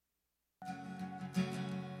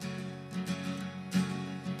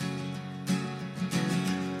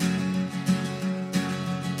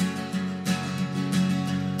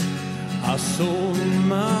sold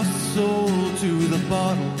my soul to the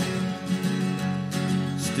bottle.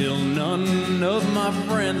 Still none of my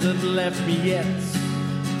friends have left me yet.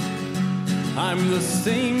 I'm the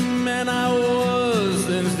same man I was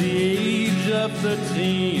since the age of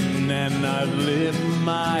 13, and I've lived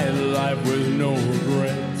my life with no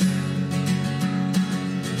regrets.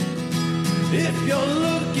 If you're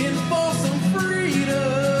looking for some freedom,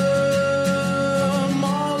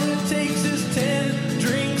 all it takes is 10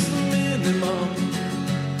 drinks minimum.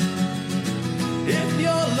 If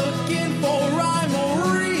you're looking for rhyme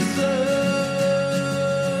or reason,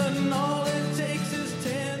 all it takes is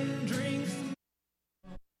 10 drinks.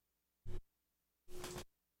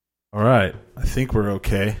 All right, I think we're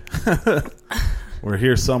okay. We're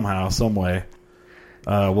here somehow, some way.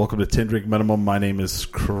 Welcome to 10 Drink Minimum. My name is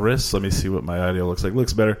Chris. Let me see what my audio looks like.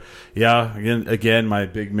 Looks better. Yeah, again, my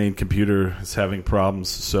big main computer is having problems.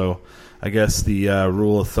 So I guess the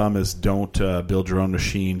rule of thumb is don't build your own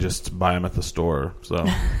machine. Just buy them at the store. So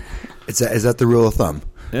Is that the rule of thumb?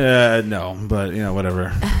 No, but whatever.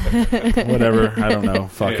 Whatever. I don't know.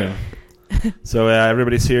 Fucking. Yeah. So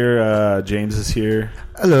everybody's here. James is here.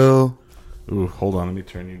 Hello. Ooh, hold on. Let me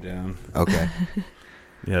turn you down. Okay.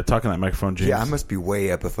 Yeah, talking that microphone, James. Yeah, I must be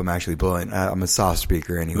way up if I'm actually blowing. I'm a soft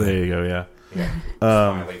speaker anyway. There you go, yeah.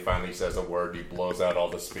 Finally says a word, he blows out all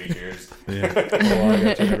the speakers. Yeah.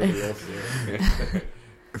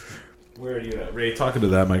 Where are you at? Ray, talking to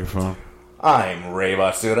that microphone. I'm Ray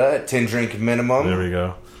Basuda at 10 Drink Minimum. There we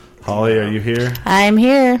go. Holly, are you here? I'm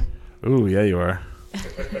here. Ooh, yeah, you are.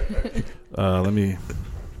 Let me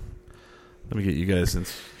get you guys in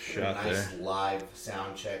shot nice there. live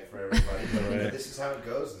sound check for everybody. But this is how it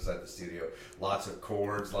goes inside the studio. Lots of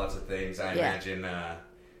chords, lots of things. I imagine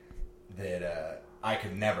that I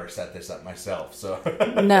could never set this up myself. So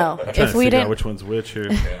No, I'm trying if to we figure out didn't, which one's which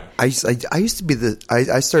here. yeah. I used to be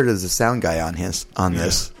I started as a sound guy on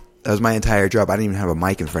this. That was my entire job. I didn't even have a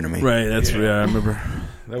mic in front of me. Right, that's I remember.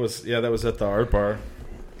 That was at the art bar.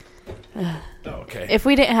 Okay. if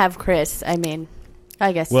we didn't have Chris, I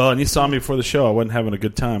guess. Well, and you saw me before the show. I wasn't having a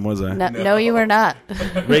good time, was I? No, you were not.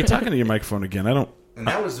 Ray, talking to your microphone again. I don't. And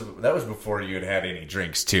that was before you had any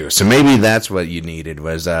drinks too. So maybe that's what you needed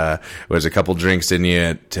was a couple drinks in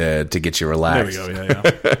you to get you relaxed. There we go.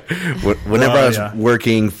 Yeah. Whenever I was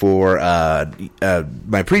working for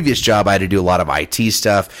my previous job, I had to do a lot of IT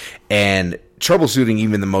stuff, and troubleshooting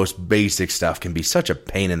even the most basic stuff can be such a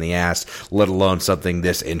pain in the ass, let alone something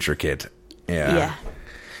this intricate. Yeah.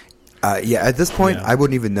 At this point, I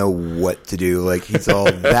wouldn't even know what to do. Like, he's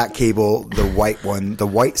all, that cable, the white one, the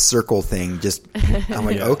white circle thing, just, I'm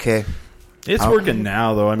like, okay. It's working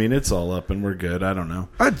now, though. I mean, it's all up and we're good. I don't know.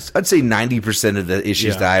 I'd say 90% of the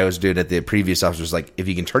issues that I was doing at the previous office was like, if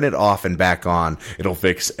you can turn it off and back on, it'll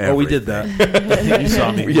fix everything. Oh, we did that. You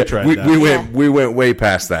saw me. We tried that. We went way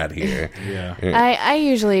past that here. Yeah. I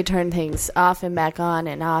usually turn things off and back on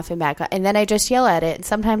and off and back on, and then I just yell at it, and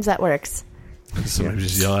sometimes that works. Somebody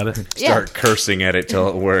just yell at it. Start cursing at it till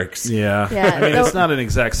it works. Yeah. I mean, it's not an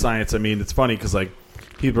exact science. I mean, it's funny because, like,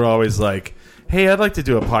 people are always like, hey, I'd like to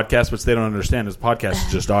do a podcast, which they don't understand is podcast is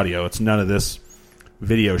just audio. It's none of this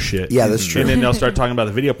video shit. Yeah, that's true. And then they'll start talking about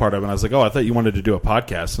the video part of it, and I was like, oh, I thought you wanted to do a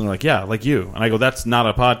podcast. And they're like, yeah, like you. And I go, that's not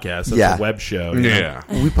a podcast. That's a web show. Yeah.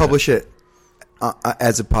 We publish it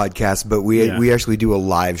as a podcast, but we actually do a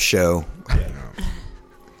live show. Yeah.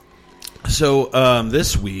 So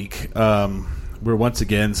this week, we're once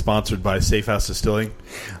again sponsored by Safe House Distilling.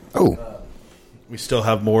 Oh. We still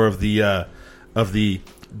have more of the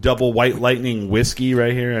double white lightning whiskey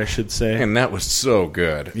right here, I should say. And that was so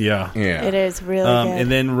good. Yeah. It is really good. And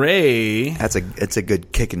then Ray, It's a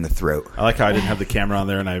good kick in the throat. I like how I didn't have the camera on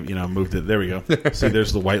there and I moved it. There we go. See,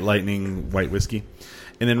 there's the white lightning white whiskey.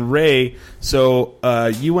 And then Ray, so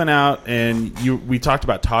you went out and we talked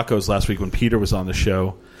about tacos last week when Peter was on the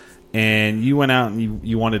show. And you went out and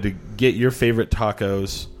you wanted to get your favorite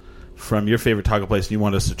tacos from your favorite taco place, and you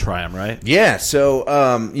want us to try them, right? Yeah, so,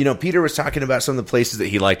 Peter was talking about some of the places that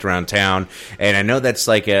he liked around town, and I know that's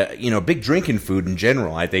like a, big drinking food in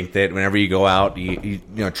general. I think that whenever you go out, you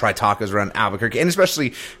try tacos around Albuquerque, and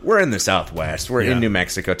especially, we're in the Southwest, we're in New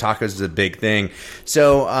Mexico, tacos is a big thing.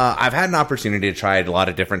 So, I've had an opportunity to try a lot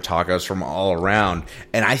of different tacos from all around,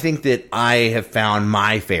 and I think that I have found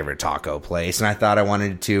my favorite taco place, and I thought I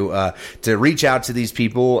wanted to reach out to these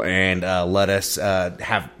people and let us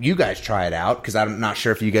have you guys try it out, because I'm not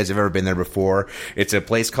sure if you guys have ever been there before. It's a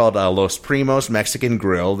place called Los Primos Mexican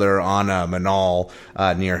Grill. They're on Manal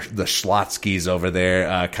near the Schlotzky's over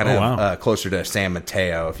there, closer to San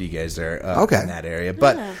Mateo, if you guys are in that area.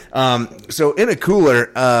 But so in a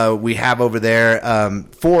cooler, we have over there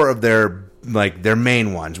 4 of their like their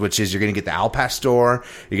main ones, which is you're going to get the al pastor,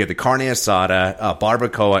 you get the carne asada,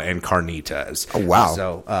 barbacoa, and carnitas. Oh, wow.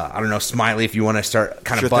 So I don't know, Smiley, if you want to start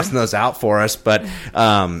kind of busting those out for us, but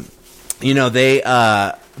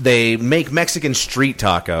they make Mexican street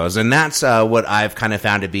tacos, and that's what I've kind of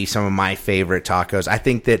found to be some of my favorite tacos. I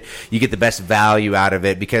think that you get the best value out of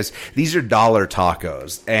it because these are dollar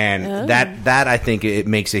tacos, and that I think it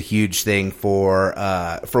makes a huge thing for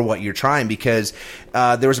what you're trying, because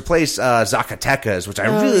there was a place, Zacatecas, which I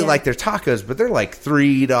really like their tacos, but they're like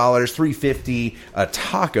 $3, $3.50 a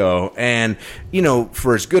taco, and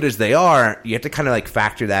for as good as they are, you have to kind of like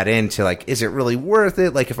factor that into like, is it really worth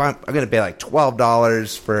it? Like if I'm going to pay like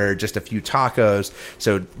 $12 for just a few tacos,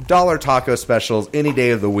 so dollar taco specials any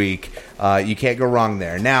day of the week, you can't go wrong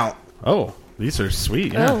there. Now, these are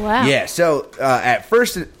sweet. Yeah. Oh, wow. yeah, so at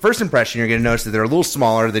first impression, you're going to notice that they're a little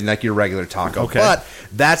smaller than like your regular taco. Okay. But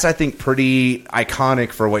that's, I think, pretty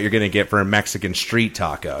iconic for what you're going to get for a Mexican street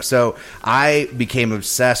taco. So I became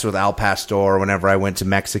obsessed with al pastor whenever I went to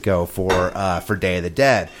Mexico for Day of the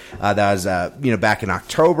Dead. That was back in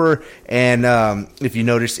October. And if you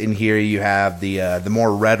notice in here, you have the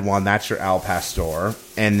more red one. That's your al pastor.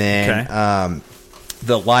 And then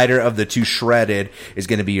the lighter of the two shredded is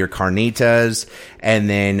going to be your carnitas, and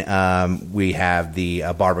then we have the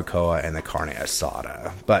barbacoa and the carne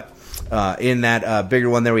asada. But in that bigger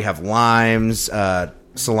one there, we have limes,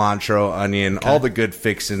 cilantro, onion, all the good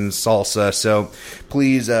fixins, salsa. So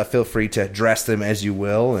please feel free to dress them as you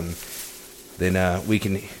will, and then we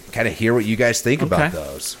can kind of hear what you guys think about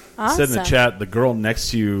those. Awesome. Said in the chat, the girl next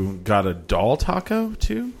to you got a doll taco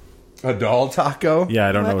too. A doll taco? Yeah,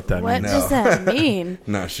 I don't know what that What means. does that mean?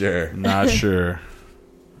 Not sure. Not sure.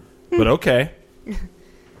 But okay.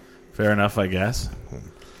 Fair enough, I guess.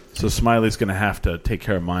 So Smiley's going to have to take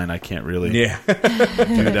care of mine. I can't really do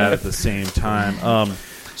that at the same time.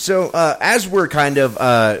 So as we're kind of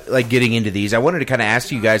like getting into these, I wanted to kind of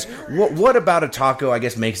ask you guys, what about a taco, I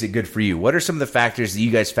guess, makes it good for you? What are some of the factors that you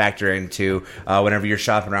guys factor into whenever you're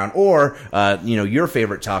shopping around? Or, your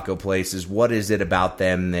favorite taco places, what is it about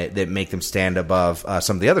them that make them stand above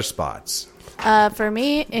some of the other spots? For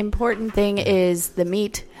me, important thing is the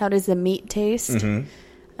meat. How does the meat taste?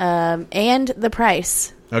 Mm-hmm. And the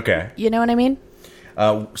price. Okay. You know what I mean?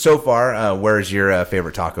 So far, where's your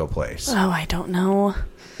favorite taco place? Oh, I don't know.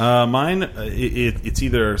 Mine, it's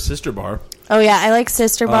either Sister Bar. Oh, yeah, I like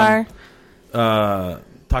Sister Bar.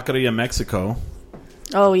 Taqueria Mexico.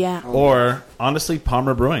 Oh, yeah. Or, honestly,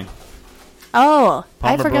 Palmer Brewing. Oh, I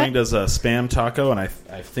Palmer forgot. Brewing does a Spam taco, and I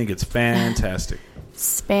think it's fantastic.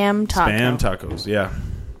 Spam taco. Spam tacos, yeah.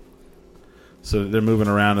 So they're moving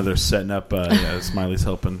around and they're setting up. Smiley's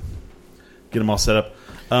helping get them all set up.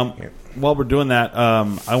 While we're doing that,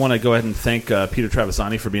 I want to go ahead and thank Peter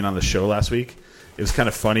Travisani for being on the show last week. It was kind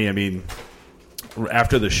of funny. I mean,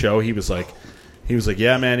 after the show, he was like,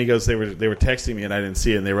 "Yeah, man." He goes, "They were texting me and I didn't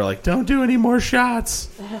see it." And they were like, "Don't do any more shots."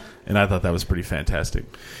 And I thought that was pretty fantastic.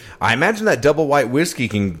 I imagine that double white whiskey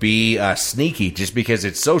can be sneaky just because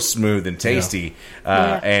it's so smooth and tasty.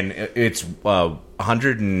 And it's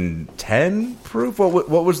 110 proof.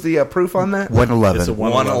 What was the proof on that? 111. It's a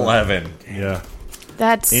 111. Yeah.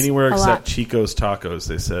 That's Anywhere a except lot. Chico's Tacos,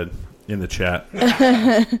 they said in the chat.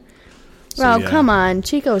 Well, come on.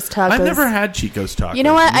 Chico's Tacos. I've never had Chico's Tacos. You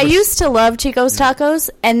know what? I used to love Chico's Tacos,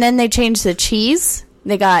 and then they changed the cheese.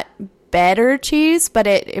 They got better cheese, but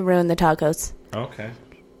it ruined the tacos. Okay.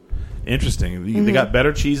 Interesting. They got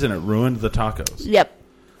better cheese and it ruined the tacos. Yep.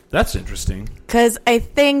 That's interesting. Because I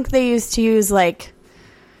think they used to use, like,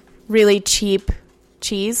 really cheap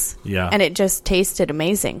cheese. Yeah. And it just tasted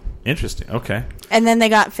amazing. Interesting. Okay. And then they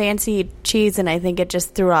got fancy cheese, and I think it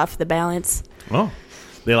just threw off the balance. Well,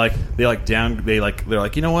 they're like, you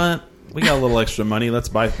know what? We got a little extra money. Let's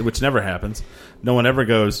buy, which never happens. No one ever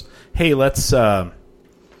goes, hey, let's upgrade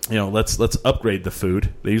the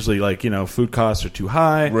food. They usually food costs are too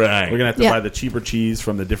high. Right. We're going to have to buy the cheaper cheese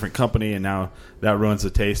from the different company, and now that ruins the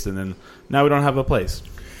taste, and then now we don't have a place.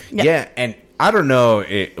 Yeah, and I don't know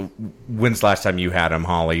when's the last time you had them,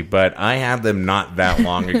 Holly, but I had them not that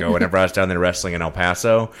long ago whenever I was down there wrestling in El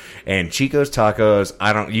Paso. And Chico's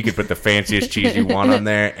Tacos, you could put the fanciest cheese you want on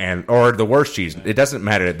there or the worst cheese. It doesn't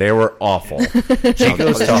matter. They were awful.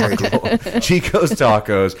 Chico's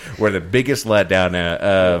Tacos were the biggest letdown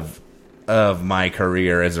of my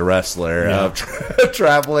career as a wrestler, of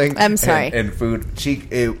traveling. I'm sorry. And food.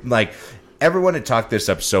 Everyone had talked this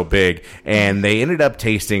up so big, and they ended up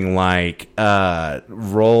tasting like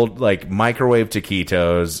rolled, like microwave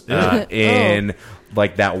taquitos in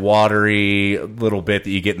like that watery little bit that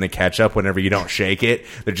you get in the ketchup whenever you don't shake it.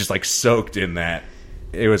 They're just like soaked in that.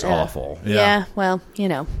 It was awful. Yeah. Well, you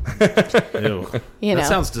know. Ew. You know. That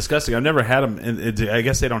sounds disgusting. I've never had them. I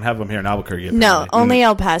guess they don't have them here in Albuquerque. No, only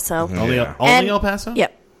El Paso. Only And- El Paso?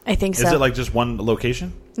 Yep, I think so. Is it like just one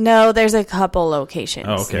location? No, there's a couple locations.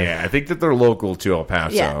 Oh, okay. Yeah, I think that they're local to El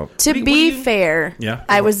Paso. Yeah. To be fair, Yeah.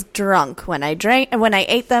 I was drunk when I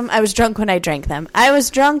ate them. I was drunk when I drank them. I was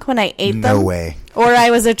drunk when I ate them. No way. Or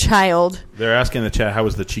I was a child. They're asking in the chat, how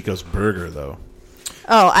was the Chico's burger, though?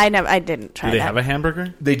 Oh, I didn't try Do they that. have a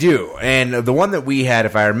hamburger? They do, and the one that we had,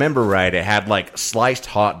 if I remember right, it had like sliced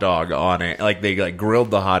hot dog on it. Like they like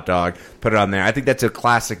grilled the hot dog, put it on there. I think that's a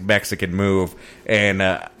classic Mexican move, and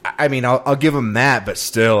I mean, I'll give them that, but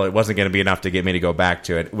still, it wasn't going to be enough to get me to go back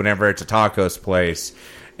to it. Whenever it's a tacos place,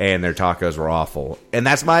 and their tacos were awful, and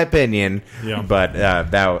that's my opinion. Yeah. But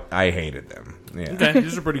that I hated them. Yeah. Okay,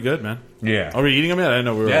 these are pretty good, man. Yeah. Are we eating them yet? I didn't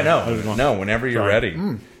know we were. Yeah. No. Whenever you're Sorry.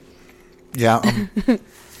 ready. Yeah.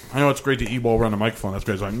 I know it's great to eat while we're on the microphone. That's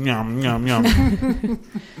great. It's like, yum, yum, yum.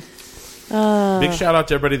 Big shout out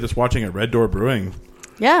to everybody that's watching at Red Door Brewing.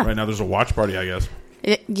 Yeah. Right now, there's a watch party, I guess.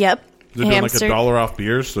 Yep. They're doing like $1 off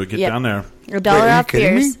beers, so get down there. $1 Wait, are you off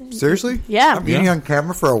kidding beers. me? Seriously? Yeah. I'm eating on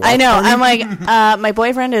camera for a while. I know. I'm like, my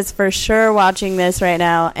boyfriend is for sure watching this right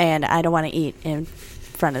now, and I don't want to eat in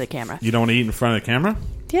front of the camera. You don't want to eat in front of the camera?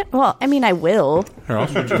 Yeah. Well, I mean, I will. Here, I'll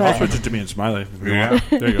switch it to me and Smiley. If you want.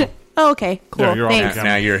 There you go. Oh, okay. Cool. There, you're on Thanks. the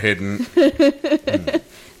Now you're hidden.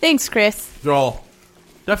 Thanks, Chris. They're all,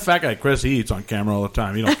 that fat guy Chris, he eats on camera all the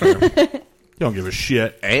time. You don't care. You don't give a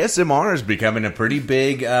shit. ASMR is becoming a pretty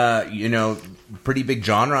big, pretty big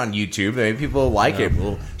genre on YouTube. Maybe people like it.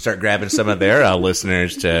 We'll start grabbing some of their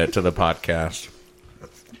listeners to the podcast.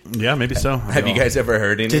 Yeah, maybe so. Have you guys ever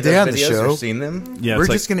heard any Did of they those have the videos show? or seen them? Yeah, We're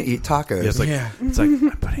it's just going to eat tacos. it's like, Yeah. it's like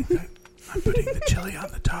I'm putting the chili on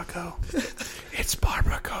the taco. It's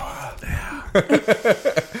barbacoa.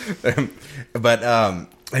 Yeah. But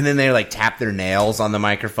and then they like tap their nails on the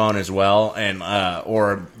microphone as well, and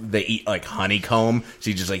or they eat like honeycomb, so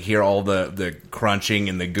you just like hear all the crunching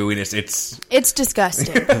and the gooiness. It's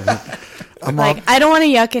disgusting. I don't want to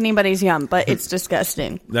yuck anybody's yum, but it's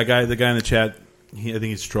disgusting. The guy in the chat, I think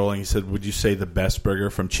he's trolling. He said, "Would you say the best burger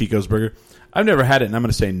from Chico's Burger?" I've never had it, and I'm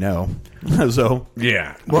going to say no. So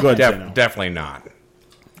yeah, go ahead and say no. Definitely not.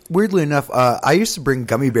 Weirdly enough, I used to bring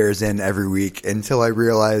gummy bears in every week until I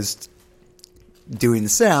realized, doing the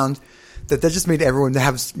sound, that just made everyone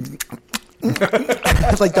have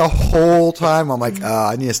like the whole time. I'm like,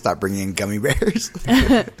 I need to stop bringing in gummy bears.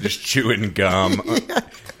 Just chewing gum. Yeah.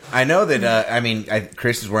 I know that.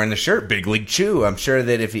 Chris is wearing the shirt "Big League Chew." I'm sure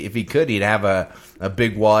that if he could, he'd have a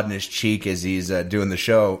big wad in his cheek as he's doing the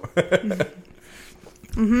show.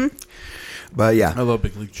 Mm-hmm. But yeah, I love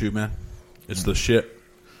Big League Chew, man. It's the shit.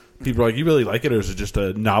 People are like, "You really like it, or is it just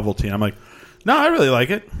a novelty?" And I'm like, "No, I really like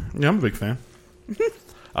it. Yeah, I'm a big fan.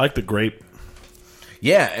 I like the grape."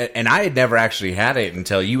 Yeah, and I had never actually had it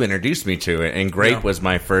until you introduced me to it, and grape was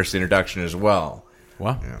my first introduction as well.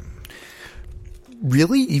 Wow. Yeah.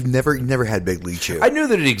 really, you've never had Big League Chew? I knew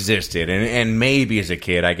that it existed, and maybe as a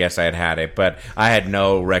kid, I guess I had it, but I had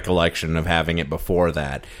no recollection of having it before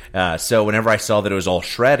that. So whenever I saw that it was all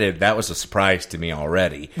shredded, that was a surprise to me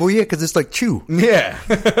already. Well, yeah, because it's like chew. Yeah,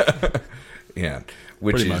 yeah,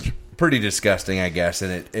 which Pretty is much. pretty disgusting, I guess.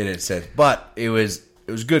 And it said, but it was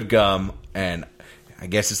good gum, and I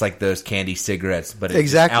guess it's like those candy cigarettes, but it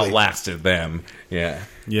Exactly. just outlasted them. Yeah.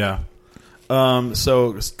 Yeah.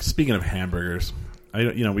 So speaking of hamburgers,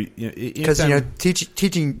 Because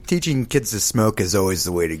teaching kids to smoke is always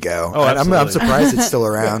the way to go. Oh, And I'm absolutely. surprised it's still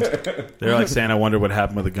around. they're like saying, "I wonder what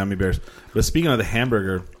happened with the gummy bears." But speaking of the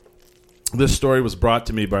hamburger, this story was brought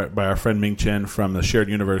to me by our friend Ming Chen from the Shared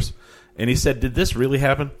Universe, and he said, "Did this really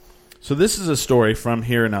happen?" So this is a story from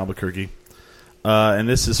here in Albuquerque, and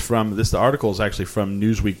the article is actually from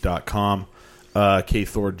Newsweek.com. K.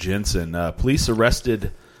 Thor Jensen, police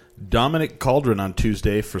arrested Dominic Caldron on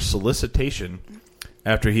Tuesday for solicitation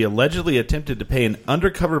after he allegedly attempted to pay an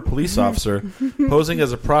undercover police officer posing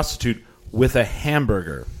as a prostitute with a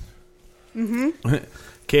hamburger.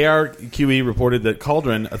 KRQE reported that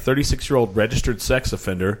Caldron, a 36-year-old registered sex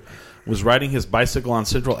offender, was riding his bicycle on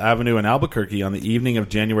Central Avenue in Albuquerque on the evening of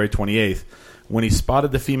January 28th. When he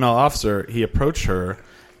spotted the female officer, he approached her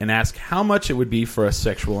and asked how much it would be for a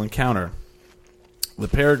sexual encounter. The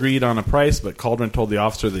pair agreed on a price, but Caldron told the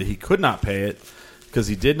officer that he could not pay it because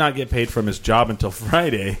he did not get paid from his job until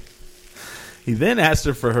Friday. He then asked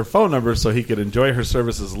her for her phone number so he could enjoy her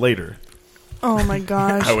services later. Oh my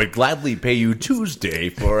gosh. I would gladly pay you Tuesday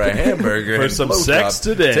for a hamburger For and some blowjob sex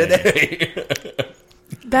today.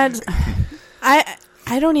 That's I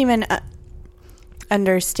don't even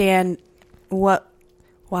understand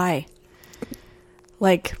why.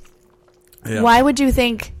 Like, Yeah. why would you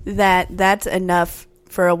think that that's enough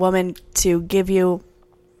for a woman to give you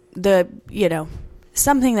the,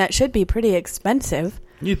 something that should be pretty expensive?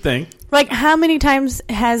 You'd think. Like, how many times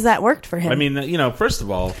has that worked for him? I mean, first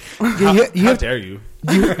of all, You how dare you?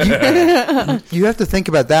 You have to think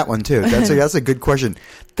about that one too. That's a good question.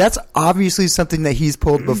 That's obviously something that he's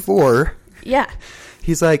pulled before. yeah.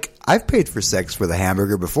 He's like, I've paid for sex for the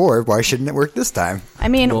hamburger before. Why shouldn't it work this time? I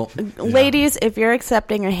mean, Well, yeah. ladies, if you're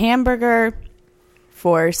accepting a hamburger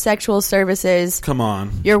for sexual services, Come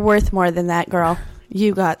on. you're worth more than that, girl.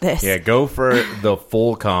 You got this. Yeah, go for the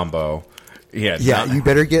full combo. Yeah, Yeah, you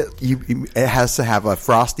better get you. It has to have a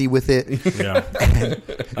Frosty with it. Yeah.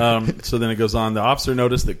 So then it goes on. The officer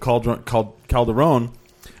noticed that Calderon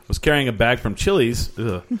was carrying a bag from Chili's,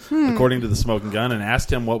 according to the smoking gun, and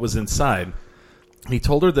asked him what was inside. He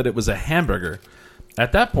told her that it was a hamburger.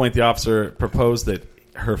 At that point, the officer proposed that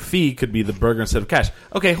her fee could be the burger instead of cash.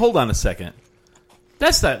 Okay, hold on a second.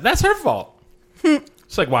 That's her fault.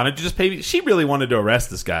 It's like, why don't you just pay me? She really wanted to arrest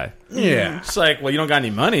this guy. Yeah. It's like, well, you don't got any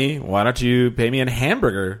money. Why don't you pay me in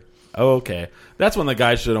hamburger? Oh, okay. That's when the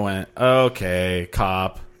guy should have went, okay,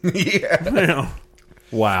 cop. Yeah.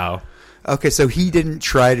 Wow. Okay, so he didn't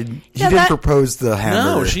try to. He Yeah, didn't propose the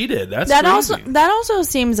hamburger. No, she did. That's that crazy. also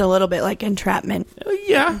seems a little bit like entrapment,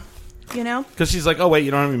 Yeah. Because she's like, oh, wait,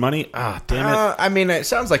 you don't have any money? Ah, damn it. I mean, it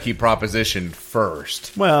sounds like he propositioned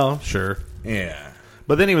first. Well, sure. Yeah.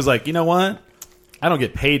 But then he was like, you know what? I don't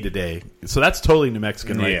get paid today. So that's totally New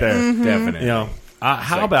Mexican right there. Definitely. How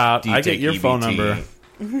like, about do you I get take your phone EBT?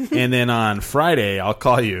 number, and then on Friday I'll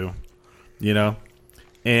call you,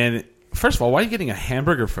 And first of all, why are you getting a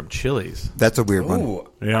hamburger from Chili's? That's a weird one. Ooh,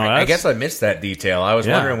 You know, I that's- guess I missed that detail. I was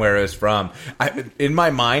Yeah. wondering where it was from. In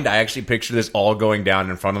my mind, I actually picture this all going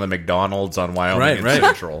down in front of the McDonald's on Wyoming and Right.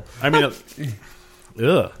 Central. I mean,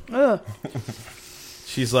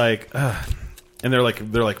 she's like, ugh. And they're like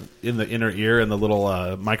in the inner ear and the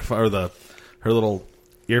little microphone or her little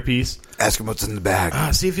earpiece. Ask him what's in the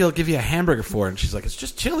bag. See if he'll give you a hamburger for it. And she's like, it's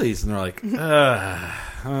just Chili's. And they're like,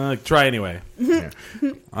 try anyway. Yeah.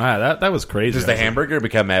 All right, that was crazy. Does the hamburger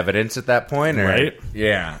become evidence at that point? Or? Right.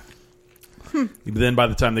 Yeah. Then by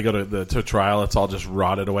the time they go to trial, it's all just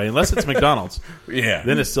rotted away. Unless it's McDonald's. Yeah.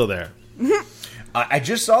 Then it's still there. I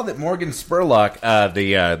just saw that Morgan Spurlock,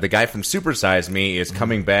 the guy from Super Size Me, is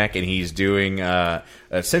coming back, and he's doing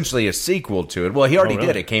essentially a sequel to it. Well, he already really?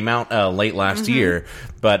 did. It came out late last year,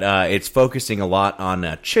 but it's focusing a lot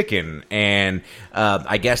on chicken. And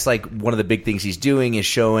I guess like one of the big things he's doing is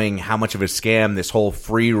showing how much of a scam this whole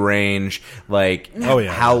free range,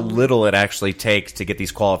 how little it actually takes to get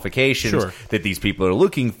these qualifications that these people are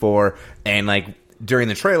looking for. And like during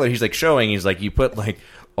the trailer, he's like showing, he's like, you put like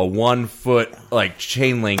a 1 foot like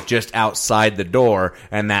chain link just outside the door,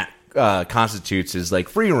 and that constitutes as like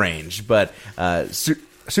free range. But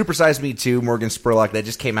Super Size Me 2, Morgan Spurlock, that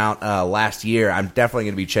just came out last year. I'm definitely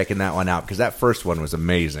going to be checking that one out because that first one was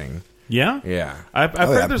amazing. Yeah? Yeah. I've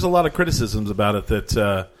heard there's a lot of criticisms about it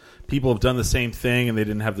that people have done the same thing and they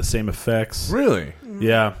didn't have the same effects. Really?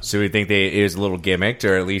 Yeah. So we think it was a little gimmicked,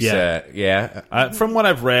 or at least, From what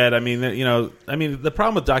I've read, I mean, the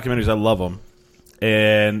problem with documentaries, I love them.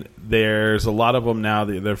 And there's a lot of them now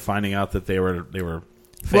that they're finding out that they were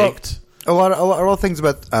faked. Well, a lot of things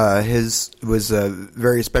about his was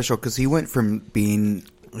very special because he went from being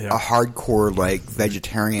a hardcore like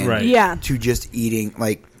vegetarian to just eating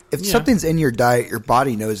like if something's in your diet, your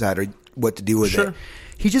body knows what to do with it.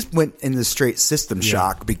 He just went in the straight system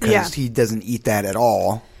shock because he doesn't eat that at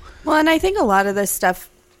all. Well, and I think a lot of this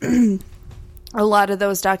stuff, a lot of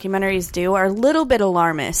those documentaries are a little bit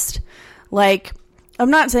alarmist. Like, I'm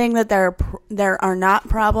not saying that there are not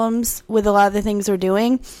problems with a lot of the things they're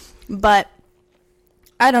doing, but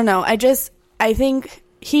I don't know. I think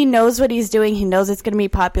he knows what he's doing. He knows it's going to be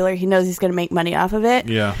popular. He knows he's going to make money off of it.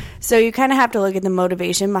 Yeah. So you kind of have to look at the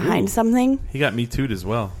motivation behind something. He got Me Too'd as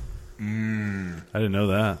well. I didn't know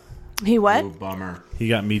that. He what? Ooh, bummer. He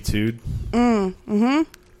got Me Too'd?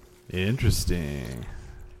 Interesting.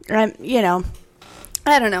 I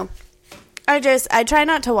don't know. I try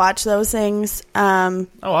not to watch those things. I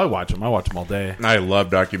watch them. I watch them all day. I love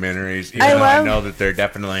documentaries, even though I know that they're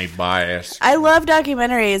definitely biased. I love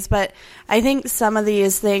documentaries, but I think some of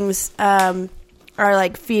these things are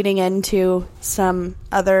like feeding into some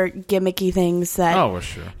other gimmicky things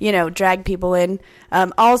that drag people in.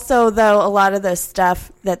 Also, though, a lot of the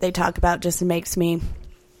stuff that they talk about just makes me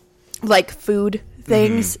like food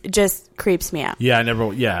things just creeps me out. Yeah, I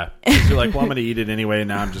never. Yeah, you're like, well, I'm going to eat it anyway. And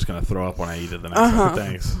now I'm just going to throw up when I eat it the next time.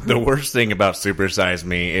 Thanks. The worst thing about Super Size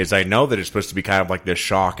Me is I know that it's supposed to be kind of like this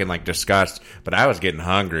shock and like disgust, but I was getting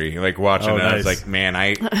hungry. Like watching it, I was like, man,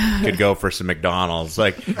 I could go for some McDonald's.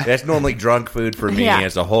 Like that's normally drunk food for me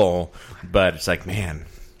as a whole, but it's like, man.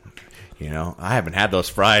 I haven't had those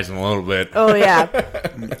fries in a little bit. Oh yeah,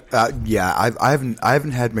 I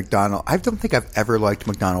haven't had McDonald's. I don't think I've ever liked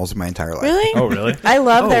McDonald's in my entire life. Really? Oh really? I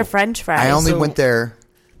love their French fries. I only went there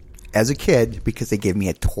as a kid because they gave me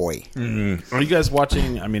a toy. Mm-hmm. Are you guys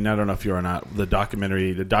watching? I mean, I don't know if you are or not. The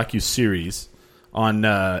documentary, the docu-series on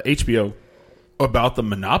HBO about the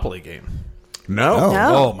Monopoly game. No.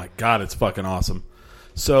 Oh my god, it's fucking awesome.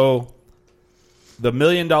 So, the $1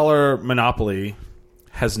 million Monopoly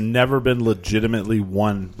has never been legitimately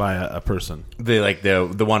won by a person.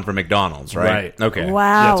 The one from McDonald's, right? Okay. Wow.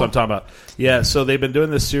 Yeah, that's what I'm talking about. Yeah, so they've been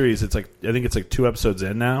doing this series. It's like I think it's like 2 episodes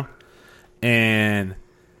in now, and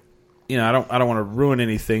I don't want to ruin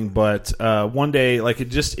anything, but one day, like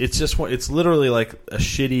it's literally like a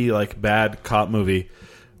shitty like bad cop movie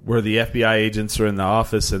where the FBI agents are in the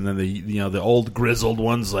office, and then the old grizzled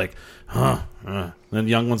one's like, and the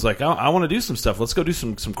young one's like, I want to do some stuff. Let's go do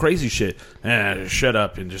some crazy shit. Shut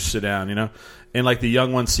up and just sit down, And like the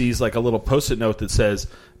young one sees like a little Post-it note that says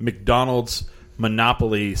McDonald's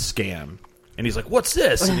Monopoly scam, and he's like, "What's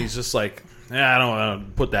this?" And he's just like, I don't want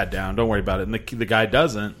to put that down. Don't worry about it. And the guy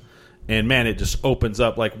doesn't, and man, it just opens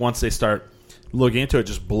up. Like once they start looking into it,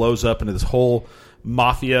 just blows up into this whole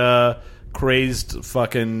mafia crazed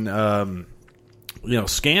fucking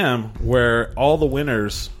scam where all the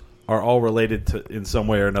winners are all related to in some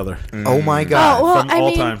way or another. Oh my god! Oh, well, From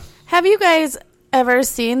all time. Have you guys ever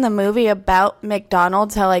seen the movie about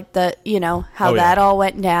McDonald's? How like that all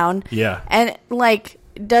went down? Yeah. And like,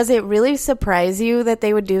 does it really surprise you that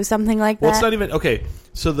they would do something like that? Well, it's not even okay.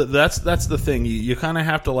 So that's the thing. You kind of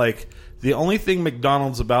have to like. The only thing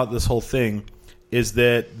McDonald's about this whole thing is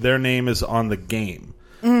that their name is on the game.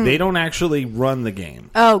 They don't actually run the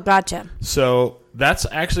game. Oh, gotcha. So that's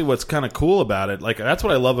actually what's kind of cool about it. Like that's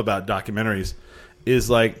what I love about documentaries is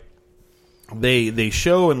like they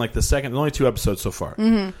show in like the only 2 episodes so far.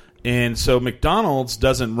 Mm-hmm. And so McDonald's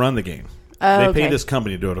doesn't run the game. They pay this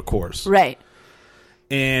company to do it, of course. Right.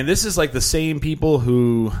 And this is like the same people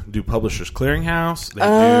who do Publishers Clearinghouse. They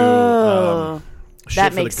do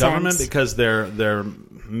shit for the government sense. Because their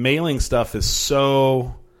mailing stuff is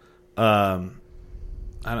so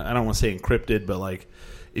I don't want to say encrypted, but like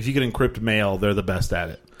if you can encrypt mail, they're the best at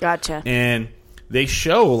it. Gotcha. And they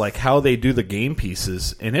show like how they do the game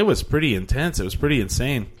pieces, and it was pretty intense. It was pretty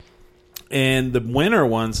insane. And the winner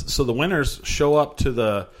ones, so the winners show up to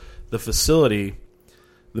the facility,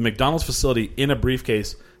 the McDonald's facility, in a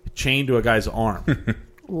briefcase chained to a guy's arm.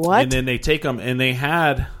 What? And then they take them, and they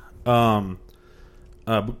had a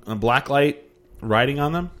black light writing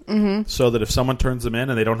on them, so that if someone turns them in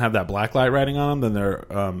and they don't have that black light writing on them, then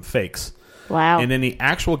they're fakes. Wow. And then the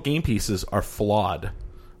actual game pieces are flawed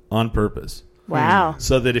on purpose. Wow.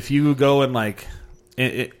 So that if you go and like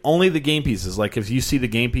only the game pieces, like if you see the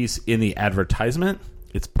game piece in the advertisement,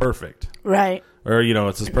 it's perfect. Right. Or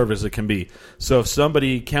it's as perfect as it can be. So if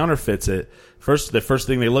somebody counterfeits it, the first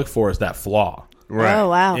thing they look for is that flaw. Right. Oh,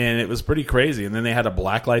 wow. And it was pretty crazy. And then they had a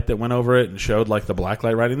black light that went over it and showed like the black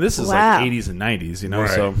light writing. This is like 80s and 90s, Right.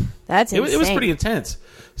 So that's insane. It was pretty intense.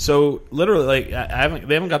 So literally, like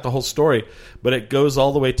they haven't got the whole story, but it goes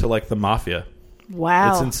all the way to like the mafia.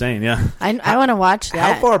 Wow. It's insane, yeah. I want to watch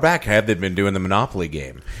that. How far back have they been doing the Monopoly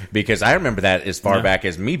game? Because I remember that as far back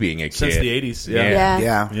as me being a kid. Since the 80s,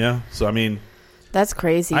 Yeah. So, I mean... That's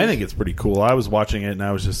crazy. I think it's pretty cool. I was watching it, and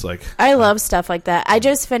I was just like... I love stuff like that. I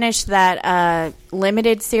just finished that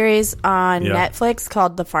limited series on Netflix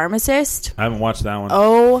called The Pharmacist. I haven't watched that one.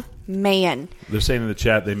 Oh, man. They're saying in the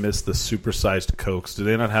chat they missed the supersized Cokes. Do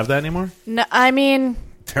they not have that anymore? No, I mean...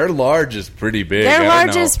 Their large is pretty big. Their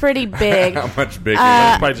large is pretty big. How much bigger?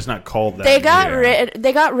 It's probably just not called that.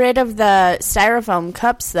 They got rid of the styrofoam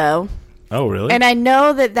cups, though. Oh, really? And I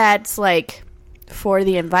know that that's like for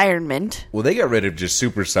the environment. Well, they got rid of just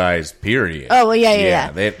supersized. Period. Oh, well,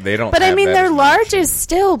 yeah. They don't. But I mean, their large much. is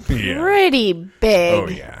still pretty big. Oh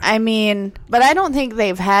yeah. I mean, but I don't think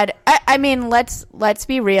they've had. I mean, let's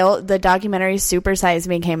be real. The documentary Super Size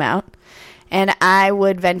Me came out. And I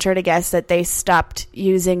would venture to guess that they stopped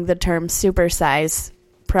using the term supersize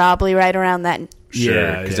probably right around that.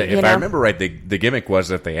 Sure, because if I remember right, the gimmick was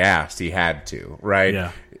that they asked, he had to,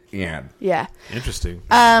 right? Yeah. Interesting.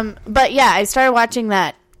 But yeah, I started watching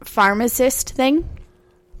that pharmacist thing.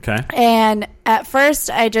 Okay. And at first,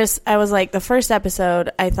 I was like, the first episode,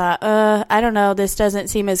 I thought, I don't know, this doesn't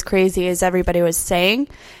seem as crazy as everybody was saying.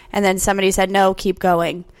 And then somebody said, no, keep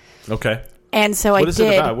going. Okay. And so I did. What is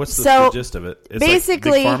it about? What's the gist of it? It's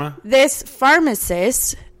basically, like this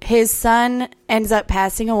pharmacist, his son ends up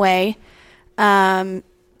passing away, not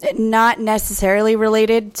necessarily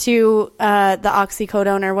related to the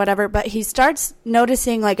oxycodone or whatever, but he starts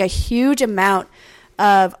noticing like a huge amount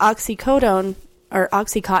of oxycodone or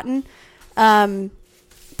Oxycontin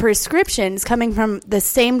prescriptions coming from the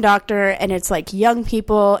same doctor, and it's like young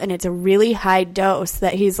people, and it's a really high dose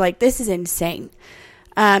that he's like, this is insane.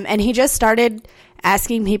 And he just started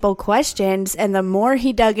asking people questions, and the more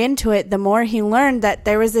he dug into it, the more he learned that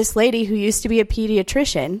there was this lady who used to be a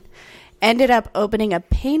pediatrician, ended up opening a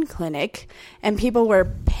pain clinic, and people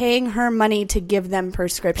were paying her money to give them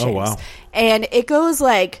prescriptions. Oh, wow. And it goes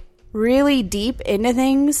like really deep into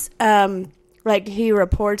things. Like he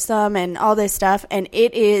reports them and all this stuff, and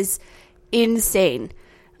it is insane.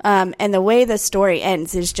 And the way the story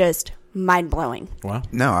ends is just mind-blowing. Wow.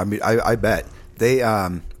 No, I mean, I bet.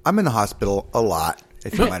 I'm in the hospital a lot,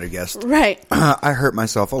 if you might have guessed. Right. I hurt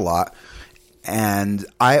myself a lot, and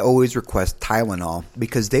I always request Tylenol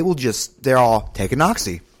because they're all, take an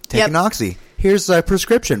Oxy. Take an Oxy. Here's a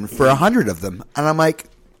prescription for 100 of them. And I'm like,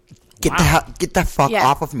 get the fuck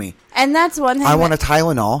off of me. And that's one thing. I want a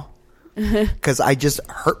Tylenol. Because I just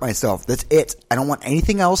hurt myself. That's it. I don't want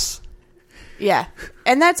anything else. Yeah.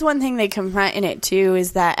 And that's one thing they confront in it, too,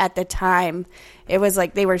 is that at the time, it was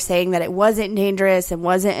like they were saying that it wasn't dangerous and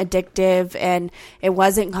wasn't addictive and it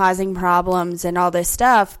wasn't causing problems and all this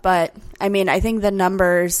stuff. But, I mean, I think the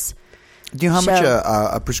numbers... Do you know how much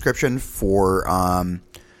a prescription for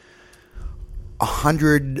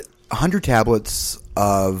 100 tablets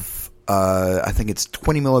of, I think it's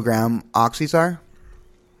 20 milligram Oxys are?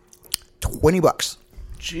 $20.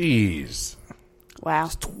 Jeez. Wow.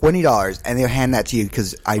 It's $20, and they'll hand that to you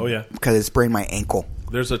because it sprained my ankle.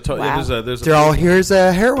 There's a here's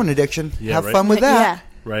a heroin addiction. Have fun with that. Yeah.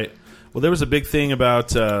 Right. Well, there was a big thing about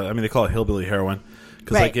they call it hillbilly heroin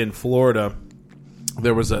because like in Florida,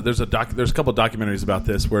 there's a couple of documentaries about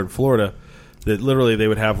this where in Florida that literally they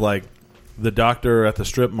would have like the doctor at the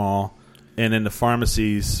strip mall, and then the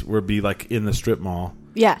pharmacies would be like in the strip mall.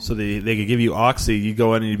 Yeah. So they could give you Oxy. You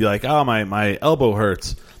go in and you'd be like, oh, my elbow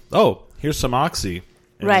hurts. Oh, here's some Oxy.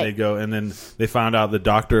 And right. They go, and then they found out the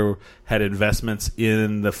doctor had investments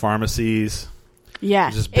in the pharmacies.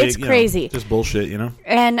 Yeah. It's crazy. Just bullshit, you know?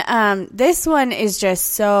 And this one is just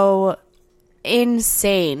so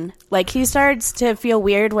insane. Like, he starts to feel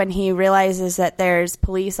weird when he realizes that there's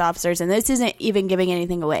police officers, and this isn't even giving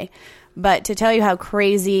anything away. But to tell you how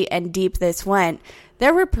crazy and deep this went,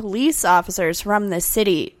 there were police officers from the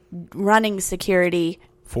city running security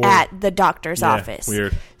at the doctor's office.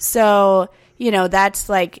 Weird. So, that's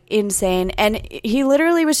like insane. And he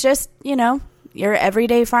literally was just, your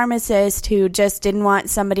everyday pharmacist who just didn't want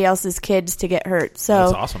somebody else's kids to get hurt.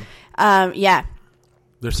 So that's awesome. Yeah.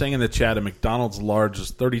 They're saying in the chat a McDonald's large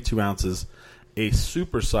is 32 ounces. A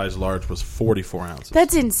supersized large was 44 ounces.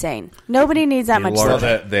 That's insane. Nobody needs that much stuff.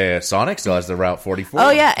 The Sonic still has the Route 44. Oh,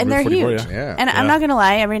 yeah, and they're huge. Yeah. And I'm not going to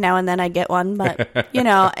lie, every now and then I get one, but,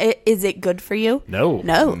 is it good for you? No.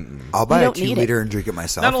 I'll buy a 2-liter and drink it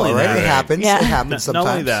myself. Not only that. It happens. Yeah. It happens sometimes.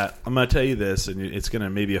 Not only that, I'm going to tell you this, and it's going to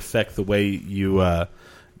maybe affect the way you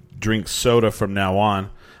drink soda from now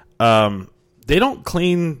on. They don't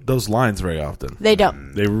clean those lines very often. They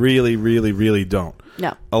don't. They really, really, really don't.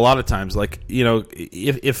 No. A lot of times, like,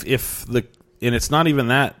 if the, and it's not even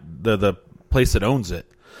that the place that owns it.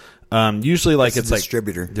 Usually, like, it's like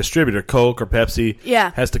distributor, Coke or Pepsi,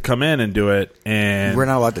 has to come in and do it, and we're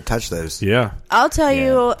not allowed to touch those. Yeah, I'll tell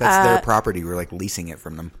you, that's their property. We're like leasing it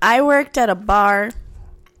from them. I worked at a bar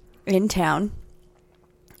in town,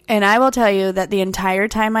 and I will tell you that the entire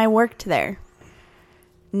time I worked there,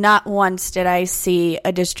 not once did I see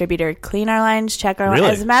a distributor clean our lines, check our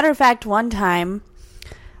lines. As a matter of fact, one time,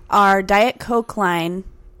 our Diet Coke line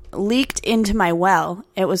leaked into my well.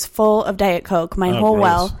 It was full of Diet Coke, my whole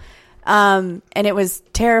well. And it was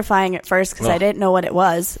terrifying at first because I didn't know what it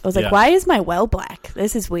was. I was like, why is my well black?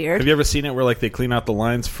 This is weird. Have you ever seen it where like they clean out the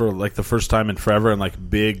lines for like the first time in forever and like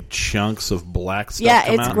big chunks of black stuff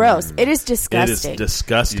come out? It's gross. It is disgusting. It is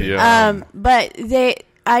disgusting. Yeah. But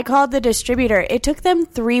I called the distributor. It took them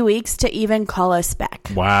 3 weeks to even call us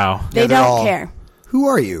back. Wow. They don't care. Who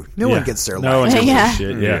are you? No one gets their No lines. one gives a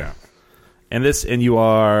shit. Yeah. And you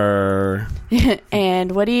are...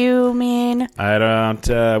 And what do you mean? I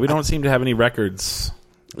don't... we don't seem to have any records.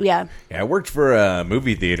 Yeah. I worked for a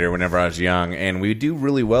movie theater whenever I was young, and we do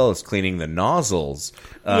really well as cleaning the nozzles.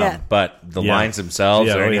 But the lines themselves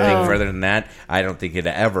or anything further than that, I don't think it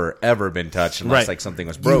had ever been touched unless like something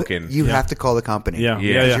was broken. You have to call the company. Yeah.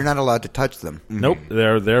 You're not allowed to touch them. Nope.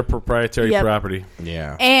 They're their proprietary property.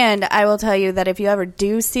 Yeah. And I will tell you that if you ever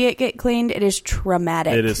do see it get cleaned, it is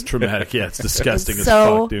traumatic. It is traumatic. Yeah, it's disgusting it's as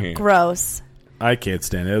so fuck, dude. gross. I can't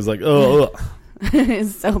stand it. It was like, oh.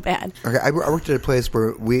 It's so bad. Okay, I worked at a place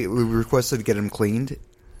where we requested to get them cleaned,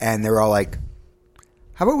 and they were all like,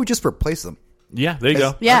 how about we just replace them? Yeah, there you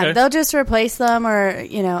go. Yeah, okay. they'll just replace them or,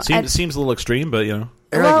 Seems a little extreme, but,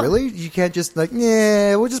 They're like, really? You can't just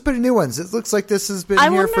we'll just put new ones. It looks like this has been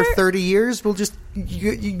here for 30 years. We'll just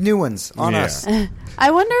new ones on us. I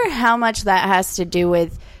wonder how much that has to do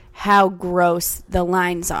with how gross the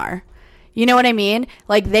lines are. You know what I mean?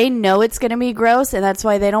 Like, they know it's going to be gross, and that's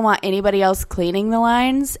why they don't want anybody else cleaning the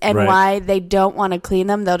lines, and why they don't want to clean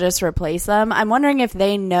them. They'll just replace them. I'm wondering if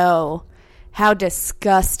they know how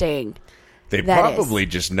disgusting they probably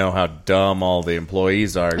just know how dumb all the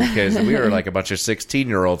employees are, because we were like a bunch of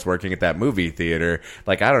 16-year-olds working at that movie theater.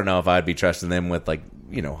 Like, I don't know if I'd be trusting them with, like,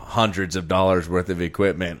 hundreds of dollars worth of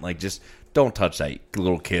equipment. Like, just don't touch that,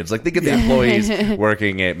 little kids. Like, think of the employees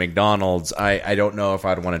working at McDonald's. I don't know if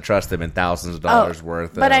I'd want to trust them in thousands of dollars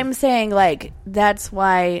worth. But I'm saying, like, that's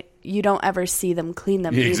why you don't ever see them clean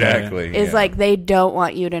them. Exactly. Either. It's like they don't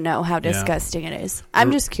want you to know how disgusting it is.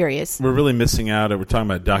 I'm just curious. We're really missing out. We're talking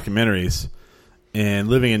about documentaries. And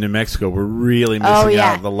living in New Mexico, we're really missing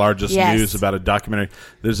out on the largest news about a documentary.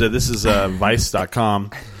 This is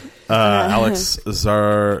Vice.com. Alex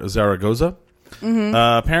Zaragoza. Mm-hmm.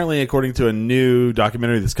 Apparently, according to a new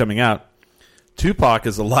documentary that's coming out, Tupac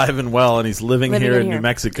is alive and well, and he's living here in New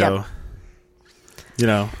Mexico.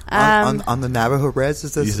 Yep. On the Navajo Res.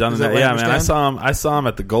 He's on man. I saw him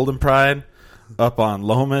at the Golden Pride up on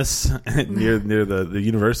Lomas near the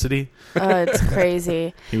university. Oh, it's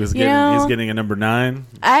crazy. He's getting a number 9.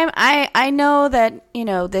 I know that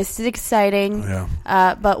this is exciting.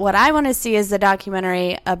 Yeah. But what I want to see is the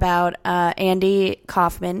documentary about Andy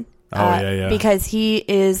Kaufman. Because he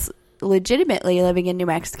is legitimately living in New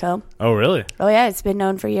Mexico. Oh, really? Oh, yeah. It's been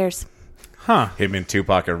known for years. Huh. Him and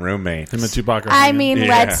Tupac are roommates. I mean,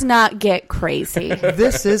 let's not get crazy.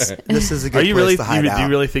 This is a good place to hide out. Do you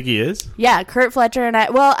really think he is? Yeah, Kurt Fletcher and I.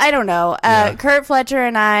 Well, I don't know. Kurt Fletcher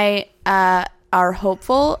and I are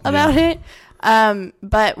hopeful about it.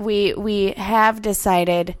 But we have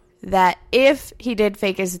decided that if he did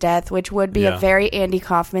fake his death, which would be a very Andy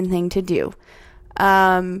Kaufman thing to do,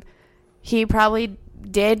 he probably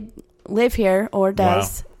did live here or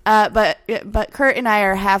does. Wow. But Kurt and I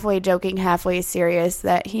are halfway joking, halfway serious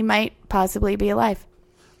that he might possibly be alive.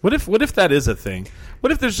 What if that is a thing?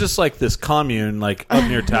 What if there's just like this commune like up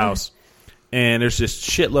near Taos, and there's just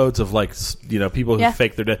shitloads of like people who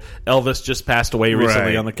fake their death. Elvis just passed away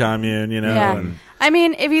recently on the commune. Yeah. And I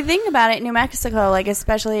mean, if you think about it, New Mexico, like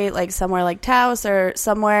especially like somewhere like Taos or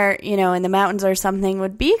somewhere in the mountains or something,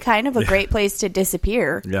 would be kind of a great place to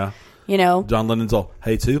disappear. Yeah. John Lennon's all,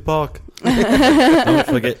 "Hey Tupac, don't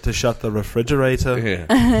forget to shut the refrigerator."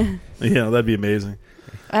 Yeah, that'd be amazing.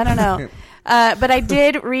 I don't know. But I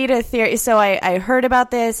did read a theory. So I heard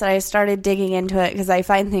about this and I started digging into it because I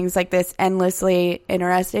find things like this endlessly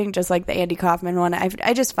interesting, just like the Andy Kaufman one.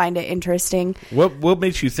 I just find it interesting. What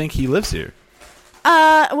makes you think he lives here?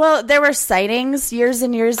 Well, there were sightings years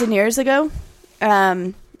and years and years ago,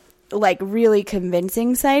 like really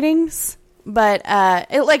convincing sightings. But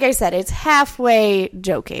like I said, it's halfway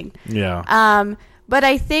joking. Yeah. But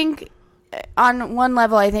I think on one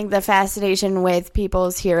level, I think the fascination with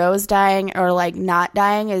people's heroes dying or like not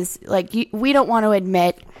dying is like we don't want to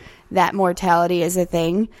admit that mortality is a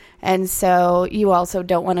thing, and so you also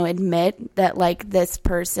don't want to admit that like this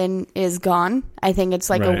person is gone. I think it's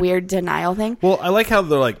like a weird denial thing. Well, I like how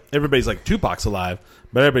they're like everybody's like Tupac's alive.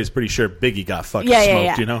 But everybody's pretty sure Biggie got fucking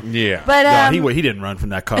smoked, Yeah. But he didn't run from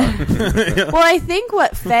that car. Well, I think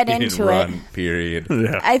what fed into it. Period.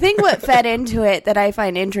 Yeah. I think what fed into it that I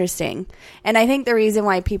find interesting, and I think the reason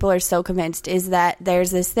why people are so convinced is that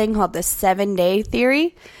there's this thing called the 7-day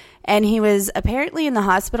theory, and he was apparently in the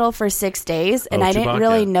hospital for 6 days, and I didn't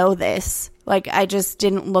really know this. Like, I just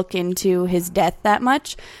didn't look into his death that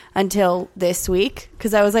much until this week.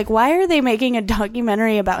 Because I was like, why are they making a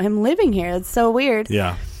documentary about him living here? It's so weird.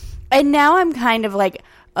 Yeah. And now I'm kind of like,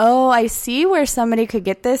 oh, I see where somebody could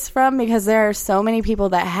get this from. Because there are so many people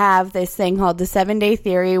that have this thing called the 7-day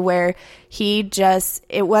theory where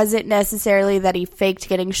it wasn't necessarily that he faked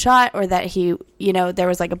getting shot or that he, there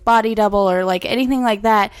was like a body double or like anything like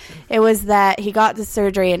that. It was that he got the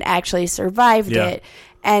surgery and actually survived it.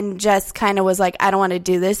 and just kind of was like, I don't want to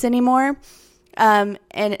do this anymore. And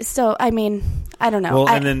so, I mean, I don't know. Well,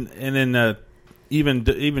 and then even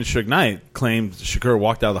Suge Knight claimed Shakur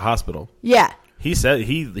walked out of the hospital. Yeah. He said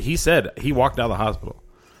he walked out of the hospital.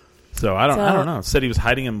 So I don't know. Said he was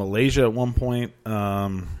hiding in Malaysia at one point. I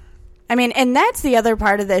mean, and that's the other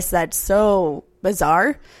part of this that's so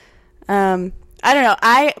bizarre. I don't know.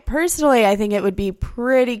 I think it would be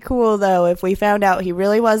pretty cool though if we found out he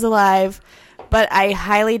really was alive. But I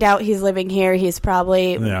highly doubt he's living here. He's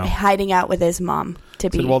probably hiding out with his mom.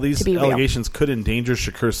 While these allegations could endanger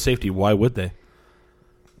Shakur's safety, why would they?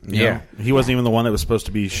 Yeah. He wasn't even the one that was supposed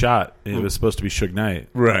to be shot. It was supposed to be Suge Knight.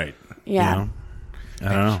 Right. Yeah. I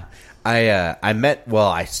don't know.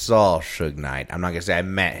 I saw Suge Knight. I'm not going to say I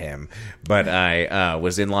met him, but I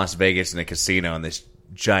was in Las Vegas in a casino, and this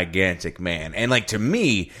gigantic man, and like to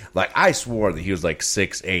me, like I swore that he was like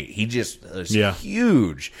 6'8". He just was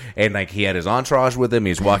huge, and like he had his entourage with him. He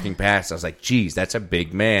was walking past. I was like, geez, that's a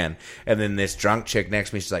big man. And then this drunk chick next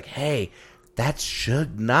to me, she's like, hey, that's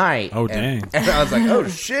Suge Knight. Oh, dang. And I was like, oh,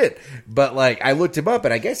 shit. But, like, I looked him up,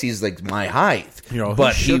 and I guess he's, like, my height.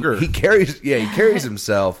 But he carries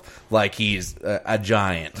himself like he's a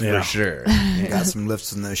giant, for sure. You got some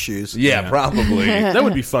lifts in those shoes. Yeah, probably. That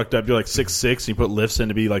would be fucked up. You're, like, 6'6", and you put lifts in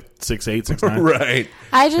to be, like, 6'8", 6'9". Right.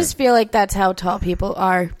 I just feel like that's how tall people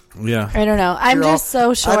are. Yeah. I don't know. I'm just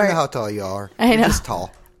so short. I don't know how tall you are. I know. You're just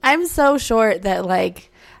tall. I'm so short that, like,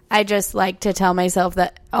 I just like to tell myself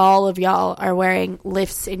that all of y'all are wearing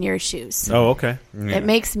lifts in your shoes. Oh, okay. Yeah. It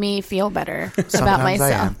makes me feel better about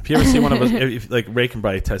myself. If you ever see one of us, if, like Ray can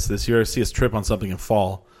probably test this, you ever see us trip on something and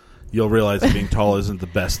fall, you'll realize that being tall isn't the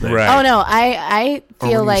best thing. Right. Oh, no. I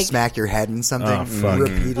feel like... smack your head in something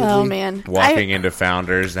repeatedly. Oh, man. Walking into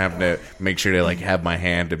Founders and having to make sure to, like, have my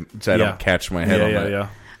hand so I don't catch my head on that. Yeah.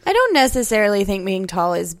 I don't necessarily think being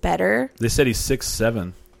tall is better. They said he's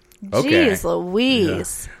 6'7". Okay. Jeez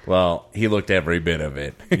Louise. Yeah. Well, he looked every bit of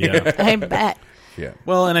it. Yeah. I bet. Yeah.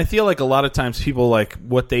 Well, and I feel like a lot of times people, like,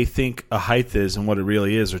 what they think a height is and what it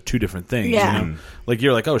really is are two different things. Yeah. You know? Like,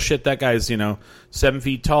 you're like, oh, shit, that guy's, 7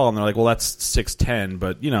 feet tall. And they're like, well, that's 6'10".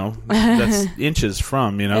 But, that's inches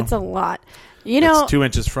from, It's a lot. It's 2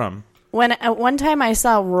 inches from. When one time I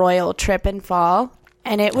saw Royal trip and fall,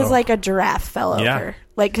 and it was like a giraffe fell over. Yeah.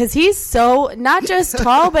 Like, because he's so, not just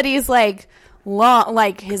tall, but he's, like, long,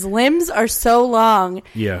 like his limbs are so long.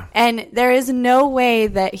 Yeah. And there is no way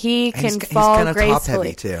that he can fall he's kinda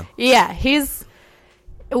gracefully. top heavy too. Yeah,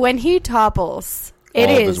 when he topples, it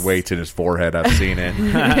all is of his weight in his forehead. I've seen it.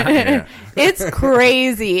 Yeah. It's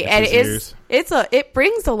crazy, and it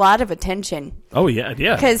brings a lot of attention. Oh yeah,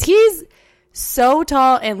 yeah. Because he's so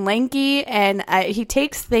tall and lanky, and he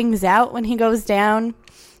takes things out when he goes down.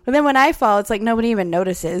 And then when I fall, it's like nobody even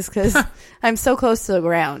notices because I'm so close to the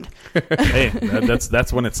ground. Hey,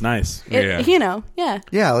 that's when it's nice. Yeah.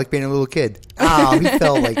 Yeah, like being a little kid. Oh, he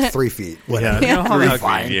fell like 3 feet. Whatever. Yeah.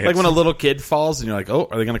 Fine. Like when a little kid falls and you're like, oh,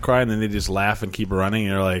 are they going to cry? And then they just laugh and keep running.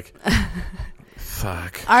 And you're like,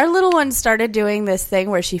 fuck. Our little one started doing this thing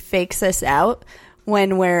where she fakes us out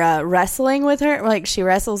when we're wrestling with her. Like she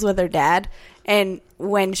wrestles with her dad. And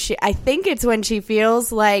I think it's when she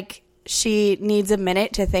feels like she needs a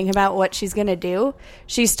minute to think about what she's going to do,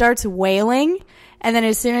 she starts wailing. And then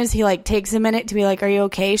as soon as he like takes a minute to be like, are you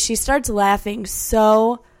okay? She starts laughing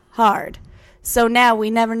so hard. So now we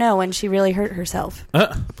never know when she really hurt herself.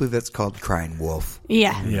 I believe that's called crying wolf.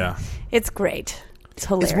 Yeah. Yeah. It's great. It's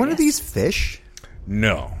hilarious. Is one of these fish?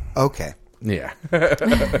 No. Okay. Yeah.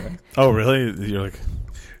 Oh, really? You're like,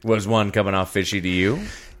 was one coming off fishy to you?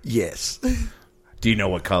 Yes. Do you know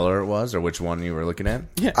what color it was or which one you were looking at?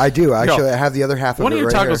 yeah. I do. Actually, I have the other half of one it of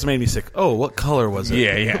your right tacos here. made me sick. Oh, what color was it?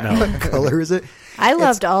 Yeah. No. What color is it? I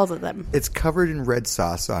loved all of them. It's covered in red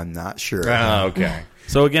sauce, so I'm not sure. Oh, okay.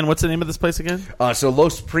 So again, what's the name of this place again? So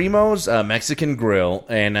Los Primos Mexican Grill,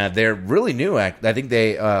 and they're really new. I think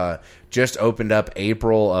they just opened up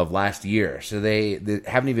April of last year, so they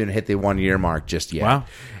haven't even hit the 1 year mark just yet. Wow.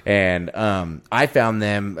 And I found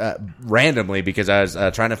them randomly because I was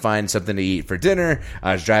trying to find something to eat for dinner.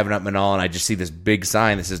 I was driving up Manal, and I just see this big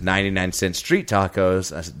sign that says 99-cent street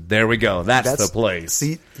tacos. I said, there we go. That's the place.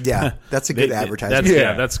 See, yeah, that's a good advertising.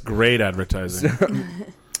 That's great advertising.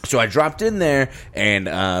 So I dropped in there, and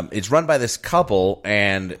it's run by this couple,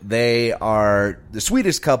 and they are the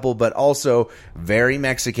sweetest couple, but also very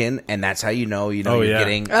Mexican, and that's how you're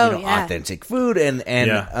getting authentic food,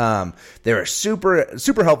 and they're super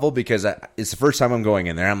super helpful because it's the first time I'm going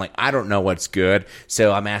in there. I'm like, I don't know what's good,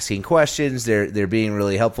 so I'm asking questions. They're being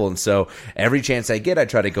really helpful, and so every chance I get, I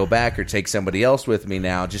try to go back or take somebody else with me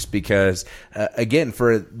now, just because again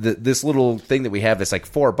for this little thing that we have, it's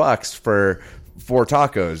like $4 4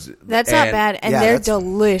 tacos. That's not bad, and they're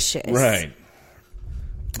delicious. Right.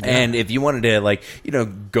 Yeah. And if you wanted to,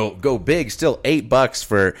 go big, still $8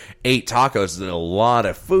 for 8 tacos is a lot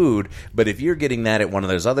of food. But if you're getting that at one of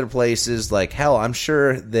those other places, like hell, I'm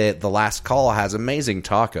sure that the Last Call has amazing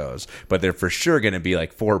tacos, but they're for sure going to be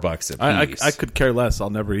like $4 a piece. I could care less. I'll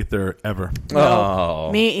never eat there ever. No,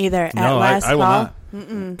 me either. At Last Call, I will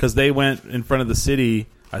not, because they went in front of the city.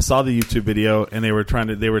 I saw the YouTube video, and they were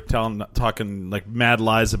talking like mad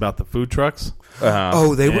lies about the food trucks.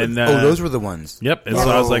 Oh, those were the ones. Yep. And so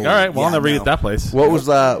I was like, all right, well, I'll never eat that place. What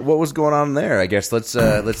was going on there? I guess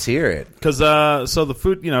let's hear it. Because so the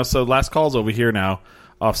food, so Last Call's over here now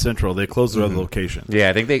off Central. They closed their other location. Yeah,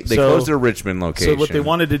 I think they closed their Richmond location. So what they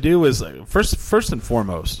wanted to do is first and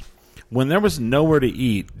foremost, when there was nowhere to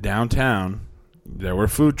eat downtown, there were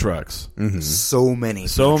food trucks. Mm-hmm. So many.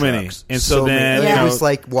 And so then it was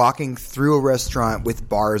like walking through a restaurant with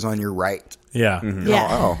bars on your right. Yeah. Mm-hmm. Yeah.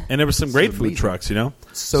 Oh. And there were some great food trucks,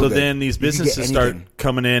 So then these businesses start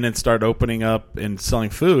coming in and start opening up and selling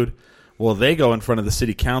food. Well, they go in front of the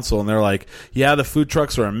city council and they're like, yeah, the food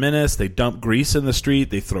trucks are a menace. They dump grease in the street.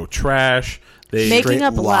 They throw trash. Making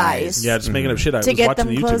up lies. Yeah, just making up shit. I was watching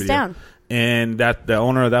the YouTube video. Down. And the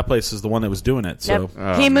owner of that place is the one that was doing it. So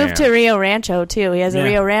he moved to Rio Rancho too. He has a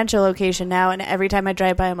Rio Rancho location now, and every time I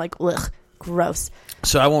drive by, I'm like, ugh, gross.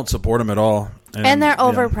 So I won't support him at all. And they're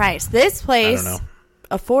overpriced. This place,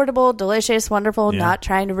 affordable, delicious, wonderful, not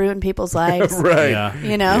trying to ruin people's lives. Right. Yeah.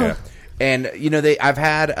 Yeah. And I've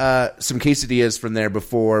had some quesadillas from there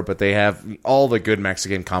before, but they have all the good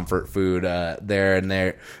Mexican comfort food there, and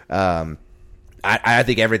they're. I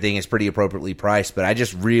think everything is pretty appropriately priced, but I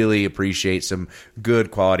just really appreciate some good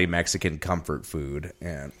quality Mexican comfort food.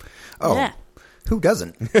 And who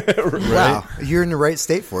doesn't? Right? Wow, you're in the right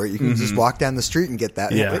state for it. You can just walk down the street and get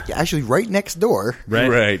that. Yeah. Actually, right next door.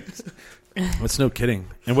 Right. That's no kidding.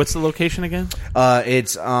 And what's the location again?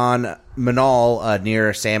 It's on Manal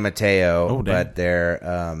near San Mateo, but they're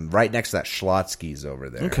right next to that Schlotzsky's over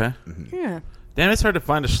there. Okay. Mm-hmm. Yeah. Damn, it's hard to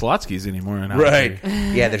find a Schlotzsky's anymore. Right.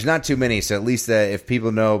 Yeah, there's not too many. So at least if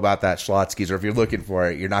people know about that Schlotzsky's, or if you're looking for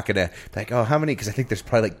it, you're not going to be like, oh, how many? Because I think there's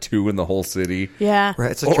probably like 2 in the whole city. Yeah.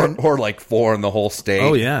 Right. It's or like 4 in the whole state.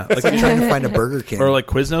 Oh, yeah. It's like trying to find a Burger King. Or like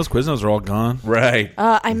Quiznos. Quiznos are all gone. Right.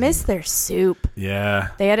 I miss their soup.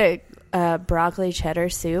 Yeah. They had a broccoli cheddar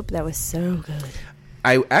soup that was so good.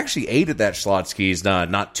 I actually ate at that Schlotzsky's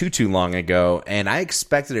not too long ago, and I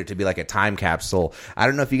expected it to be like a time capsule. I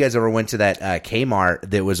don't know if you guys ever went to that Kmart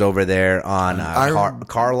that was over there on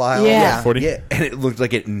Carlisle. Yeah. And it looked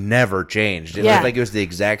like it never changed. It looked like it was the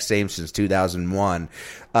exact same since 2001.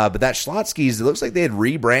 But that Schlotzsky's, it looks like they had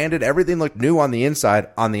rebranded. Everything looked new on the inside.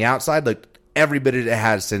 On the outside, looked every bit it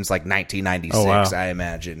has since like 1996, I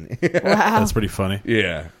imagine. Wow. That's pretty funny.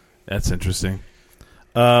 Yeah. That's interesting.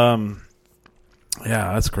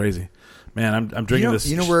 Yeah, that's crazy, man. I'm drinking this.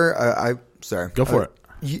 You know where sorry. Go for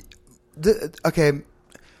it. Okay.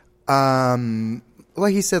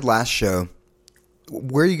 Like he said last show,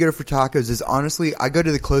 where you go for tacos is honestly, I go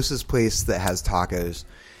to the closest place that has tacos,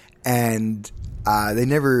 and they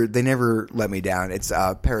never let me down. It's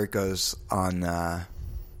Perico's on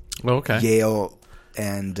Yale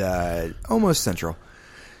and almost Central.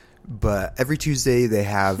 But every Tuesday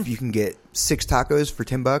you can get 6 tacos for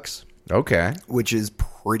 $10. Okay. Which is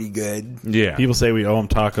pretty good. Yeah. People say we owe them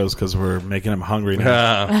tacos because we're making them hungry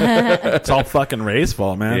now. It's all fucking Ray's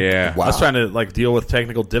fault, man. Yeah. Wow. I was trying to deal with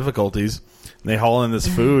technical difficulties, and they haul in this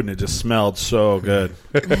food, and it just smelled so good.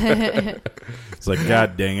 It's like,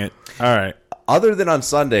 God dang it. All right. Other than on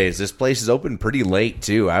Sundays, this place is open pretty late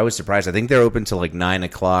too. I was surprised. I think they're open till like 9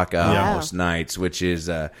 o'clock most nights, which is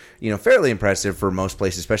fairly impressive for most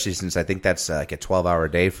places, especially since I think that's like a 12-hour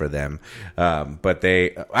day for them. But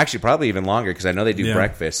they actually probably even longer because I know they do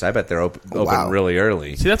breakfast. I bet they're open really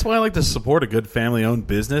early. See, that's why I like to support a good family-owned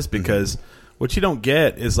business because what you don't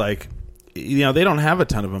get is like, they don't have a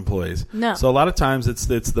ton of employees. No. So a lot of times it's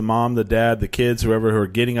the mom, the dad, the kids, whoever, who are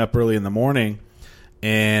getting up early in the morning.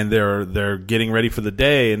 And they're getting ready for the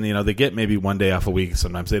day, and they get maybe one day off a week.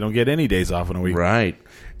 Sometimes they don't get any days off in a week. Right.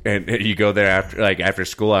 And you go there after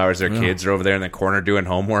school hours. Their kids are over there in the corner doing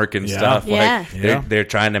homework and stuff. Yeah. They're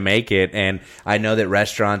trying to make it. And I know that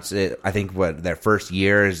restaurants, I think their first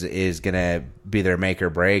year is going to be their make or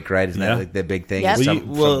break, right? Isn't that like the big thing? Yep.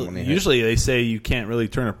 Usually they say you can't really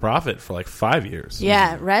turn a profit for like 5 years.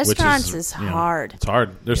 Yeah, restaurants is hard. It's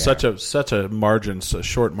hard. There's such a margin, a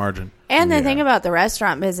short margin. And the thing about the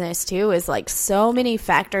restaurant business too is like so many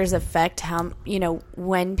factors affect how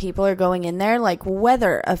when people are going in there. Like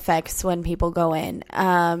weather affects when people go in.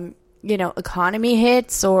 economy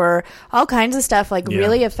hits or all kinds of stuff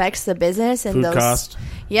really affects the business and food cost.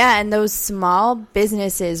 Yeah, and those small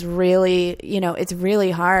businesses really, it's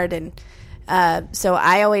really hard. And so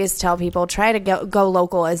I always tell people, try to go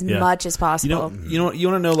local as much as possible. You want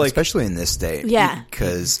to know, especially in this state. Yeah.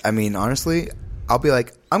 Because, honestly, I'll be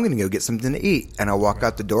like, I'm going to go get something to eat. And I'll walk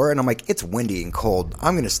out the door and I'm like, it's windy and cold.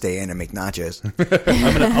 I'm going to stay in and make nachos.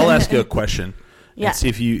 I'll ask you a question. Yeah. And see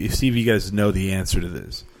if you guys know the answer to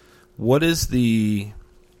this. What is the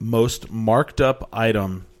most marked up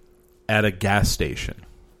item at a gas station?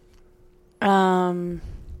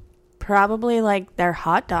 Probably their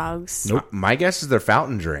hot dogs. Nope. My guess is their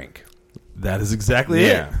fountain drink. That is exactly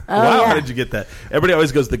it. Oh, wow, yeah. How did you get that? Everybody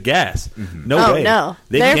always goes the gas. Mm-hmm. No way. No.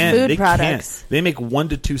 They're food products. They make 1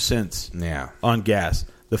 to 2 cents on gas.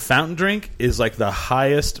 The fountain drink is the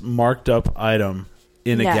highest marked up item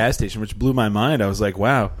in a gas station, which blew my mind. I was like,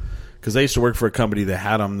 wow. Because I used to work for a company that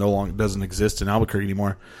had them, no longer doesn't exist in Albuquerque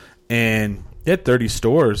anymore. And they had 30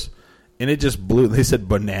 stores, and it just blew. They said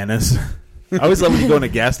bananas. I always love when you go in a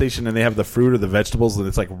gas station and they have the fruit or the vegetables and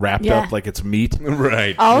it's wrapped up like it's meat.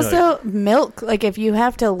 Right. Also, milk. If you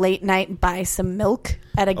have to late night buy some milk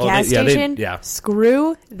at a gas station,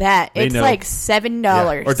 screw that. It's $7.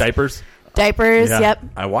 Yeah. Or diapers. Diapers, yep.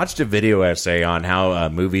 I watched a video essay on how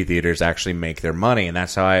movie theaters actually make their money, and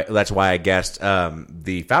that's why I guessed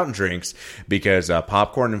the fountain drinks, because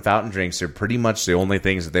popcorn and fountain drinks are pretty much the only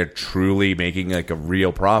things that they're truly making a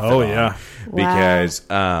real profit on. Yeah. Because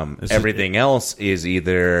everything else is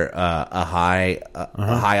either a high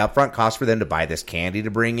upfront cost for them to buy this candy to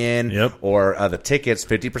bring in, or the tickets.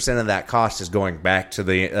 50% of that cost is going back to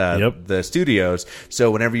the studios.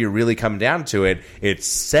 So whenever you're really coming down to it, it's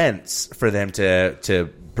cents for them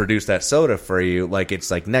to produce that soda for you.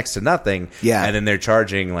 It's next to nothing. Yeah. And then they're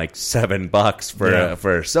charging $7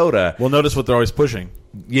 for a soda. Well, notice what they're always pushing.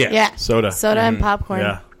 Yeah. Soda. And popcorn.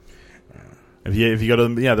 Yeah. If you go to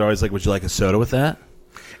them, they're always like, would you like a soda with that?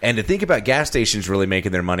 And to think about gas stations really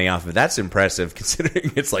making their money off of it, that's impressive,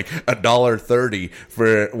 considering it's $1.30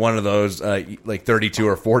 for one of those 32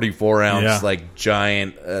 or 44 ounce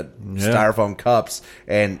giant styrofoam cups.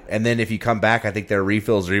 And then if you come back, I think their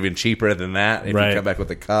refills are even cheaper than that if you come back with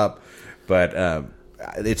a cup. But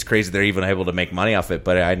it's crazy they're even able to make money off it.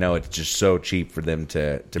 But I know it's just so cheap for them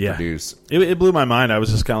to produce. It blew my mind. I was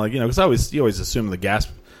just kind of because you always assume the gas.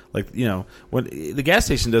 When the gas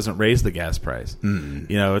station doesn't raise the gas price,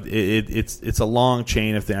 it's a long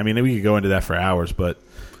chain of things. We could go into that for hours, but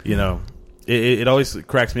it always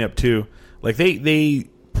cracks me up too. They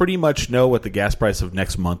pretty much know what the gas price of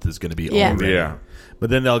next month is going to be already. Yeah. But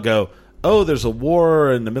then they'll go, oh, there's a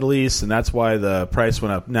war in the Middle East, and that's why the price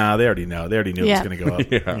went up. Nah, they already know. They already knew it was going to go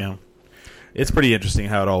up. It's pretty interesting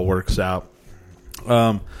how it all works out.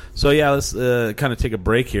 Let's kind of take a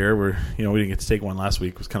break here. We didn't get to take one last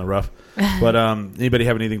week. It was kind of rough. But anybody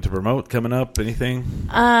have anything to promote coming up? Anything?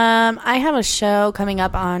 I have a show coming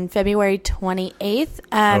up on February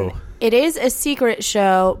 28th. It is a secret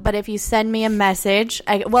show, but if you send me a message,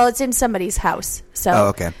 it's in somebody's house,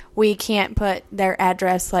 so we can't put their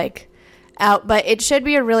address out. But it should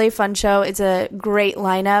be a really fun show. It's a great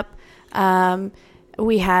lineup.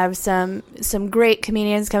 We have some great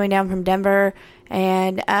comedians coming down from Denver.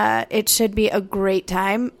 And it should be a great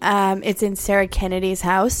time. It's in Sarah Kennedy's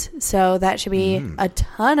house, so that should be a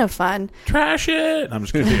ton of fun. Trash it! I'm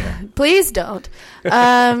just kidding. Please don't.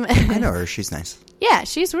 I know her. She's nice. Yeah,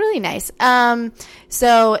 she's really nice.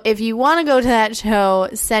 So if you want to go to that show,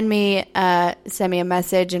 send me a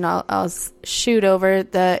message, and I'll shoot over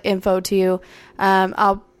the info to you.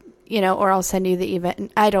 Or I'll send you the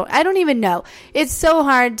event. I don't even know. It's so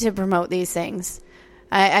hard to promote these things.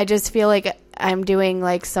 I just feel like I'm doing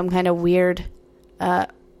some kind of weird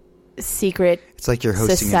secret. It's like you're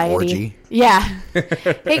hosting society. An orgy. Yeah.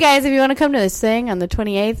 Hey guys, if you want to come to this thing on the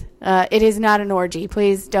 28th, it is not an orgy.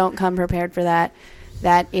 Please don't come prepared for that.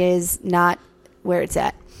 That is not where it's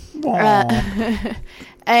at.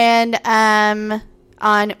 And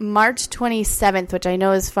on March 27th, which I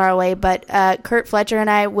know is far away, but Kurt Fletcher and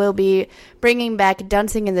I will be bringing back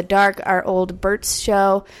Dancing in the Dark, our old Bert's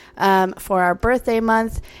show, for our birthday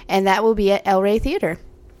month, and that will be at El Rey Theater.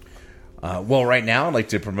 Right now I'd like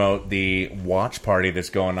to promote the watch party that's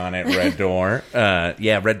going on at Red Door.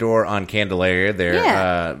 Red Door on Candelaria.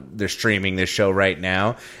 They're streaming this show right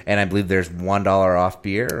now, and I believe there's $1 off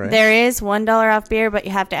beer, right? There is $1 off beer, but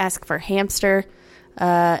you have to ask for Hamster.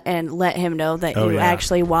 and let him know that you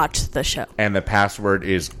actually watched the show. And the password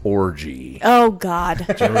is orgy. Oh, God.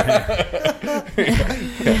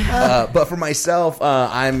 But for myself,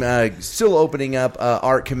 I'm still opening up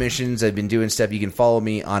art commissions. I've been doing stuff. You can follow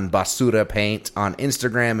me on Basura Paint on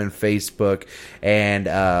Instagram and Facebook. And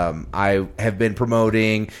I have been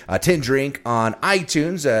promoting Tin Drink on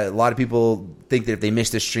iTunes. A lot of people think that if they miss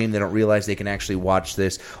this stream, they don't realize they can actually watch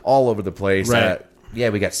this all over the place. Right.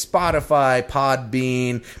 We got Spotify,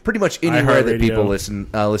 Podbean, pretty much anywhere that people listen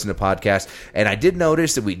to podcasts. And I did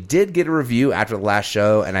notice that we did get a review after the last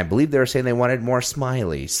show, and I believe they were saying they wanted more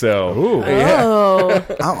Smiley. So,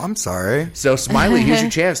 I'm sorry. So, Smiley, here's your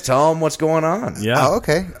chance. Tell them what's going on. Yeah.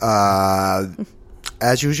 Okay.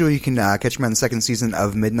 As usual, you can catch me on the second season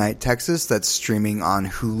of Midnight Texas. That's streaming on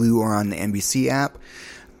Hulu or on the NBC app.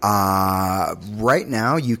 Right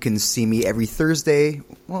now, you can see me every Thursday.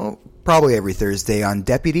 Well, probably every Thursday on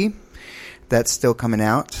Deputy. That's still coming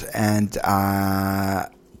out. And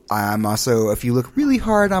I'm also, if you look really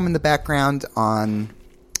hard, I'm in the background on...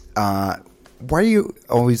 why are you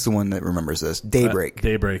always the one that remembers this? Daybreak.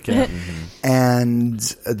 Daybreak, yeah. And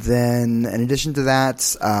then, in addition to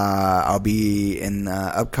that, I'll be in the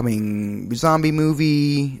upcoming zombie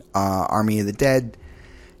movie, Army of the Dead.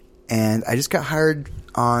 And I just got hired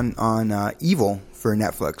on Evil for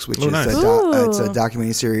Netflix, which is nice. It's a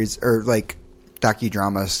documentary series, or like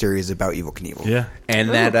docudrama series about Evel Knievel. Yeah. And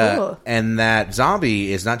that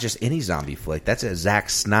zombie is not just any zombie flick. That's a Zack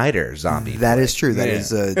Snyder zombie That flick. is true. That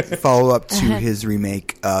is a follow-up to his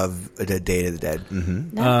remake of The Day of the Dead.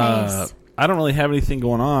 Mm-hmm. Nice. I don't really have anything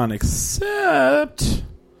going on except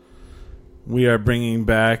we are bringing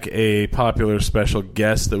back a popular special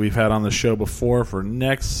guest that we've had on the show before for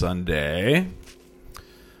next Sunday.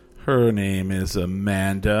 Her name is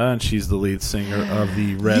Amanda, and she's the lead singer of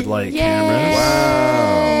the Red Light Cameras.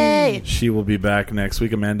 Wow. She will be back next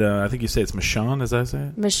week. Amanda, I think you say it's Michonne, is that say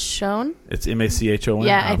it? Michonne? It's Machon?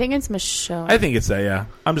 Yeah, I think it's Michonne. I think it's that, yeah.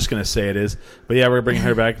 I'm just going to say it is. But yeah, we're bringing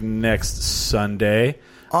her back next Sunday.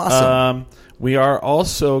 Awesome. We are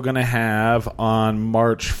also going to have on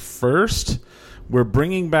March 1st, we're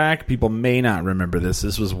bringing back, people may not remember this,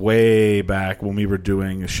 this was way back when we were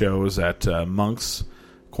doing shows at Monk's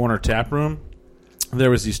Corner Tap Room. There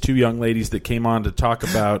was these two young ladies that came on to talk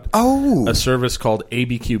about a service called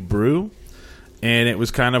ABQ Brew, and it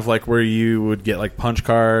was kind of like where you would get like punch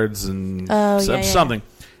cards and something.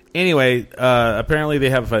 Anyway, apparently they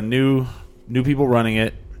have new people running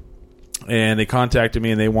it, and they contacted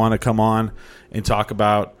me and they want to come on and talk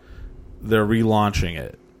about their relaunching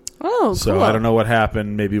it. Oh, so cool. I don't know what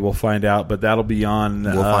happened. Maybe we'll find out, but that'll be on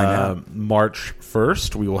March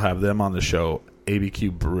 1st. We will have them on the show.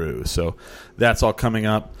 ABQ Brew. So that's all coming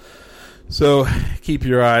up. So keep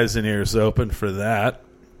your eyes and ears open for that.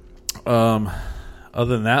 Other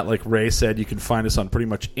than that, like Ray said, you can find us on pretty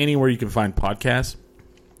much anywhere you can find podcasts.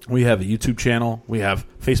 We have a YouTube channel. We have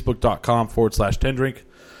facebook.com/10drink.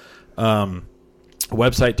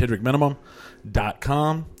 Website,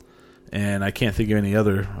 tendrinkminimum.com. And I can't think of any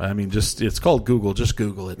other. I mean, it's called Google. Just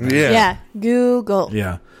Google it. Yeah, Google.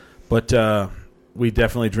 Yeah. But we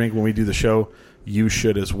definitely drink when we do the show. You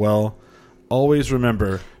should as well. Always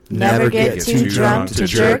remember, never get too drunk to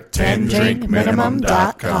jerk.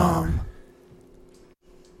 10drinkminimum.com.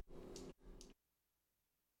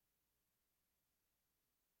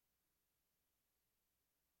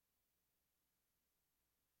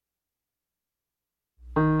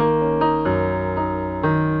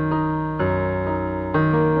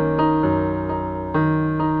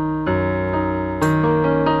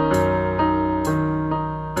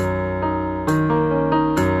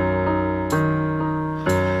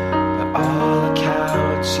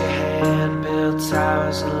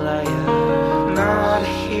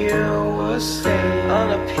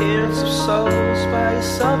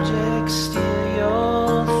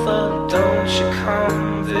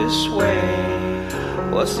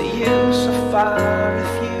 What's the use of fire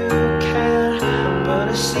if you can't burn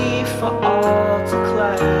a sea for all to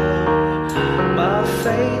claim? My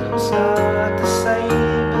fate was not the same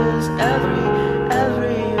as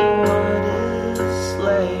everyone is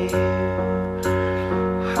slave.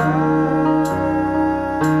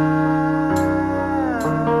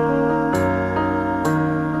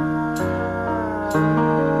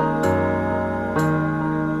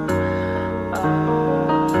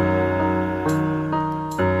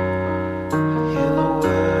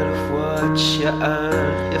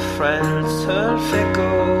 Your friends turn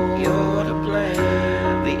fickle, you're to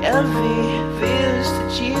blame. The envy veers to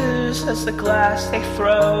jeers as the glass they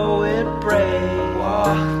throw it break.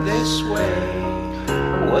 Walk this way,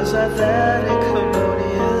 was I that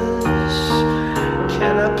incommodious?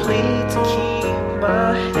 Can I plead to keep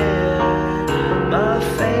my head? My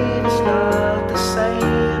fate is not the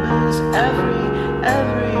same as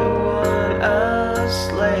everyone a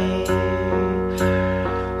slave.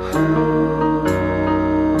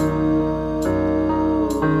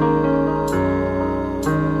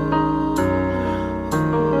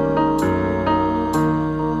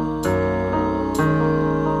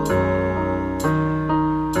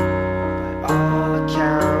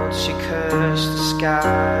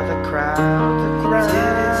 Sky, the crowd, the ground.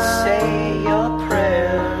 Did say your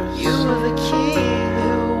prayers. You were the king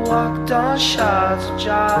who walked on shards of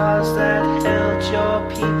jars that held your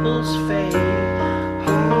people's fate.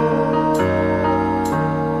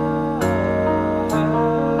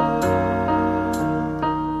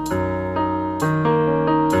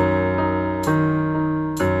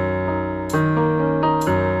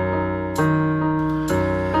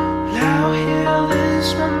 Now here is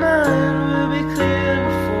my mind will be clear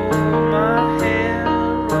before my head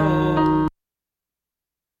rolls.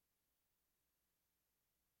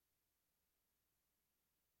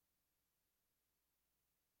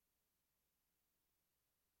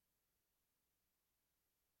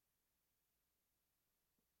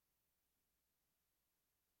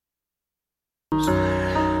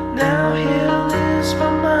 Now here is my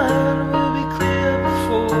mind will be clear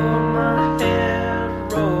before my head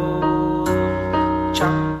rolls.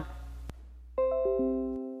 Chop.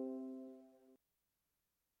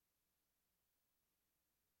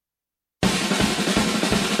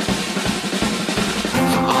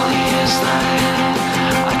 All the years that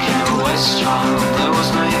I kept away strong, there was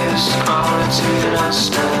no use crawling to the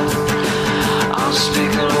dust. I'm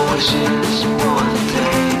speaking of wishes, more than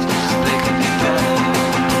days, they could be better.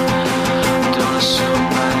 Don't assume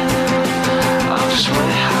I'm just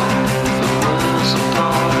way high, the world's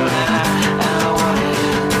apart, and I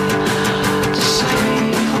wanted to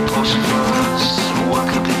save a portion for us. What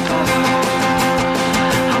could be better?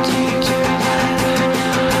 How do you do that?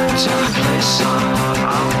 Till the place on,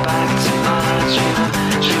 I'm back to my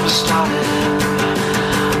dream started.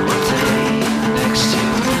 One day next to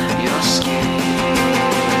your skin,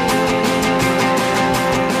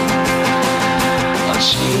 I'll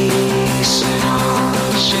chase it all,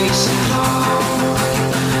 chase it all.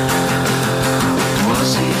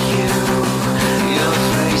 Was it you? Your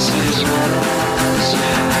face is red as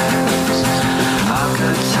yours. I've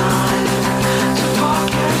got time to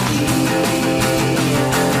forget the end.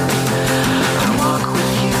 I walk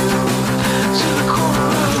with you to the corner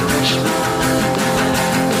of Richmond.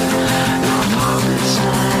 Your apartment's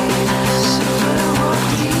nice, if there what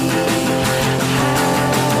we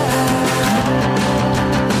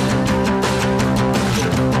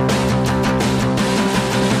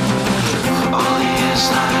all the years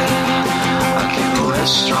that I kept away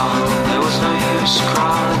strong, there was no use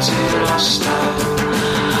crawling to the dust.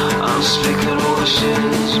 I'm speaking of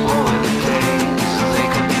wishes, more than days, they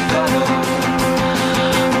could be better.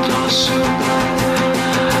 Don't assume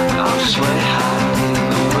I'm just way high,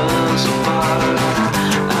 the world's apart,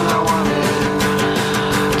 and I wanted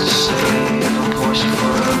to save a portion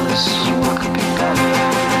for us. What could be better?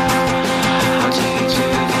 How do you do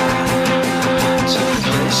that? To the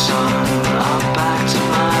place on, I'm back to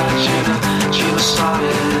my dream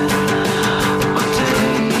started. One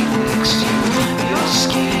day next to your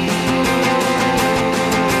skin,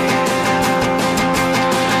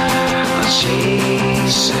 I'll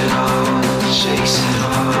chase it all, chase it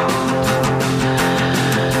all.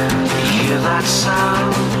 You hear that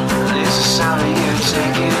sound? It's the sound of you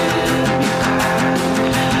taking me back.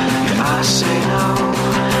 Your eyes say no,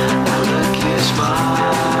 that look is mine.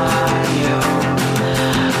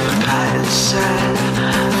 The pattern said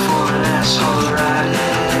for an asshole right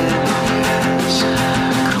in yes.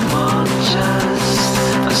 Come on, just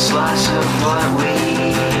a slice of what we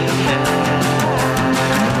had.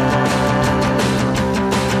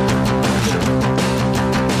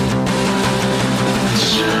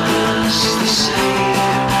 Just the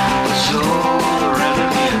same, it's all around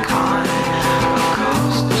me a con of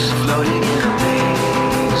ghosts floating in a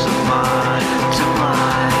maze of my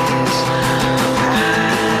demise.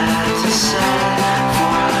 Had to set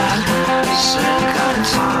for a certain kind of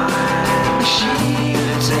time machine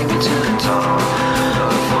to take me to the dawn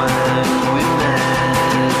of when we met.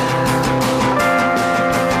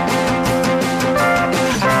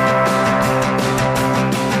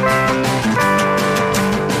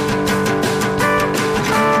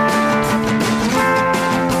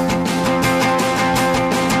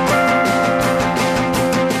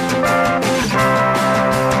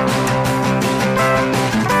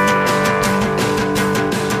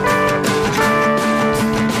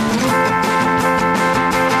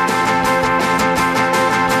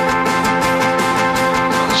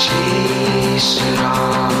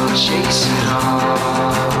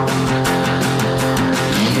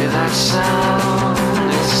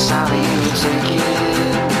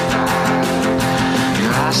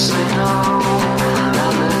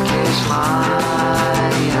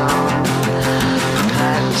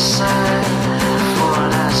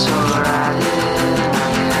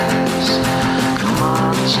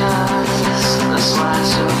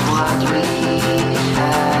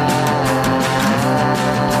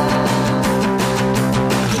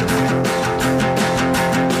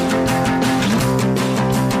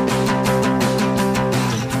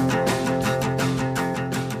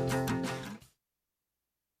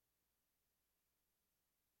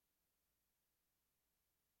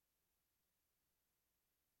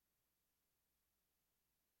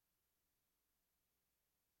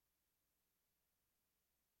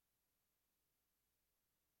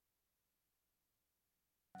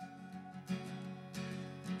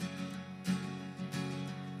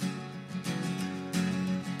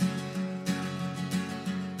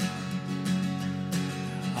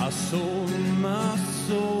 sold my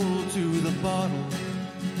soul to the bottle.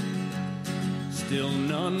 Still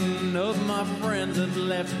none of my friends have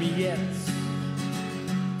left me yet.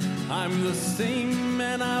 I'm the same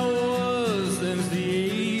man I was since the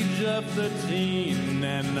age of 13,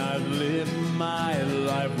 and I've lived my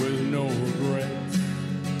life with no regrets.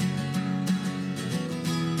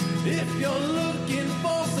 If you're looking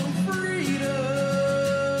for some freedom,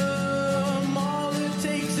 all it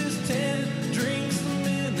takes is 10 drinks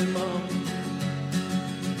minimum.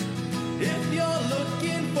 If you're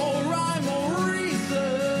looking for rhyme or reason,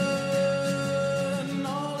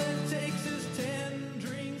 all it takes is 10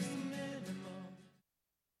 drinks minimum.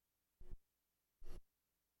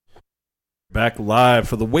 Back live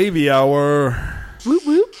for the Wavy Hour. Whoop,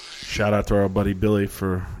 whoop. Shout out to our buddy Billy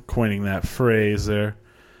for coining that phrase there.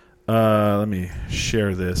 Let me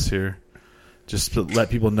share this here, just to let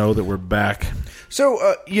people know that we're back.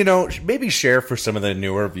 So, maybe share for some of the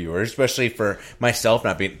newer viewers, especially for myself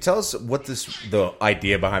not being. Tell us what the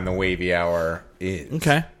idea behind the Wavy Hour is.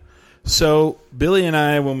 Okay. So Billy and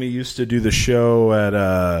I, when we used to do the show at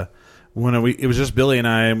it was just Billy and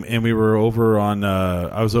I, and we were over on.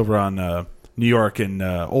 I was over on New York in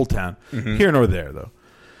Old Town, here nor there though.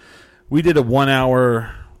 We did a 1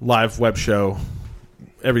 hour live web show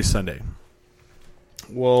every Sunday.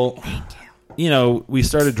 Well, we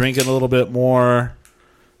started drinking a little bit more,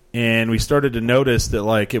 and we started to notice that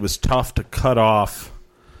like it was tough to cut off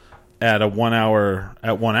at 1 hour.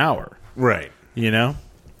 Right.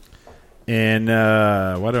 And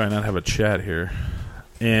why do I not have a chat here?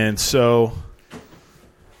 And so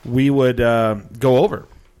we would go over.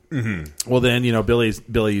 Mm-hmm. Well, then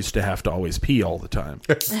Billy used to have to always pee all the time,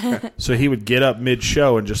 so he would get up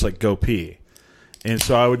mid-show and just like go pee. And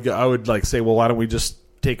so I would like say, well, why don't we just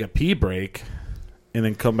take a pee break and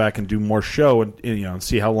then come back and do more show and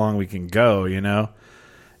see how long we can go,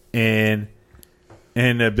 And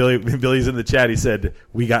Billy's in the chat. He said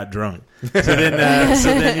we got drunk. So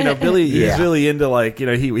then Billy he's really into like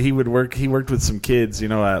he would work. He worked with some kids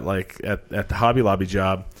at the Hobby Lobby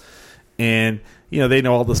job, and they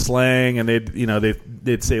know all the slang, and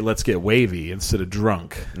they'd say let's get wavy instead of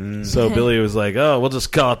drunk. So Billy was like, oh, we'll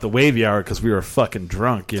just call it the Wavy Hour because we were fucking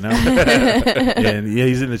drunk, And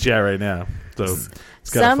he's in the chat right now. So it's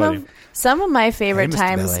kind of funny. Some of my favorite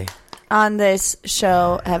times on this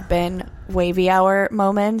show have been Wavy Hour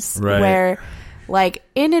moments where, like,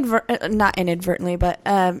 not inadvertently, but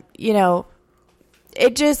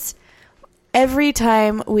it just. Every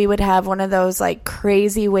time we would have one of those like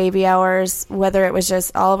crazy Wavy Hours, whether it was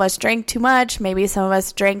just all of us drank too much, maybe some of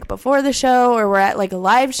us drank before the show, or we're at like a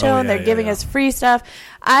live show and they're giving us free stuff.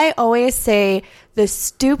 I always say the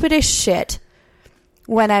stupidest shit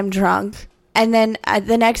when I'm drunk. And then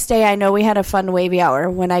the next day I know we had a fun Wavy Hour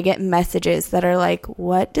when I get messages that are like,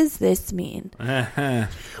 what does this mean?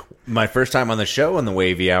 My first time on the show in the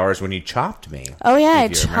Wavy Hours when you chopped me. Oh, yeah, I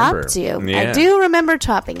chopped you. Yeah. I do remember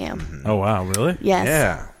chopping you. Oh, wow, really? Yes.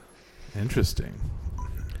 Yeah. Interesting.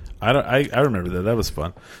 I remember that. That was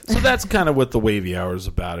fun. So that's kind of what the Wavy Hour is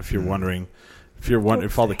about, if you're wondering.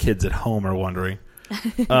 If all the kids at home are wondering.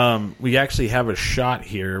 We actually have a shot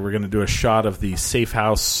here. We're going to do a shot of the Safe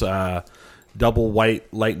House double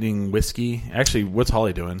white lightning whiskey. Actually, what's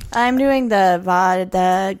Holly doing? I'm doing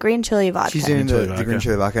the green chili vodka. She's doing the green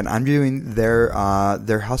chili vodka, and I'm doing their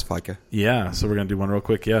house vodka. Yeah, so we're gonna do one real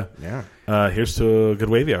quick. Yeah. Here's to a good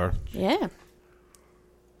Wavy Hour. Yeah.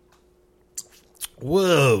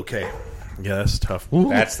 Whoa. Okay. Yeah, that's tough. Ooh.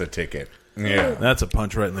 That's the ticket. Yeah, that's a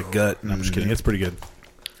punch right in the gut. No, I'm just kidding. It's pretty good.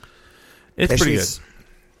 It's pretty good.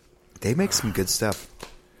 They make some good stuff.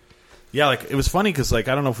 Yeah, like it was funny because like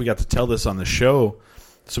I don't know if we got to tell this on the show.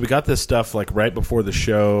 So we got this stuff like right before the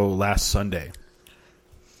show last Sunday.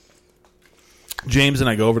 James and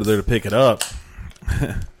I go over there to pick it up,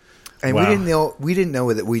 and we didn't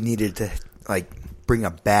know that we needed to like bring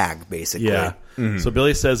a bag basically. Yeah. Mm-hmm. So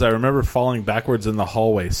Billy says I remember falling backwards in the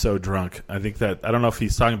hallway so drunk. I think that I don't know if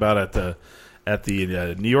he's talking about at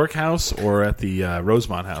the New York house or at the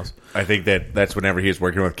Rosemont house. I think that's whenever he was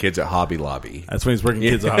working with kids at Hobby Lobby. That's when he's working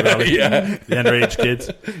with kids at Hobby Lobby. Yeah. The underage kids.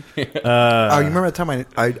 You remember the time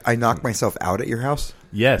I knocked myself out at your house?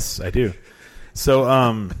 Yes, I do.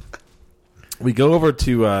 So we go over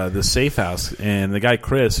to the Safe House, and the guy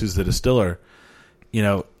Chris, who's the distiller,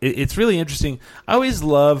 it's really interesting. I always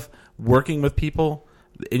love working with people,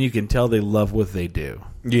 and you can tell they love what they do.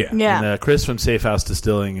 Yeah. And Chris from Safe House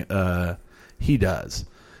Distilling, he does.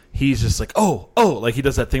 He's just like, oh, like he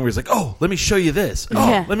does that thing where he's like, oh, let me show you this.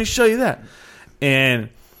 Oh, let me show you that. And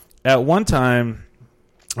at one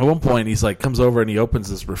point, he's like, comes over and he opens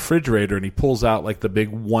this refrigerator and he pulls out like the big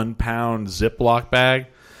 1 pound Ziploc bag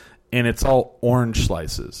and it's all orange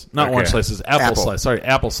slices. Not orange slices, apple slices. Sorry,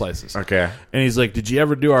 apple slices. Okay. And he's like, did you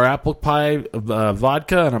ever do our apple pie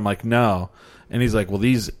vodka? And I'm like, no. And he's like, well,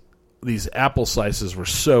 these apple slices were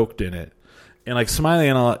soaked in it. And like Smiley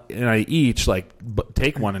and I each like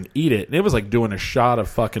take one and eat it. And it was like doing a shot of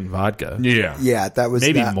fucking vodka. Yeah. Yeah, that was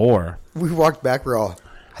maybe more. We walked back, we're all,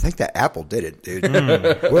 I think that apple did it, dude.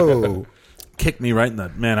 Whoa. Kicked me right in the...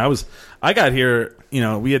 Man, I got here,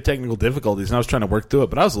 we had technical difficulties and I was trying to work through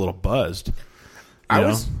it, but I was a little buzzed. I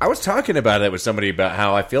was talking about it with somebody about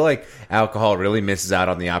how I feel like alcohol really misses out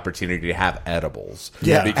on the opportunity to have edibles.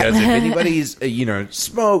 Yeah. Because if anybody's,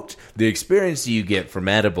 smoked, the experience you get from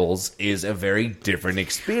edibles is a very different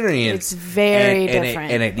experience. It's very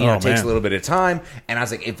different. And it takes a little bit of time. And I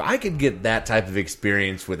was like, if I could get that type of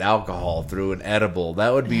experience with alcohol through an edible,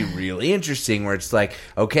 that would be really interesting, where it's like,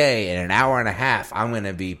 okay, in an hour and a half, I'm going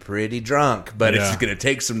to be pretty drunk, but it's going to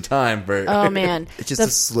take some time for... Oh, man. It's just a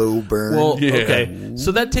slow burn. Well, okay.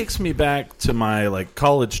 So that takes me back to my like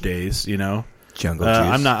college days, Jungle juice.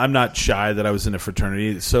 I'm not shy that I was in a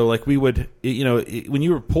fraternity. So like we would, when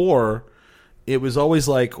you were poor, it was always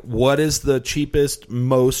like, what is the cheapest,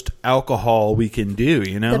 most alcohol we can do?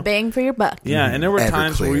 The bang for your buck. Yeah, and there were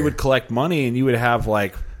times where we Everclear. would collect money, and you would have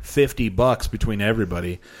like $50 between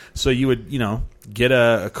everybody. So you would, get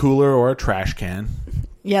a cooler or a trash can.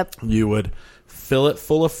 Yep. You would fill it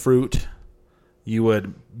full of fruit. You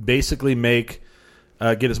would basically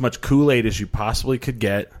get as much Kool-Aid as you possibly could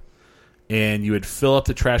get, and you would fill up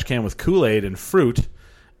the trash can with Kool-Aid and fruit,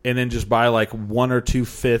 and then just buy like 1 or 2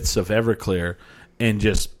 fifths of Everclear and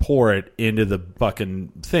just pour it into the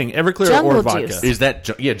fucking thing. Everclear Jungle or vodka. juice. Is that...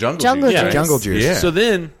 jungle Jungle juice. juice. Jungle juice. Yeah. So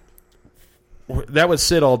then that would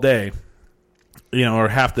sit all day, or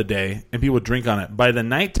half the day, and people would drink on it. By the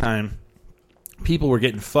nighttime, people were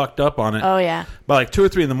getting fucked up on it. Oh, yeah. By like 2 or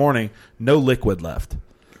 3 in the morning, no liquid left.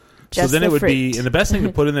 Just so then the it would fruit. be, and the best thing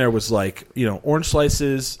to put in there was like, orange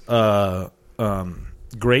slices, grapes.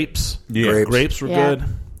 Yeah. Grapes were Yeah.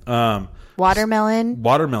 good. Watermelon.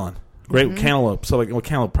 Grape, cantaloupe. So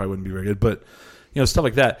cantaloupe probably wouldn't be very good, but stuff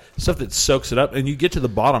like that, stuff that soaks it up. And you get to the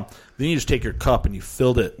bottom, then you just take your cup and you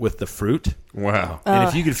filled it with the fruit. Wow. And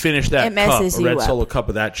if you could finish that it cup, messes a red you up. Solo cup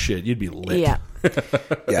of that shit, you'd be lit. Yeah.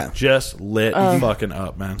 Yeah. Just lit fucking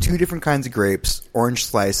up, man. 2 different kinds of grapes, orange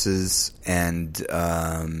slices, and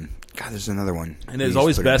there's another one. And it's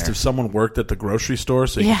always best if someone worked at the grocery store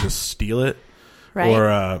so you could just steal it. Right.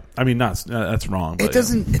 Or that's wrong. But, It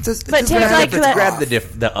doesn't. It does. But take like Grab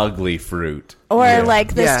the ugly fruit. or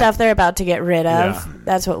like the stuff they're about to get rid of. Yeah.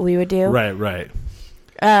 That's what we would do. Right.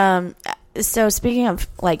 So speaking of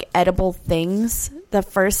like edible things, the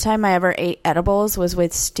first time I ever ate edibles was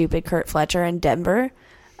with stupid Kurt Fletcher in Denver.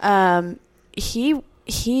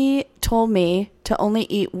 He told me to only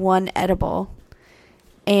eat one edible,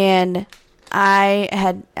 and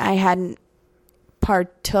I hadn't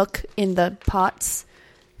partook in the pots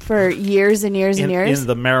for years and years and years. In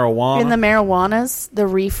the marijuana? In the marijuanas, the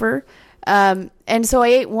reefer. And so I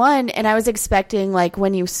ate one, and I was expecting, like,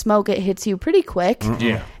 when you smoke, it hits you pretty quick.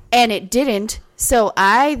 Yeah. And it didn't. So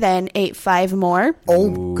I then ate 5 more.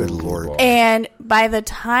 Oh, good Lord. And by the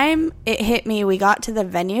time it hit me, we got to the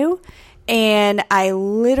venue, and I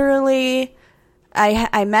literally...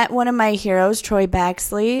 I met one of my heroes, Troy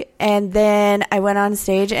Baxley, and then I went on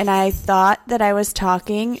stage and I thought that I was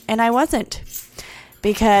talking, and I wasn't.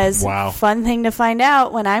 Because fun thing to find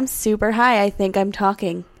out, when I'm super high, I think I'm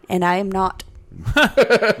talking, and I am not.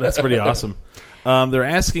 That's pretty awesome. They're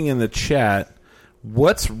asking in the chat,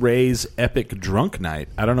 what's Ray's epic drunk night?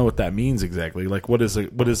 I don't know what that means exactly. Like, what is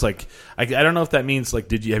like? I don't know if that means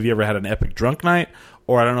like, have you ever had an epic drunk night?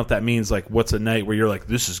 Or I don't know if that means like, what's a night where you're like,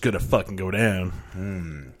 this is gonna fucking go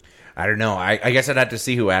down. I don't know. I guess I'd have to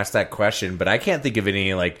see who asked that question, but I can't think of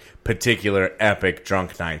any like particular epic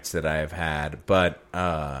drunk nights that I have had. But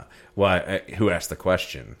who asked the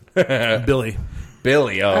question? Billy.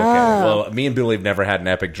 Billy. Oh, okay. Well, me and Billy have never had an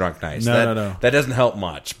epic drunk night. So No. That doesn't help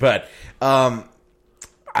much. But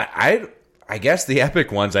I guess the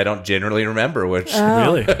epic ones I don't generally remember. Which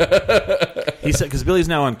Really? He said because Billy's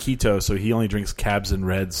now on keto, so he only drinks Cabs and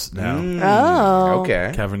Reds now. Oh.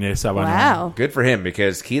 Okay. Cabernet Sauvignon. Wow. Good for him,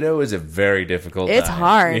 because keto is a very difficult It's diet.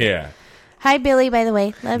 hard. Yeah. Hi, Billy, by the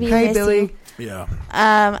way. Love you. Hi, miss Billy. you. Yeah.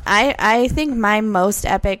 I think my most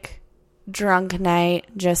epic drunk night,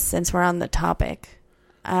 just since we're on the topic,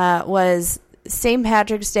 was St.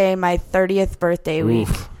 Patrick's Day, my 30th birthday week.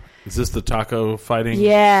 Is this the taco fighting?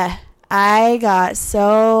 Yeah. I got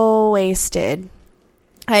so wasted.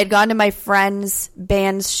 I had gone to my friend's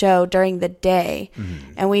band's show during the day,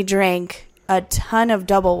 and we drank a ton of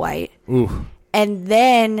Double White. Ooh. And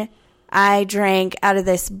then I drank out of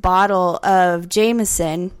this bottle of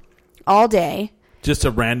Jameson all day. Just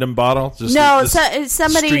a random bottle? Just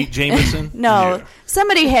somebody Street Jameson? No,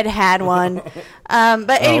 somebody had one.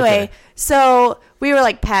 But anyway, so we were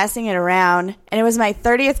like passing it around, and it was my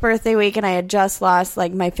 30th birthday week, and I had just lost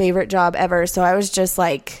like my favorite job ever, so I was just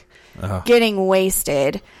like getting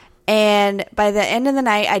wasted. And by the end of the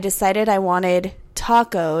night, I decided I wanted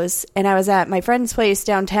tacos, and I was at my friend's place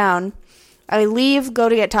downtown. I leave, go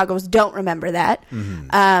to get tacos, don't remember that.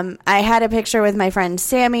 Mm-hmm. I had a picture with my friend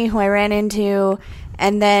Sammy, who I ran into,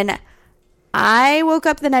 and then I woke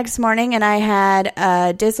up the next morning and I had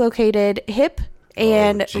a dislocated hip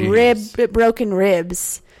and broken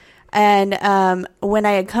ribs. And when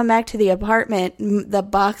I had come back to the apartment, the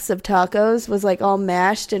box of tacos was like all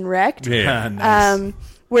mashed and wrecked. Yeah, nice.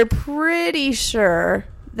 We're pretty sure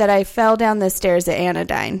that I fell down the stairs at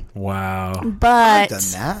Anodyne. Wow. But I've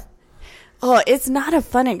done that. Oh, it's not a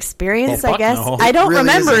fun experience, well, I guess. No. I don't really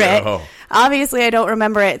remember it. No. Obviously, I don't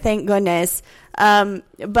remember it, thank goodness.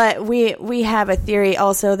 But we have a theory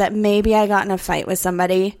also that maybe I got in a fight with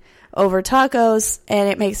somebody over tacos, and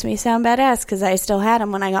it makes me sound badass because I still had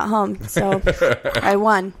them when I got home. So I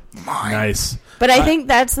won. Nice. But I think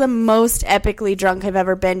that's the most epically drunk I've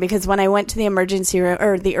ever been, because when I went to the emergency room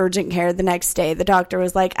or the urgent care the next day, the doctor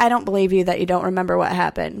was like, I don't believe you that you don't remember what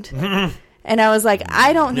happened. And I was like,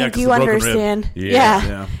 I don't think you understand.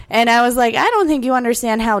 Yeah. And I was like, I don't think you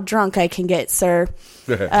understand how drunk I can get, sir.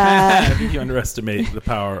 I think you underestimate the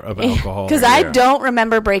power of alcohol. Because I don't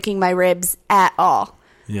remember breaking my ribs at all.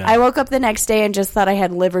 Yeah. I woke up the next day and just thought I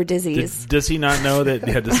had liver disease. Does he not know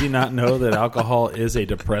that? Does he not know that alcohol is a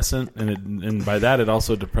depressant, and by that it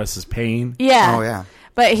also depresses pain? Yeah. Oh yeah.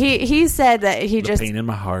 But he said that he just pain in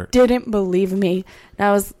my heart didn't believe me. And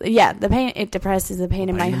I was the pain, it depresses the pain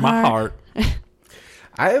in my heart.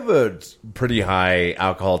 I have a pretty high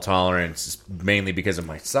alcohol tolerance, mainly because of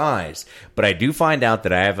my size. But I do find out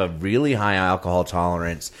that I have a really high alcohol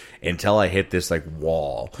tolerance until I hit this like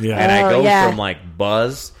wall, and I go from like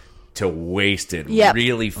buzz to wasted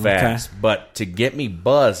really fast. Okay. But to get me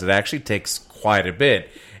buzzed, it actually takes quite a bit.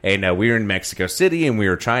 And we were in Mexico City, and we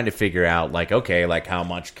were trying to figure out, like, okay, like, how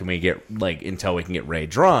much can we get, like, until we can get Ray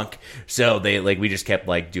drunk? So we just kept,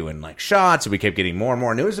 like, doing, like, shots, and we kept getting more and more.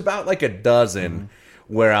 And it was about, like, a dozen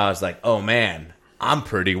where I was like, oh, man, I'm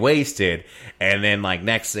pretty wasted. And then, like,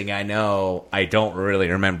 next thing I know, I don't really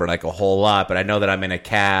remember, like, a whole lot, but I know that I'm in a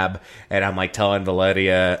cab, and I'm, like, telling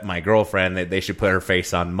Valeria, my girlfriend, that they should put her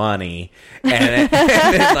face on money. And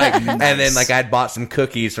then, like, I'd bought some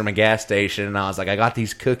cookies from a gas station, and I was like, I got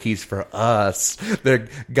these cookies for us. They're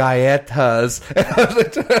galletas.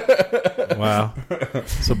 Wow.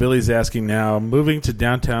 So Billy's asking now, moving to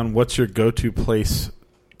downtown, what's your go-to place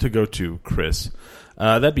to go to, Chris?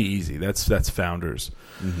 That'd be easy. That's Founders.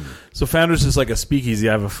 Mm-hmm. So Founders is like a speakeasy.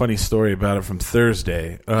 I have a funny story about it from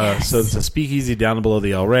Thursday. So it's a speakeasy down below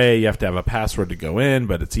the El Rey. You have to have a password to go in,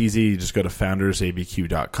 but it's easy. You just go to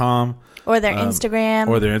foundersabq.com. Or their Instagram.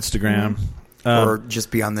 Mm-hmm. Or just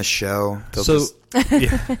be on the show. So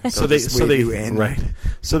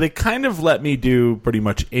they kind of let me do pretty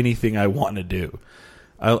much anything I want to do.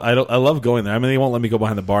 I love going there. I mean, they won't let me go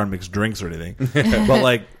behind the bar and mix drinks or anything. But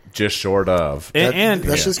like, just short of. And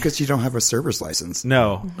that's just because you don't have a server's license.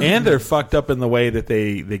 No. And they're fucked up in the way that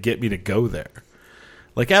they get me to go there.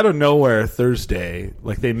 Like, out of nowhere Thursday,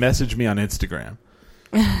 like, they message me on Instagram.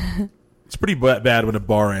 It's pretty bad when a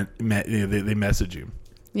bar they message you.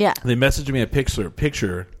 Yeah. They message me a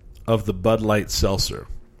picture of the Bud Light Seltzer.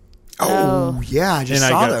 Oh, yeah. I just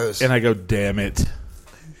saw those. And I go, damn it.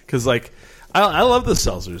 Because, like, I love the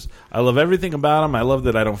seltzers. I love everything about them. I love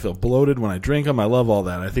that I don't feel bloated when I drink them. I love all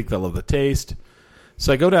that. I think I love the taste.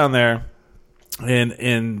 So I go down there,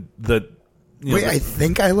 and the... Wait, I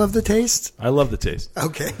think I love the taste? I love the taste.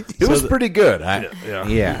 Okay. It was pretty good.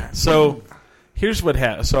 Yeah. So here's what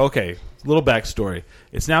happened. So, okay, little backstory.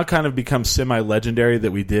 It's now kind of become semi-legendary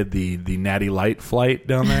that we did the Natty Light flight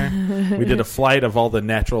down there. We did a flight of all the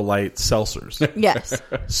Natural Light seltzers. Yes.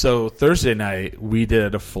 So Thursday night, we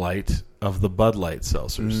did a flight of the Bud Light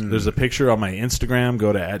seltzers. There's a picture on my Instagram.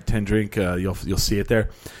 Go to @10drink. You'll see it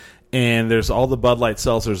there. And there's all the Bud Light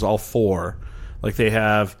seltzers, all four. Like, they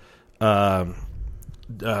have, was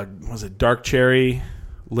it dark cherry,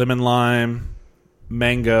 lemon lime,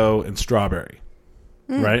 mango, and strawberry.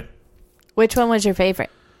 Right? Which one was your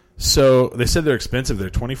favorite? So they said they're expensive. They're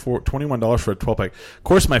 $21 for a 12-pack. Of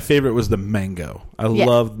course, my favorite was the mango. I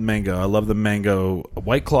love mango. I love the mango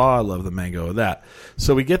White Claw. I love the mango of that.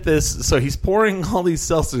 So we get this. So he's pouring all these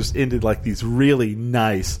seltzers into like these really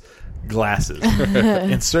nice glasses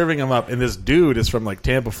and serving them up. And this dude is from like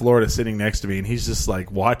Tampa, Florida, sitting next to me, and he's just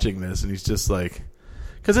like watching this, and he's just like,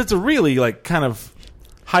 because it's a really like kind of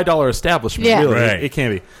high dollar establishment. Yeah. Really, right. It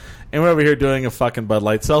can be. And we're over here doing a fucking Bud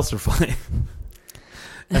Light seltzer fight,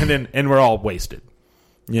 and we're all wasted.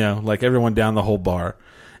 You know, like everyone down the whole bar.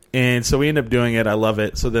 And so we end up doing it. I love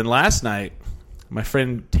it. So then last night, my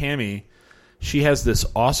friend Tammy, she has this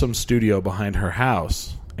awesome studio behind her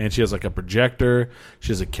house. And she has like a projector. She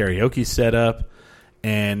has a karaoke setup.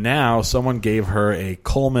 And now someone gave her a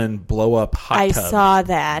Coleman blow-up hot tub. I saw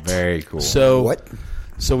that. Very cool. So, what?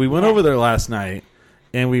 So we went over there last night,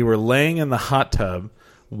 and we were laying in the hot tub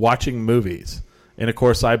watching movies. And, of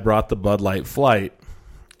course, I brought the Bud Light Flight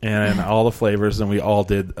and all the flavors, and we all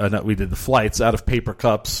did we did the flights out of paper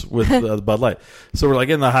cups with the Bud Light. So we're like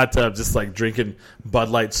in the hot tub just like drinking Bud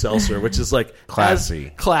Light seltzer, which is like classy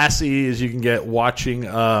as you can get, watching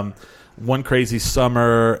One Crazy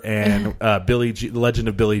Summer and The Legend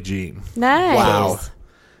of Billie Jean. Nice. Wow.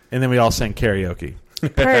 And then we all sang karaoke.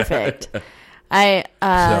 Perfect.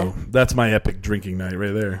 So that's my epic drinking night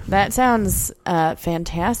right there. That sounds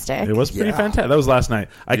fantastic. It was pretty fantastic. That was last night.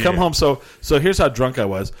 I come home. So here's how drunk I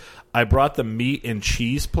was. I brought the meat and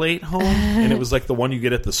cheese plate home, and it was like the one you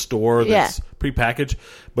get at the store that's prepackaged.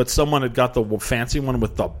 But someone had got the fancy one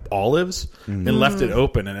with the olives and left it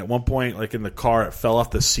open. And at one point, like in the car, it fell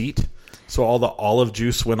off the seat. So all the olive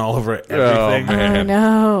juice went all over everything. Oh, man. Oh,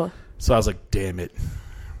 no. So I was like, damn it.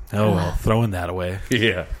 Oh, well, throwing that away.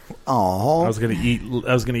 Yeah. Oh. I was gonna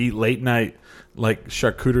eat late night like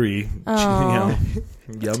charcuterie. Yums.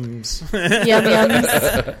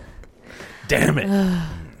 Yums. Damn it.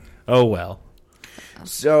 Oh well.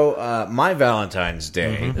 So my Valentine's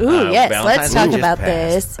Day. Ooh, yes. Let's talk about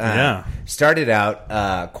this. Started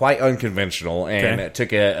out quite unconventional, and it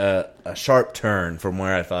took a sharp turn from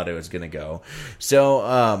where I thought it was going to go.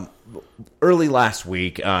 So early last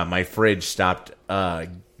week, my fridge stopped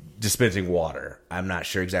dispensing water. I'm not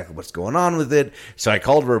sure exactly what's going on with it, so I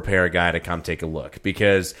called a repair guy to come take a look,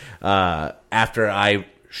 because after I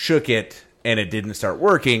shook it and it didn't start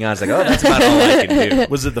working, I was like, oh, that's about all I can do.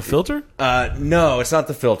 Was it the filter? No, it's not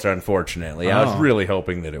the filter, unfortunately. I was really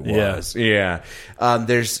hoping that it was. Yeah.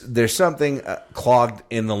 There's something clogged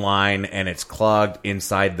in the line, and it's clogged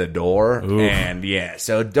inside the door. Oof. And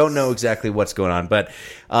so don't know exactly what's going on. But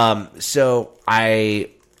so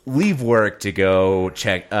I leave work to go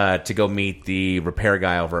meet the repair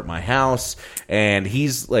guy over at my house, and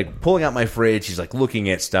he's like pulling out my fridge. He's like looking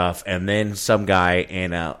at stuff, and then some guy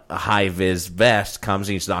in a high-vis vest comes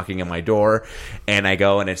and he's knocking on my door, and I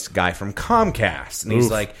go, and it's a guy from Comcast, and he's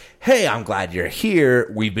like, hey, I'm glad you're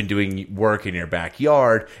here. We've been doing work in your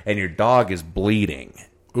backyard, and your dog is bleeding.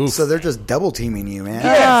 Oof. So they're just double teaming you, man.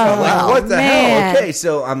 Yeah, so I'm like, what the hell? Okay,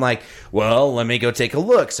 so I'm like, well, let me go take a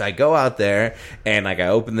look. So I go out there, and like I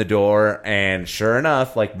open the door, and sure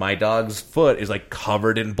enough, like my dog's foot is like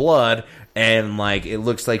covered in blood, and like it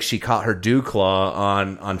looks like she caught her dew claw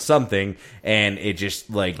on something, and it just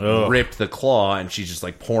like ripped the claw, and she's just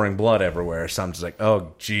like pouring blood everywhere. So I'm just like,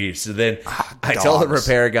 oh geez. So then I tell the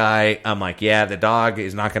repair guy, I'm like, yeah, the dog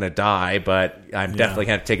is not going to die, but I'm definitely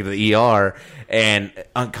going to take it to the ER. And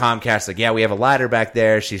on Comcast, like, yeah, we have a ladder back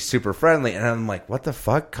there. She's super friendly. And I'm like, what the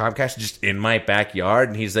fuck? Comcast is just in my backyard,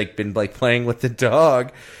 and he's like been like playing with the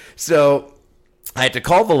dog. So I had to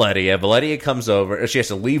call Valeria. Valeria comes over. She has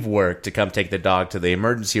to leave work to come take the dog to the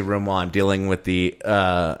emergency room while I'm dealing with the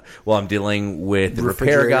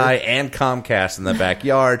repair guy and Comcast in the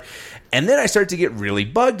backyard. And then I start to get really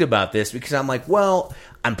bugged about this, because I'm like, well,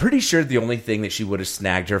 I'm pretty sure the only thing that she would have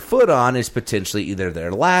snagged her foot on is potentially either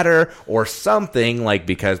their ladder or something, like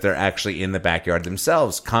because they're actually in the backyard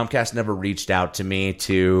themselves. Comcast never reached out to me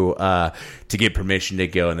to get permission to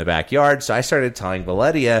go in the backyard. So I started telling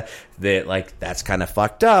Valeria that like that's kind of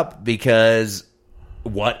fucked up, because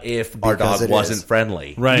what if our dog wasn't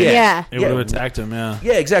friendly? Right. Yeah. It would have attacked him, yeah.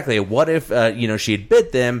 Yeah, exactly. What if she had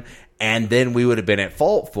bit them, and then we would have been at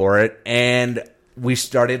fault for it? And we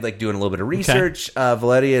started like doing a little bit of research.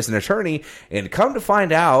 Valeria is an attorney, and come to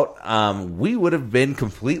find out, we would have been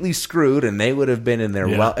completely screwed, and they would have been in their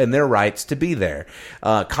in their rights to be there.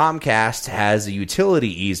 Comcast has a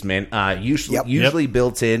utility easement, usually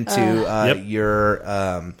built into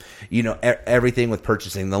your everything with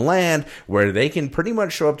purchasing the land, where they can pretty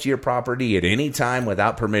much show up to your property at any time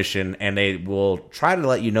without permission, and they will try to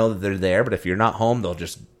let you know that they're there. But if you're not home, they'll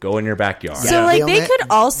just go in your backyard. So like they could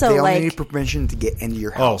also they only need permission to get into your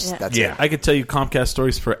house. That's it. I could tell you Comcast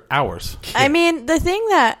stories for hours. I mean, the thing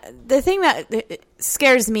that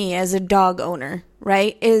scares me as a dog owner,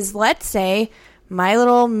 right, is let's say my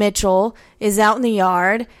little Mitchell is out in the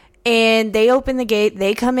yard and they open the gate,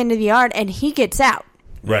 they come into the yard, and he gets out.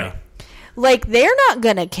 Right. Like, they're not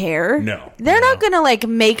going to care. No. They're not going to, like,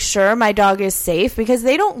 make sure my dog is safe because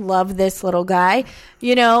they don't love this little guy,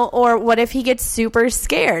 you know? Or what if he gets super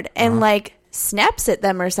scared and, like, snaps at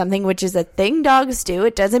them or something, which is a thing dogs do.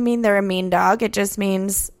 It doesn't mean they're a mean dog. It just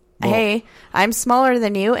means, hey, I'm smaller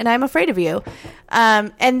than you and I'm afraid of you.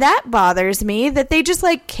 And that bothers me that they just,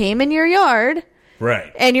 like, came in your yard.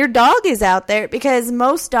 Right. And your dog is out there because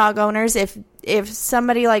most dog owners, if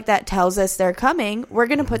somebody like that tells us they're coming, we're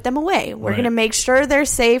going to put them away. We're going to make sure they're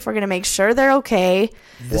safe. We're going to make sure they're okay.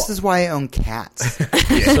 This is why I own cats.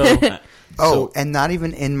 And not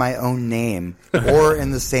even in my own name or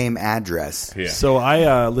in the same address. Yeah. So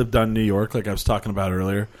I lived on New York, like I was talking about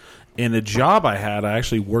earlier. In the job I had, I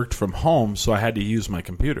actually worked from home, so I had to use my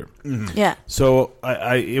computer. Mm-hmm. Yeah. So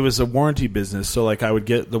it was a warranty business. So like I would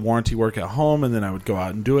get the warranty work at home, and then I would go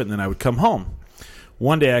out and do it, and then I would come home.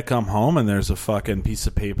 One day I come home, and there's a fucking piece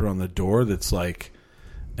of paper on the door that's like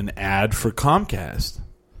an ad for Comcast.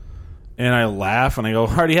 And I laugh, and I go,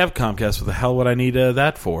 I already have Comcast. What the hell would I need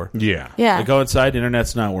that for? Yeah. I go inside,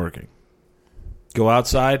 internet's not working. Go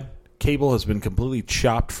outside, cable has been completely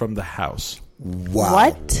chopped from the house. Wow.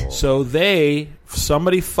 What? So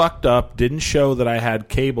somebody fucked up, didn't show that I had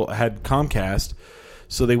Comcast.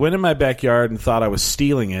 So they went in my backyard and thought I was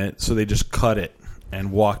stealing it. So they just cut it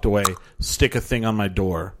and walked away, stick a thing on my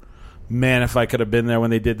door. Man, if I could have been there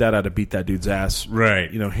when they did that, I'd have beat that dude's ass.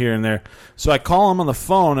 Right. You know, here and there. So I call him on the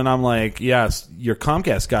phone and I'm like, yes, your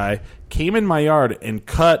Comcast guy came in my yard and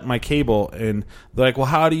cut my cable. And they're like, well,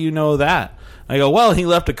 how do you know that? I go, well, he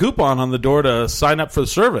left a coupon on the door to sign up for the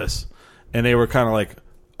service. And they were kind of like,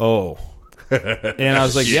 oh. And I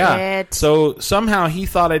was like, yeah. So somehow he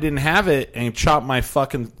thought I didn't have it and chopped my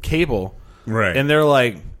fucking cable. Right. And they're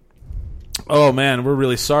like, oh, man, we're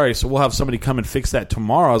really sorry. So we'll have somebody come and fix that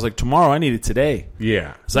tomorrow. I was like, tomorrow? I need it today.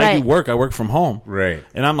 Yeah. Because I do work. I work from home. Right.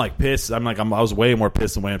 And I'm like pissed. I was way more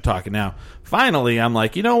pissed than the way I'm talking now. Finally, I'm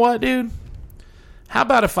like, you know what, dude? How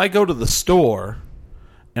about if I go to the store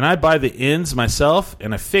and I buy the ends myself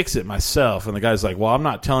and I fix it myself? And the guy's like, well, I'm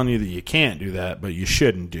not telling you that you can't do that, but you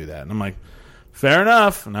shouldn't do that. And I'm like, fair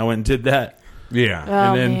enough. And I went and did that. Yeah.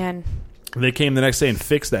 Oh, and then man. They came the next day and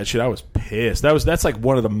fixed that shit. I was pissed. That's like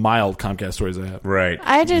one of the mild Comcast stories I have. Right.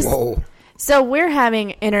 Whoa. So we're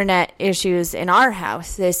having internet issues in our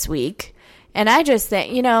house this week. And I just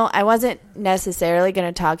think, I wasn't necessarily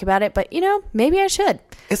going to talk about it, but, maybe I should.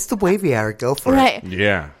 It's the wavy hour. Go for it.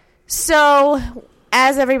 Yeah. So,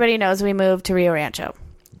 as everybody knows, we moved to Rio Rancho.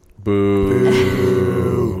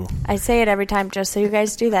 Boo. I say it every time just so you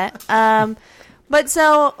guys do that. But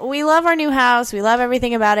so, we love our new house. We love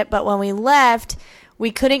everything about it. But when we left,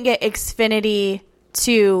 we couldn't get Xfinity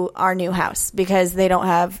to our new house because they don't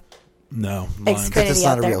have Xfinity That's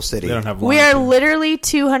not out a there. real city. They don't have We are literally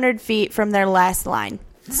 200 feet from their last line.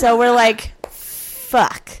 So we're like,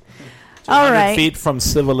 fuck. All right. feet from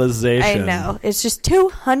civilization. I know. It's just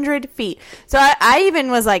 200 feet. So I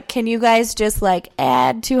even was like, can you guys just like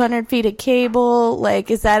add 200 feet of cable?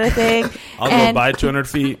 Like, is that a thing? I'll go buy 200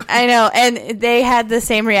 feet. I know. And they had the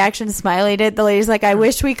same reaction Smiley did. The lady's like, I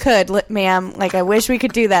wish we could, ma'am. Like, I wish we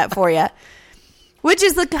could do that for you. Which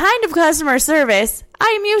is the kind of customer service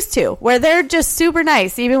I am used to, where they're just super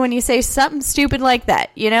nice, even when you say something stupid like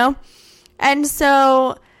that, And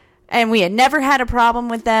so, and we had never had a problem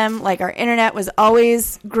with them. Like, our internet was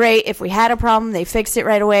always great. If we had a problem, they fixed it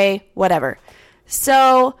right away, whatever.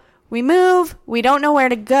 So, we move. We don't know where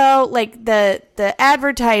to go. Like, the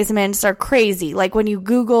advertisements are crazy. Like, when you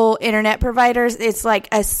Google internet providers, it's like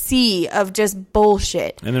a sea of just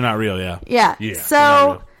bullshit. And they're not real, yeah. Yeah. Yeah.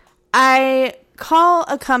 So, I call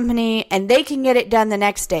a company and they can get it done the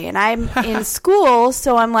next day, and I'm in school,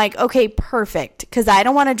 so I'm like, okay, perfect, because I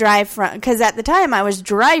don't want to drive from, because at the time I was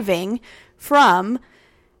driving from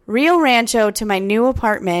Rio Rancho to my new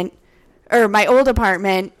apartment, or my old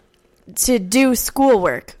apartment, to do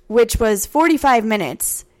schoolwork, which was 45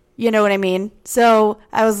 minutes, you know what I mean? So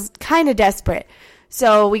I was kind of desperate.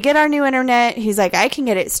 So we get our new internet. He's like, I can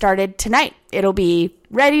get it started tonight. It'll be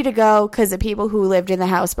ready to go, because the people who lived in the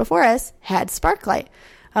house before us had Sparklight.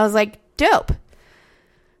 I was like, dope.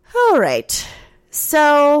 All right.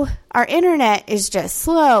 So our internet is just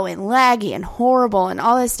slow and laggy and horrible and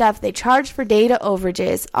all this stuff. They charge for data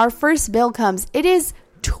overages. Our first bill comes. It is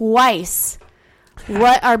twice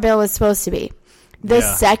what our bill was supposed to be. The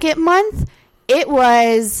second month, it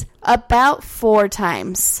was about 4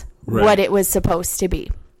 times what it was supposed to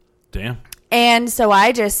be. Damn. And so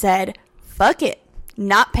I just said, fuck it.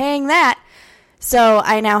 Not paying that. So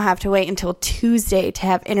I now have to wait until Tuesday to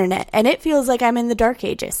have internet. And it feels like I'm in the dark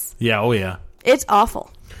ages. Yeah, oh yeah. It's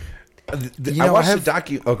awful. I watched the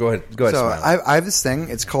docu. Oh, go ahead. Go ahead. So I have this thing.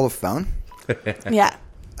 It's called a phone. Yeah.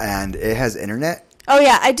 And it has internet. Oh,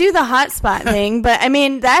 yeah. I do the hotspot thing, but I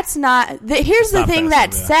mean, that's not... here's the thing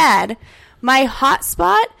that's sad. My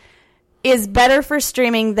hotspot is better for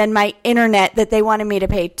streaming than my internet that they wanted me to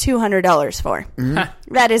pay $200 for.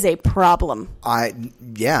 Mm-hmm. That is a problem. I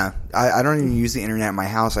don't even use the internet in my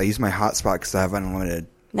house. I use my hotspot because I have unlimited.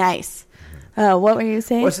 Nice. What were you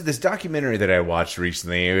saying? Well, so this documentary that I watched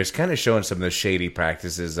recently, it was kind of showing some of the shady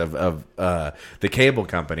practices of the cable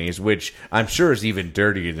companies, which I'm sure is even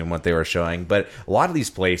dirtier than what they were showing. But a lot of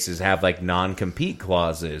these places have like non-compete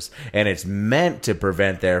clauses, and it's meant to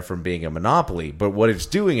prevent there from being a monopoly. But what it's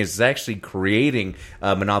doing is it's actually creating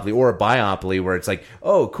a monopoly or a biopoly where it's like,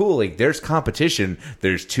 oh, cool, like there's competition.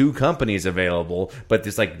 There's 2 companies available, but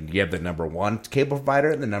it's like you have the number 1 cable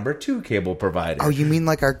provider and the number 2 cable provider. Oh, you mean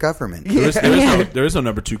like our government? There is no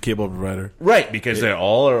number 2 cable provider. Right, because they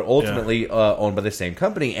all are ultimately owned by the same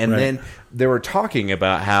company. And then they were talking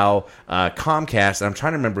about how Comcast, and I'm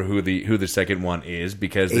trying to remember who the second one is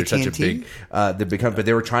because they're such a big company, but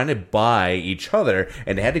they were trying to buy each other,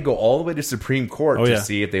 and they had to go all the way to Supreme Court to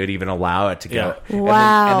see if they would even allow it to go.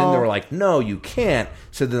 Wow. And then they were like, no, you can't.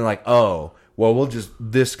 So then like, oh, well,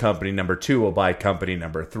 this company number 2 will buy company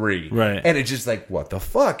number 3. Right. And it's just like, what the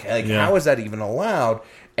fuck? Like, how is that even allowed?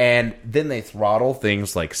 And then they throttle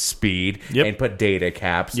things like speed and put data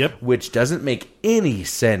caps, which doesn't make any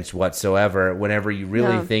sense whatsoever whenever you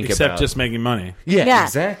really think about... Except just making money. Yeah,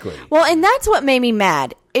 exactly. Well, and that's what made me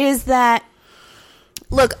mad, is that...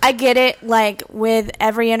 Look, I get it, like, with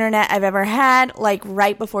every internet I've ever had, like,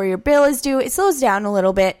 right before your bill is due, it slows down a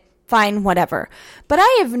little bit, fine, whatever. But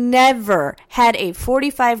I have never had a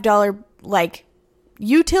 $45, like,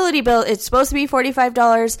 utility bill. It's supposed to be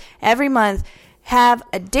 $45 every month. Have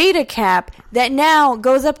a data cap that now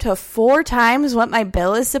goes up to 4 times what my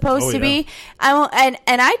bill is supposed to be. And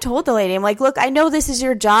I told the lady, I'm like, look, I know this is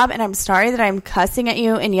your job, and I'm sorry that I'm cussing at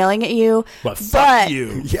you and yelling at you. But fuck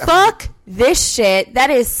you. Fuck this shit. That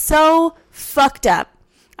is so fucked up.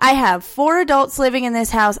 I have 4 adults living in this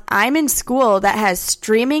house. I'm in school that has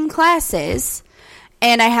streaming classes.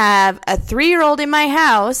 And I have a 3-year-old in my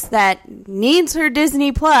house that needs her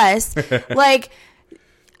Disney Plus. Like...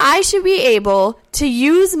 I should be able to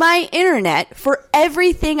use my internet for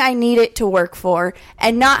everything I need it to work for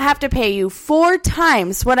and not have to pay you 4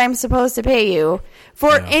 times what I'm supposed to pay you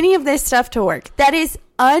for any of this stuff to work. That is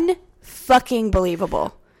unfucking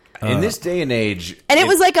believable. In this day and age... And it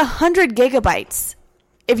was like 100 gigabytes.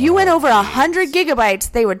 If you went over 100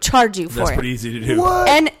 gigabytes, they would charge you for it. That's pretty easy to do. What?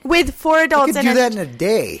 And with 4 adults... You could do that in a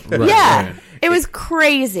day. Yeah. It was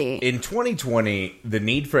crazy. In 2020, the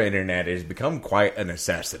need for internet has become quite a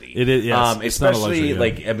necessity. It is, yes. Especially,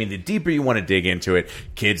 like, I mean, the deeper you want to dig into it,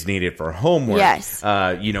 kids need it for homework. Yes.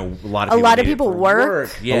 A lot of people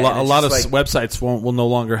work. Yeah, a lot of websites will no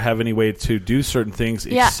longer have any way to do certain things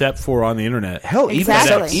except for on the internet. Hell,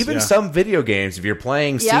 even some video games, if you're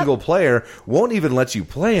playing single player, won't even let you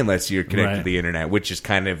play unless you're connected to the internet, which is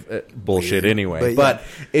kind of bullshit anyway. But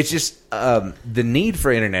it's just the need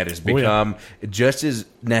for internet has become just as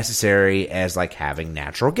necessary as like having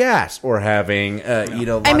natural gas or having of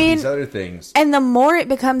these other things. And the more it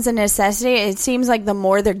becomes a necessity, it seems like the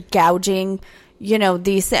more they're gouging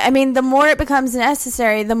these. I mean, the more it becomes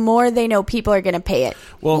necessary, the more they know people are going to pay it.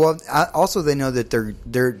 Well, also they know that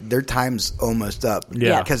their time's almost up.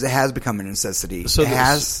 Yeah, because it has become a necessity. So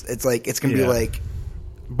it's like it's going to be like.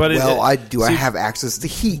 But I have access to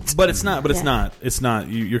heat. But it's not. But it's not. It's not.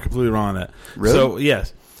 You're completely wrong on that. Really? So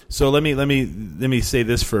yes. So let me say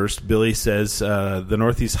this first. Billy says the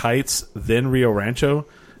Northeast Heights, then Rio Rancho.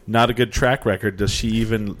 Not a good track record. Does she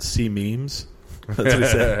even see memes? That's what he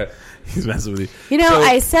said. He's messing with you.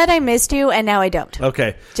 I said I missed you, and now I don't.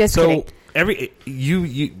 Okay. Just kidding.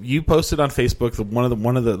 You posted on Facebook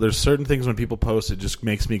one of the there's certain things when people post it just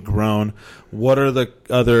makes me groan. What are the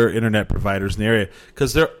other internet providers in the area?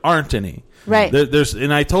 Because there aren't any. Right.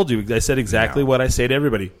 And I told you, I said exactly what I say to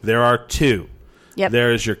everybody. There are 2. Yep.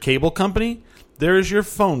 There is your cable company. There is your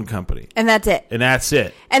phone company. And that's it.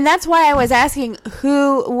 And that's why I was asking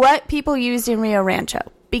what people used in Rio Rancho.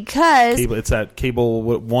 Because... It's that Cable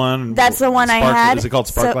One. That's the one I had. Is it called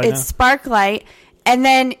Sparklight now? It's Sparklight. And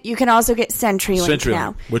then you can also get CenturyLink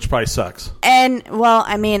now. Which probably sucks. And, well,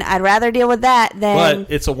 I mean, I'd rather deal with that than...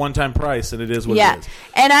 But it's a one-time price, and it is what it is.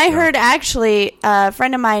 And I heard, actually, a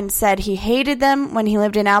friend of mine said he hated them when he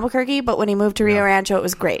lived in Albuquerque, but when he moved to Rio Rancho, it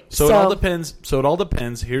was great. So it all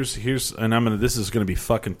depends. Here's and this is going to be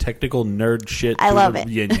fucking technical nerd shit. I love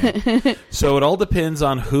it. So it all depends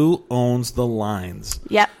on who owns the lines.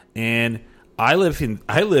 Yep. And I live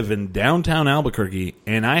in downtown Albuquerque,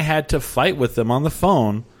 and I had to fight with them on the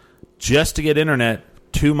phone just to get internet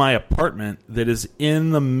to my apartment that is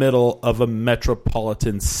in the middle of a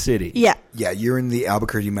metropolitan city. Yeah. Yeah, you're in the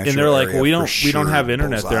Albuquerque metro and they're like, area, well, we don't have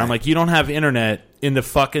internet there. I'm like, you don't have internet in the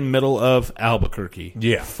fucking middle of Albuquerque.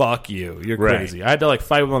 Yeah. Fuck you. You're crazy. I had to like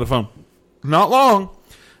fight with them on the phone. Not long,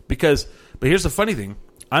 but here's the funny thing.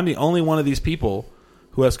 I'm the only one of these people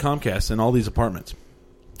who has Comcast in all these apartments.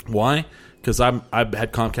 Why? Because I've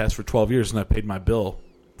had Comcast for 12 years and I paid my bill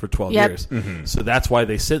for 12 years. Mm-hmm. So that's why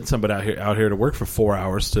they sent somebody out here to work for 4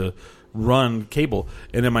 hours to run cable.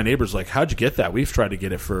 And then my neighbor's like, how'd you get that? We've tried to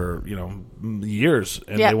get it for, years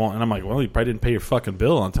and they won't. And I'm like, well, you probably didn't pay your fucking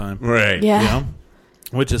bill on time. Right. Yeah.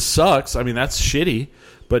 Which just sucks. I mean, that's shitty.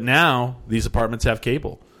 But now these apartments have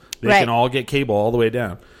cable. They can all get cable all the way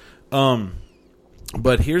down.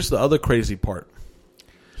 But here's the other crazy part.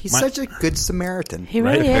 He's such a good Samaritan. He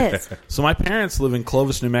really is. So my parents live in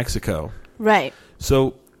Clovis, New Mexico. Right.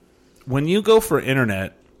 So when you go for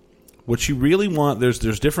internet, what you really want, there's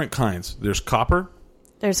different kinds. There's copper.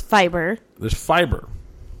 There's fiber. There's fiber.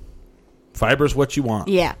 Fiber is what you want.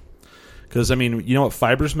 Yeah. Because, I mean, you know what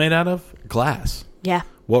fiber's made out of? Glass. Yeah.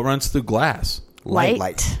 What runs through glass?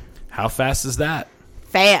 Light. How fast is that?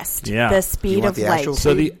 Fast. Yeah. The speed of light.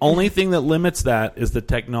 So the only thing that limits that is the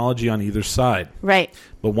technology on either side. Right.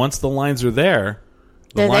 But once the lines are there,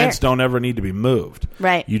 the lines don't ever need to be moved.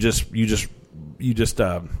 Right. You just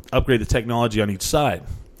upgrade the technology on each side.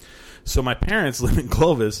 So my parents live in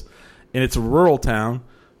Clovis, and it's a rural town.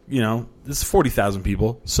 This is 40,000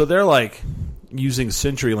 people. So they're like using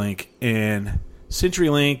CenturyLink, and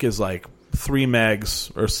CenturyLink is like 3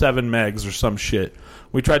 megs or 7 megs or some shit.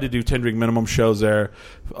 We tried to do 10 drink minimum shows there.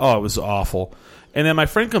 Oh, it was awful. And then my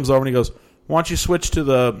friend comes over and he goes, why don't you switch to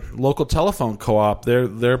the local telephone co-op?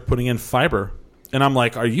 They're putting in fiber. And I'm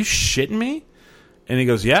like, are you shitting me? And he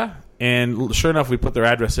goes, yeah. And sure enough, we put their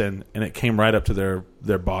address in, and it came right up to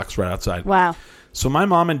their box right outside. Wow. So my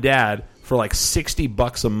mom and dad, for like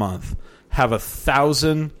 $60 a month, have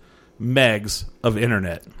 1,000 megs of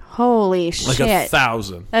internet. Holy shit! Like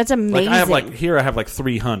 1,000. That's amazing. I have like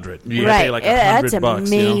 300. Yeah. I pay like $100. That's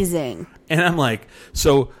amazing. And I'm like,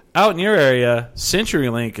 so out in your area,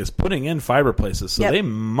 CenturyLink is putting in fiber places, so they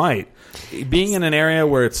might, being in an area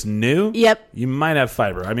where it's new. Yep. You might have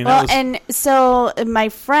fiber. I mean, and so my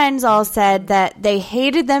friends all said that they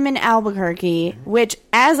hated them in Albuquerque, which,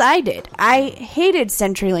 as I did, I hated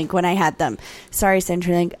CenturyLink when I had them. Sorry,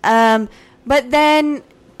 CenturyLink. But then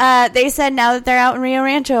they said now that they're out in Rio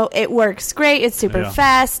Rancho, it works great. It's super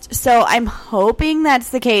fast. So I'm hoping that's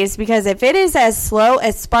the case, because if it is as slow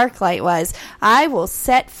as Sparklight was, I will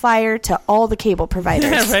set fire to all the cable providers.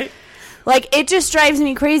 Yeah, right. Like, it just drives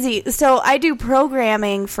me crazy. So I do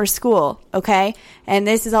programming for school, okay? And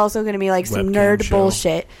this is also going to be like some nerd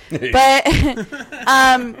bullshit. But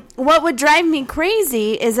what would drive me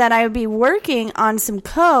crazy is that I would be working on some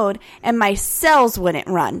code and my cells wouldn't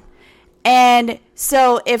run. And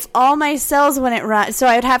so if all my cells wouldn't run, so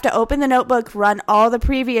I would have to open the notebook, run all the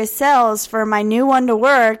previous cells for my new one to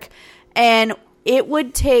work, and it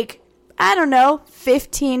would take,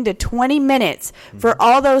 15 to 20 minutes for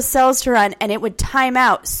all those cells to run, and it would time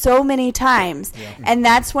out so many times. Yeah. And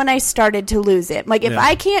that's when I started to lose it. Like, if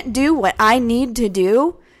I can't do what I need to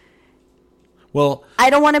do, well,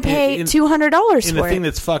 I don't want to pay $200 for it. And the thing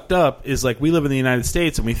that's fucked up is, like, we live in the United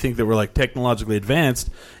States and we think that we're like technologically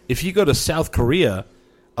advanced. If you go to South Korea,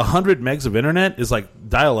 100 megs of internet is like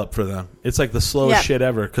dial up for them. It's like the slowest shit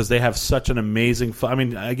ever, because they have such an amazing. I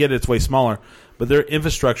mean, I get it's way smaller, but their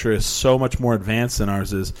infrastructure is so much more advanced than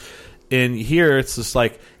ours is. And here, it's just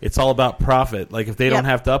like, it's all about profit. Like, if they don't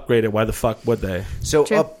have to upgrade it, why the fuck would they? So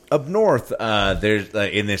up north, there's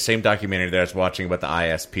in this same documentary that I was watching about the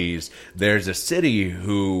ISPs, there's a city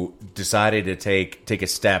who decided to take a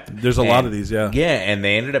step. There's a lot of these, Yeah, and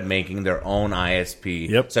they ended up making their own ISP.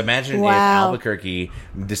 Yep. So imagine if Albuquerque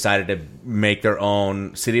decided to make their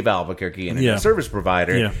own City of Albuquerque and service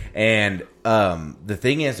provider. Yeah. And the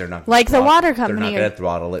thing is, they're not like the water company. They're not going to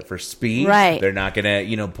throttle it for speed. Right. They're not going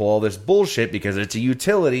to pull all this bullshit because it's a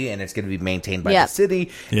utility and it's going to be maintained by the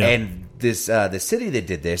city. Yeah. And this the city that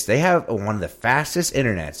did this, they have one of the fastest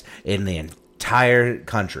internets in the entire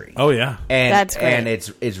country. Oh yeah, and that's great. And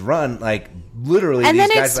it's run like literally. And these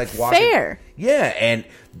then guys it's like walking. fair. Yeah, and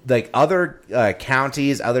like other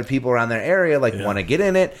counties, other people around their area want to get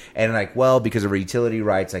in it, and like, well, because of our utility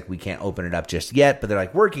rights, like we can't open it up just yet, but they're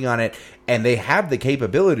like working on it, and they have the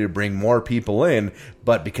capability to bring more people in,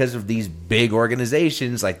 but because of these big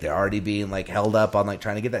organizations, like they're already being like held up on like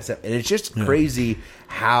trying to get that stuff, and it's just crazy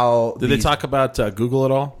how. Did they talk about Google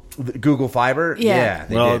at all? Google Fiber? Yeah.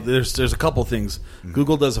 Well, there's a couple things. Mm-hmm.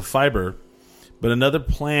 Google does a fiber, but another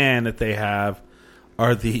plan that they have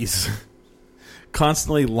are these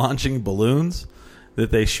constantly launching balloons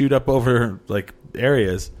that they shoot up over like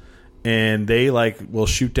areas, and they like will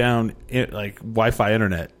shoot down like Wi-Fi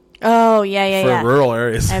internet. Oh, yeah. For rural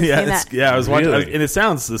areas. I've seen that. I was watching, and it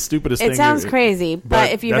sounds the stupidest thing. It sounds crazy,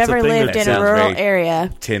 but if you've ever lived in a rural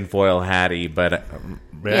area. Tinfoil hatty, but...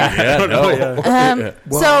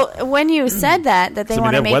 So when you said that they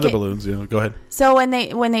want to make weather balloons, go ahead. So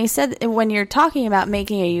when you're talking about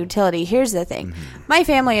making a utility, here's the thing. Mm-hmm. My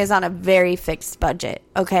family is on a very fixed budget,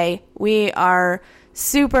 okay? We are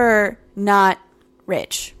super not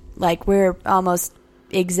rich. Like, we're almost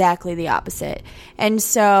exactly the opposite. And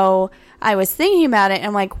so I was thinking about it, and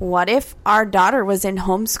I'm like, what if our daughter was in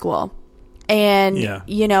homeschool? And,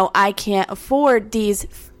 I can't afford these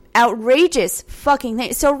outrageous fucking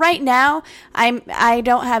things. So right now, I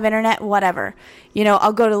don't have internet, whatever.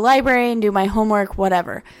 I'll go to the library and do my homework,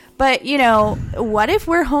 whatever. But, what if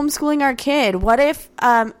we're homeschooling our kid? What if,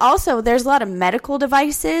 also, there's a lot of medical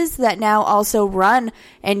devices that now also run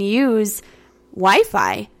and use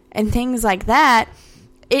Wi-Fi and things like that.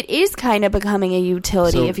 It is kind of becoming a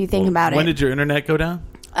utility if you think about it. When did your internet go down?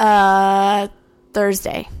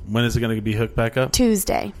 Thursday. When is it going to be hooked back up?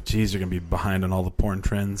 Tuesday. Jeez, you're going to be behind on all the porn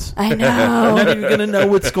trends. I know. You're not even going to know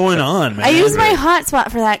what's going on, man. I use my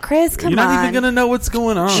hotspot for that, Chris. Come on. You're not even going to know what's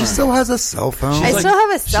going on. She still has a cell phone. I still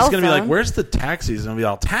have a cell phone. She's going to be like, where's the taxis? And I'll be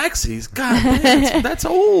all, taxis? God, man, that's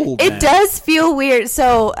old. It does feel weird.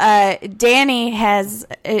 So Danny has,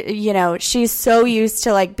 she's so used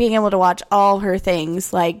to like being able to watch all her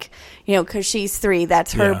things, like, because she's 3.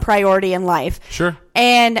 That's her priority in life. Sure.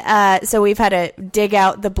 And so we've had to dig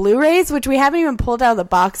out the Blu-rays, which we haven't even pulled out of the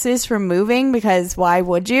boxes from moving, because why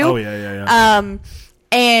would you? Oh, yeah.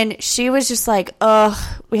 And she was just like, ugh,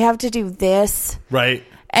 we have to do this. Right.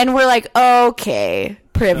 And we're like, okay,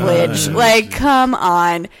 privilege. Like, come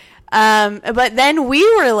on. But then we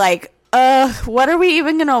were like, what are we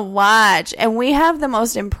even going to watch? And we have the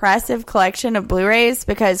most impressive collection of Blu-rays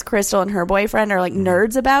because Crystal and her boyfriend are like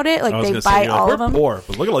nerds about it. Like, they buy all of them. We're poor,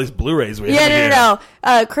 but look at all these Blu-rays we have.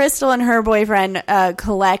 No. Crystal and her boyfriend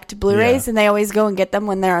collect Blu-rays, and they always go and get them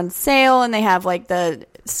when they're on sale, and they have like the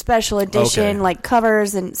special edition like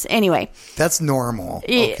covers. And anyway, that's normal.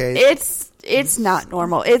 Okay, it's not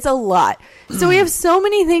normal. It's a lot. So we have so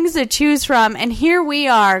many things to choose from, and here we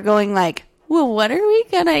are going like, well, what are we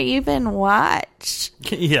gonna even watch?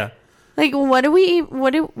 Yeah. Like, what do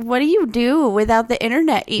you do without the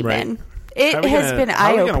internet even? Right. It has been eye-opening. How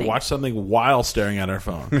are we going to watch something while staring at our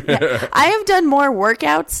phone? Yeah. I have done more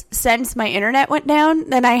workouts since my internet went down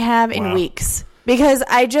than I have in weeks. Because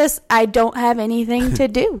I don't have anything to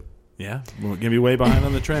do. Yeah, we're gonna be way behind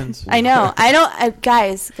on the trends. I know.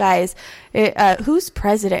 Guys. Who's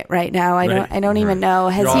president right now? I don't even know.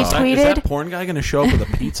 Has he tweeted? Is that porn guy gonna show up with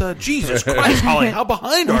a pizza? Jesus Christ, Holly! How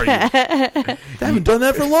behind are you? They haven't done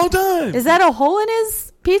that for a long time. Is that a hole in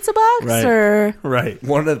his pizza box? Right.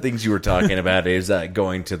 One of the things you were talking about is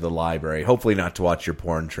going to the library. Hopefully, not to watch your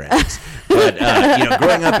porn trends, but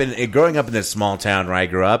growing up in this small town where I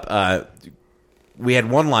grew up. We had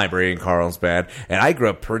one library in Carlsbad, and I grew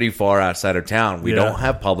up pretty far outside of town. We don't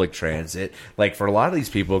have public transit. Like, for a lot of these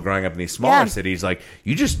people growing up in these smaller cities, like,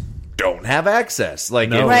 you just don't have access. Like,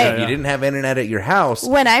 if you didn't have internet at your house.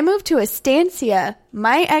 When I moved to Estancia,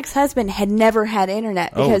 my ex-husband had never had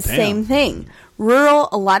internet because same thing. Rural,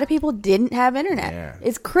 a lot of people didn't have internet. Yeah.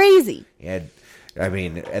 It's crazy. Yeah. I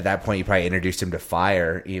mean, at that point, you probably introduced him to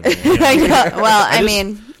Fire. Even.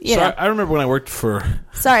 I remember when I worked for...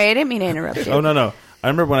 Sorry, I didn't mean to interrupt you. Oh, no. I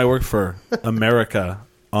remember when I worked for America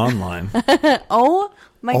Online. Oh,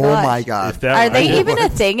 my God. Are they even a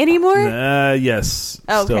thing anymore? Yes.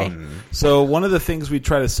 Okay. Still. So one of the things we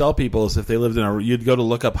try to sell people is if they lived you'd go to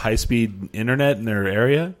look up high-speed internet in their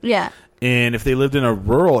area. Yeah. And if they lived in a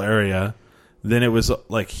rural area, then it was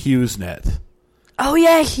like HughesNet. Oh,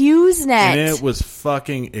 yeah, HughesNet. And it was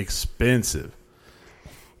fucking expensive.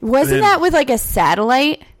 Wasn't that with like a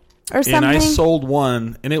satellite or something? And I sold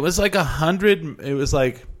one, and it was like 100. It was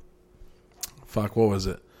like, fuck, what was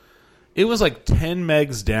it? It was like 10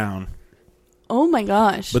 megs down. Oh, my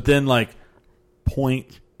gosh. But then like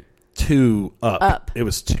 0.2 up. It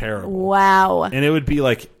was terrible. Wow. And it would be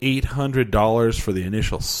like $800 for the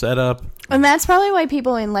initial setup. And that's probably why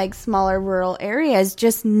people in like smaller rural areas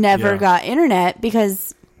just never got internet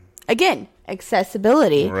because, again,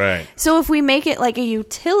 accessibility. Right. So if we make it like a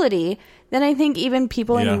utility, then I think even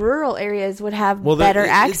people in rural areas would have better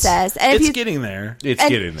access. It's getting there. It's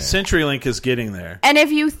getting there. CenturyLink is getting there. And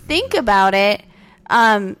if you think about it,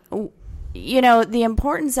 the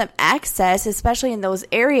importance of access, especially in those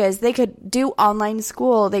areas. They could do online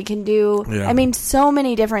school. They can do, so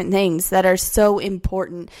many different things that are so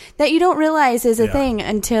important that you don't realize is a thing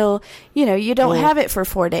until, you don't have it for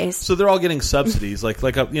 4 days. So they're all getting subsidies, like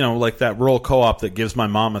that rural co-op that gives my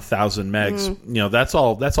mom 1,000 megs.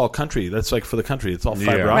 That's all country. That's like for the country. It's all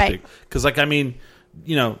fiber optic. Because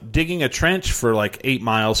digging a trench for like 8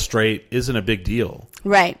 miles straight isn't a big deal.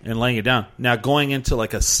 Right. And laying it down. Now going into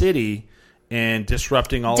like a city and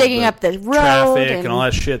disrupting all digging of the up the road traffic and all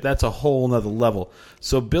that shit, that's a whole nother level.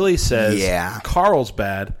 So Billy says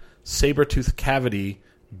Carlsbad, Sabertooth Cavity,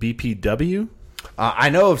 BPW. I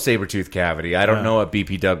know of Sabertooth Cavity. I don't know what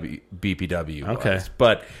BPW okay. was.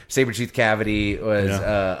 But Sabertooth Cavity was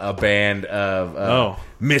a band of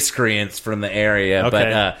miscreants from the area. Okay.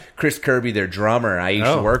 But Chris Kirby, their drummer, I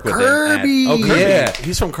used to work with him. Kirby! Yeah.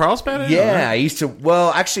 He's from Carlsbad? Yeah, I used to...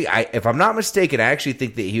 Well, actually, if I'm not mistaken, I actually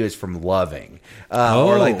think that he was from Loving.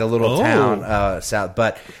 Or like the little town south.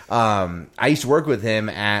 But I used to work with him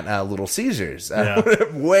at Little Caesars.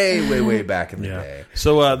 Way back in the day.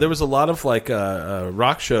 So there was a lot of like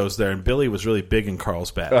rock shows there, and Billy was really big in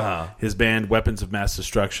Carlsbad. His band Weapons of Mass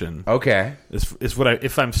Destruction. Okay. Is what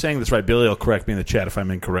if I'm saying this right, Billy will correct me in the chat if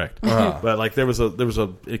I'm incorrect. But like there was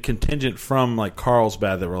a contingent from like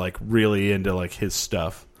Carlsbad that were like really into like his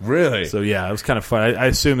stuff. Really? So yeah, it was kind of fun. I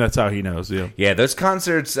assume that's how he knows. Yeah, those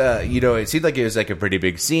concerts. It seemed like it was like a pretty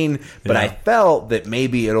big scene, but I felt that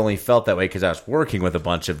maybe it only felt that way because I was working with a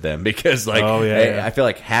bunch of them. Because like, I feel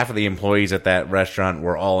like half of the employees at that restaurant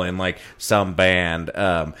were all in like some band,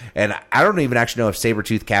 and I don't even actually know if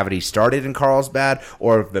Sabertooth Cavity started in Carlsbad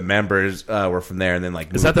or if the members were from there and then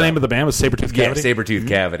like. Is that the name of the band? Was Sabertooth Cavity? Yeah, Sabertooth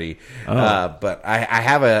Cavity. But I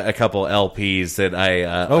have a couple LPs that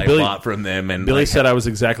I bought from them, and Billy said I was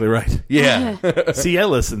exactly right. Yeah. See, I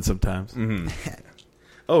listen sometimes.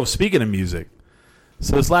 Oh, speaking of music.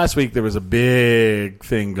 So this last week there was a big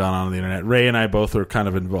thing going on the internet. Ray and I both are kind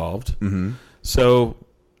of involved. So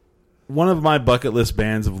one of my bucket list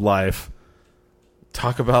bands of life,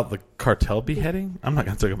 talk about the cartel beheading? I'm not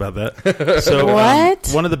going to talk about that. So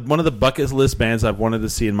what? One of the bucket list bands I've wanted to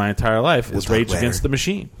see in my entire life is Rage Against the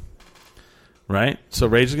Machine. Right? So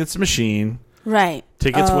Rage Against the Machine. Right.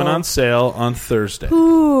 Tickets went on sale on Thursday.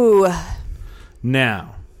 Ooh.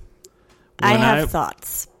 Now, I have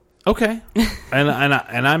thoughts. Okay. and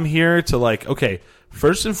I'm here to like, okay,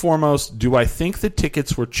 first and foremost, do I think the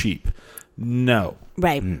tickets were cheap? No.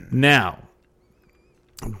 Right. Now,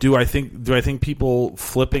 do I think people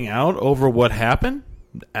flipping out over what happened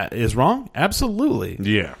is wrong? Absolutely.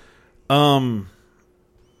 Yeah.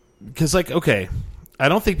 Because like, okay, I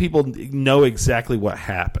don't think people know exactly what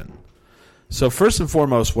happened. So first and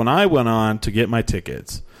foremost, when I went on to get my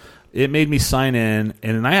tickets, it made me sign in,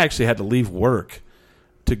 and I actually had to leave work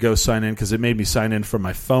to go sign in because it made me sign in from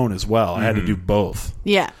my phone as well. I had to do both.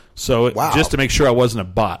 Yeah. So just to make sure I wasn't a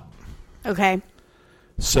bot. Okay.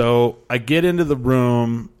 So I get into the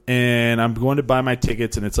room, and I'm going to buy my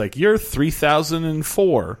tickets, and it's like, you're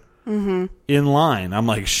 3004 in line. I'm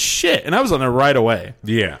like, shit. And I was on there right away.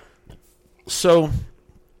 Yeah. So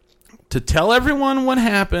to tell everyone what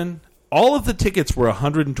happened, all of the tickets were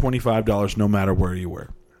 $125 no matter where you were.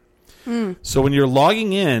 So when you're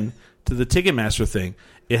logging in to the Ticketmaster thing,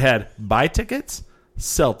 it had buy tickets,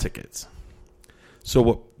 sell tickets.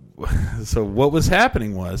 So what was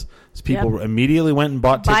happening was people immediately went and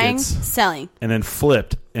bought buying, tickets. Selling. And then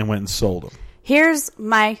flipped and went and sold them. Here's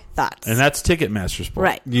my thoughts. And that's Ticketmaster's fault.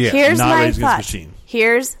 Right. Yeah. Here's not my Rage Against the thoughts. Machine.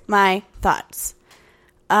 Here's my thoughts.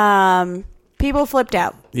 People flipped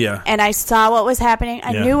out. Yeah. And I saw what was happening.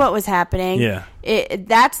 I knew what was happening. Yeah.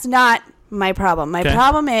 That's not my problem. My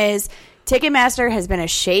problem is Ticketmaster has been a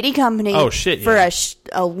shady company for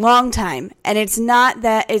a long time. And it's not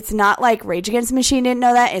like Rage Against the Machine didn't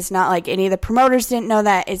know that. It's not like any of the promoters didn't know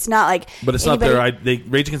that. It's not like But it's anybody, not their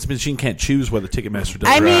Rage Against the Machine can't choose whether Ticketmaster does.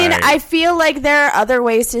 I mean, I feel like there are other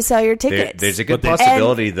ways to sell your tickets. There's a good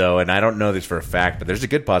possibility, though, and I don't know this for a fact, but there's a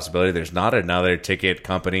good possibility there's not another ticket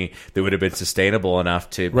company that would have been sustainable enough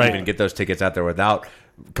to even get those tickets out there without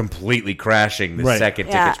completely crashing the second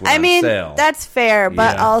tickets went on sale. That's fair,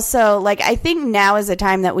 but also, like, I think now is a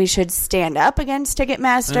time that we should stand up against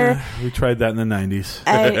Ticketmaster. We tried that in the 90s.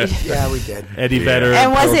 Yeah, we did. Eddie Vedder.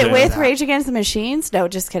 And was it with Rage Against the Machines? No,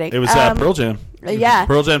 just kidding. It was Pearl Jam. Yeah.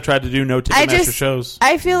 Pearl Jam tried to do no Ticketmaster shows.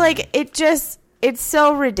 I feel like it's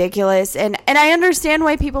so ridiculous, and I understand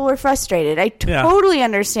why people were frustrated. I totally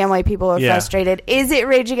understand why people were frustrated. Is it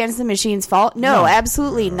Rage Against the Machine's fault? No,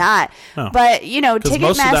 absolutely not. No. But Ticketmaster,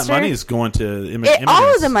 most of that money is going to immigrants.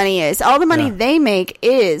 All of the money is. All the money they make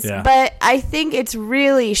is. Yeah. But I think it's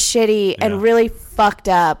really shitty and really fucked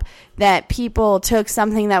up that people took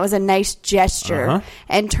something that was a nice gesture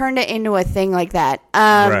and turned it into a thing like that.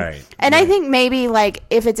 And I think maybe like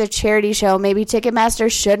if it's a charity show, maybe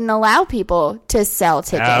Ticketmaster shouldn't allow people to sell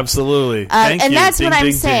tickets. Absolutely. And that's what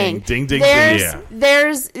I'm saying. Ding, ding,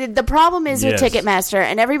 there's the problem is with Ticketmaster,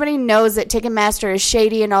 and everybody knows that Ticketmaster is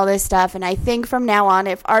shady and all this stuff. And I think from now on,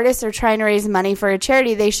 if artists are trying to raise money for a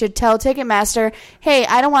charity, they should tell Ticketmaster, hey,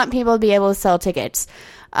 I don't want people to be able to sell tickets.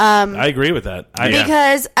 I agree with that.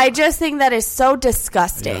 Because I just think that is so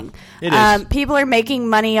disgusting. Yeah, it is. People are making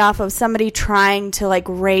money off of somebody trying to like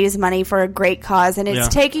raise money for a great cause, and it's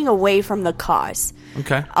taking away from the cause.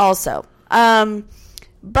 Okay. Also.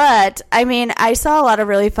 But, I mean, I saw a lot of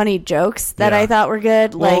really funny jokes that I thought were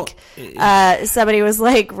good. Well, like, somebody was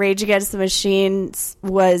like, Rage Against the Machine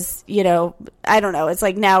was, you know, I don't know. It's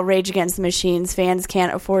like now Rage Against the Machine's fans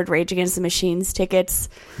can't afford Rage Against the Machine's tickets.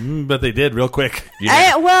 But they did real quick.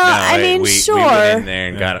 Yeah. We sure. We went in there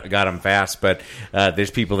and got them fast. But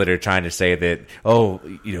there's people that are trying to say that,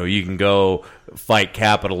 you can go fight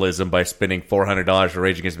capitalism by spending $400 for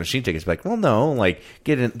Rage Against the Machine tickets. Like, well, no, like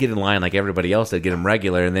get in line like everybody else did, get them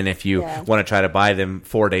regular, and then if you want to try to buy them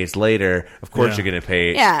 4 days later, of course you're going to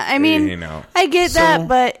pay. Yeah, I mean, I get that,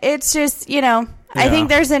 but it's just, I think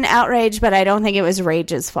there's an outrage, but I don't think it was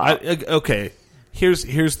Rage's fault. Okay, here's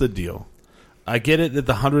the deal. I get it that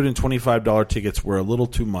the $125 tickets were a little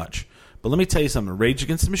too much. But let me tell you something. Rage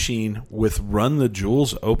Against the Machine with Run the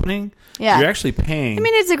Jewels opening, you're actually paying. I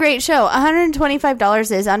mean, it's a great show.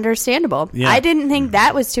 $125 is understandable. Yeah. I didn't think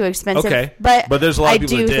that was too expensive. Okay. But there's a lot of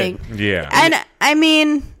people that did. Yeah. And, I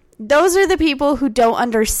mean, those are the people who don't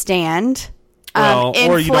understand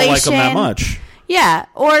inflation. Or you don't like them that much. Yeah.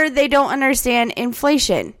 Or they don't understand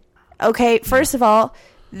inflation. Okay, first of all,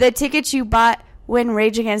 the tickets you bought when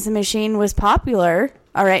Rage Against the Machine was popular...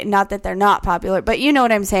 All right, not that they're not popular, but you know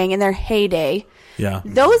what I'm saying, in their heyday. Yeah.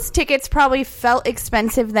 Those tickets probably felt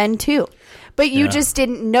expensive then, too. But you just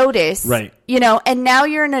didn't notice. Right. And now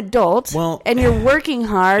you're an adult, and you're working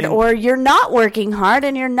hard, or you're not working hard,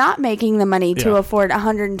 and you're not making the money to afford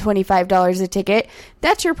 $125 a ticket.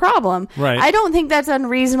 That's your problem. Right. I don't think that's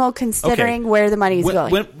unreasonable considering where the money's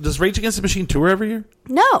going. Does Rage Against the Machine tour every year?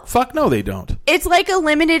 No. Fuck no, they don't. It's like a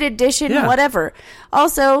limited edition, whatever.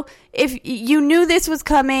 Also, if you knew this was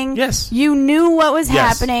coming, you knew what was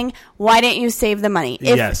happening, why didn't you save the money?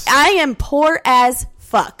 I am poor as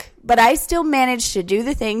fuck, but I still managed to do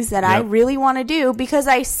the things that I really want to do because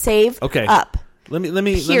I save up. Let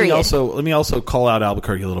me also call out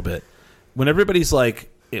Albuquerque a little bit. When everybody's like,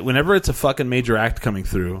 whenever it's a fucking major act coming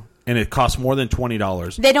through and it costs more than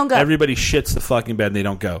 $20, they don't go. Everybody shits the fucking bed and they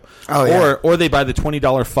don't go. Or they buy the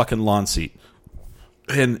 $20 fucking lawn seat.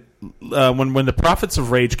 And when the Prophets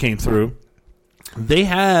of Rage came through, they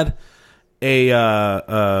had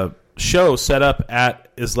a show set up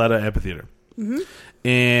at Isleta Amphitheater. Mm-hmm.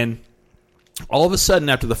 And all of a sudden,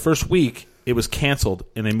 after the first week, it was canceled,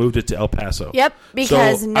 and they moved it to El Paso. Yep,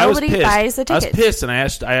 because nobody buys the tickets. I was pissed, and I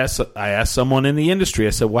asked someone in the industry. I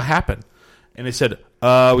said, "What happened?" And they said,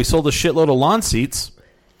 "We sold a shitload of lawn seats.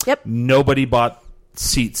 Yep, nobody bought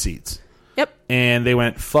seats. Yep, and they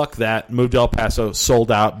went, fuck that. Moved to El Paso,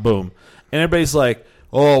 sold out. Boom. And everybody's like."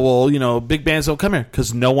 Oh, well, big bands don't come here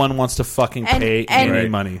because no one wants to fucking pay any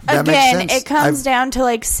money. Again, it comes down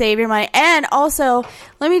to, save your money. And also,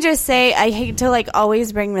 let me just say, I hate to,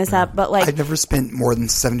 always bring this up, but, I've never spent more than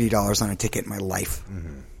 $70 on a ticket in my life.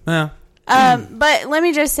 Mm-hmm. Yeah. But let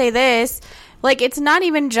me just say this. It's not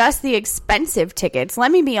even just the expensive tickets.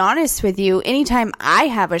 Let me be honest with you. Anytime I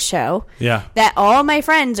have a show that all my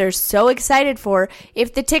friends are so excited for,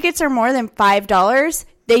 if the tickets are more than $5...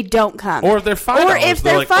 they don't come. Or if they're $5. Or if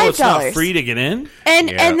they're $5. It's not free to get in.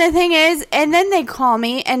 And the thing is, and then they call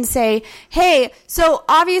me and say, hey, so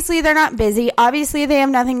obviously they're not busy. Obviously they have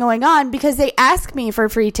nothing going on because they ask me for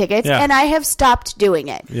free tickets and I have stopped doing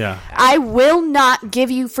it. Yeah. I will not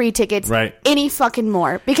give you free tickets any fucking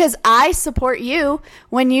more because I support you.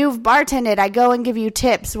 When you've bartended, I go and give you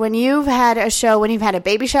tips. When you've had a show, when you've had a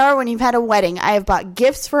baby shower, when you've had a wedding, I have bought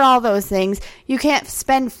gifts for all those things. You can't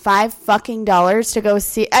spend $5 to go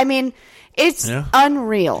see. I mean, it's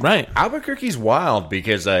unreal. Right. Albuquerque's wild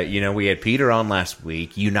because, we had Peter on last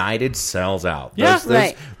week. United sells out.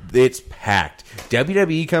 Right. It's packed.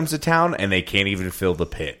 WWE comes to town and they can't even fill the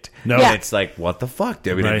pit. No. And it's like, what the fuck?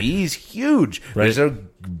 WWE is huge. Right. There's a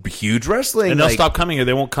huge wrestling. And they'll stop coming or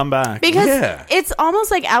they won't come back. Because it's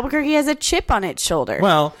almost like Albuquerque has a chip on its shoulder.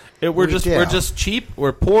 Well, we're just cheap.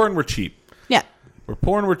 We're poor and we're cheap. Yeah. We're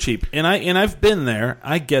poor and we're cheap. And I've been there.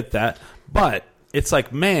 I get that. But it's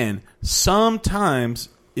like, man, sometimes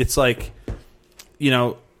it's like,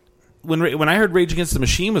 when I heard Rage Against the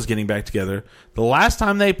Machine was getting back together, the last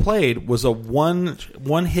time they played was a one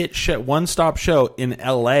stop show in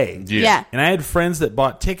L.A. Yeah. And I had friends that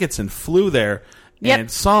bought tickets and flew there and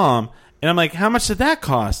saw them. And I'm like, how much did that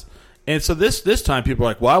cost? And so this time, people are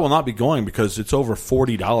like, well, I will not be going because it's over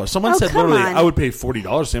 $40. Someone said literally, I would pay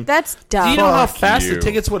 $40 to him. That's dumb. Do you know how fast the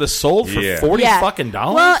tickets would have sold for $40 fucking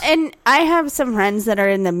dollars? Well, and I have some friends that are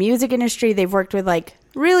in the music industry. They've worked with like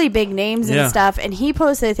really big names and stuff. And he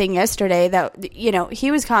posted a thing yesterday that, you know,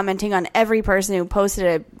 he was commenting on every person who posted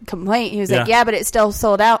a complaint. He was like, yeah, but it's still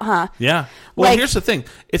sold out, huh? Yeah. Well, like, here's the thing.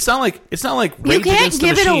 It's not like Rage Against the Machine. You can't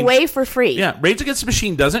give it away for free. Yeah. Rage Against the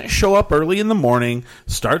Machine doesn't show up early in the morning,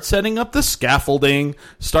 start setting up the scaffolding,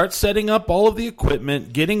 start setting up all of the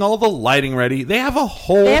equipment, getting all the lighting ready. They have a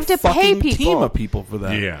whole fucking team of people for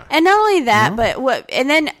that. Yeah. And not only that, and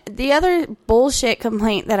then the other bullshit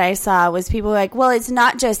complaint that I saw was people like, well, it's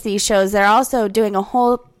not just these shows. They're also doing a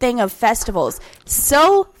whole thing of festivals.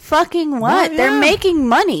 So fucking what? They're making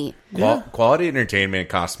money. Quality entertainment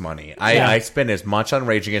costs money. I spend as much on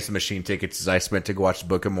Rage Against the Machine tickets as I spent to go watch the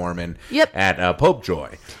Book of Mormon at Pope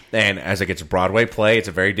Joy. And as it gets a Broadway play, it's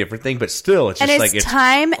a very different thing, but still, it's just it's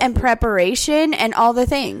time and preparation and all the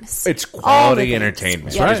things. It's quality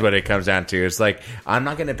entertainment is what it comes down to. It's like, I'm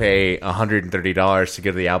not going to pay $130 to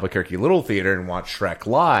go to the Albuquerque Little Theater and watch Shrek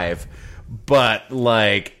live, but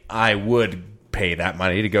like I would pay that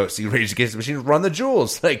money to go see Rage Against the Machine run the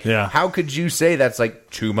jewels. Like, how could you say that's like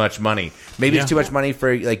too much money? Maybe it's too much money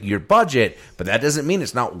for like your budget, but that doesn't mean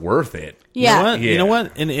it's not worth it. Yeah. You know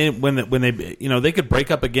what? And when they, you know, they could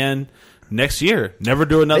break up again next year. Never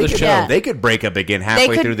do another show. Yeah. They could break up again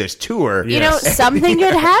halfway through this tour. You know, something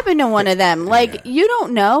could happen to one of them. Like, you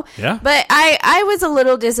don't know. Yeah. But I was a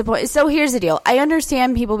little disappointed. So here's the deal. I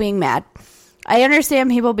understand people being mad. I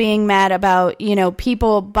understand people being mad about, you know,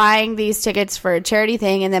 people buying these tickets for a charity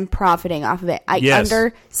thing and then profiting off of it. I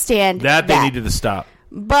understand that. They needed to stop.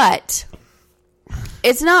 But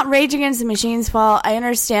it's not Rage Against the Machine's fault. I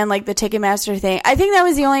understand, like, the Ticketmaster thing. I think that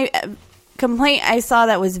was the only complaint I saw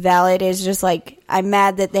that was valid, is just, like, I'm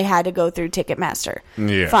mad that they had to go through Ticketmaster.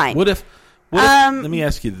 Yeah. Fine. What if let me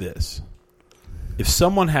ask you this. If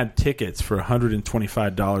someone had tickets for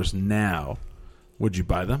 $125 now, would you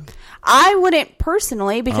buy them? I wouldn't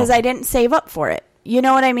personally, because I didn't save up for it. You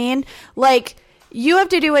know what I mean? Like, you have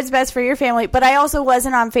to do what's best for your family, but I also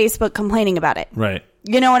wasn't on Facebook complaining about it. Right.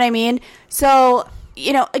 You know what I mean? So,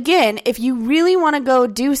 you know, again, if you really want to go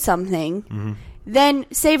do something, then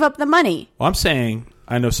save up the money. Well, I'm saying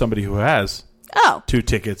I know somebody who has 2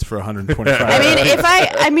 tickets for $125.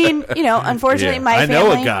 I mean, you know, unfortunately, my family... I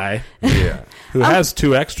know a guy who has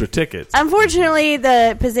 2 extra tickets. Unfortunately,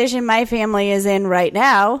 the position my family is in right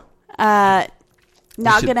now, not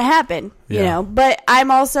going to happen, you know. But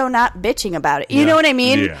I'm also not bitching about it. You know what I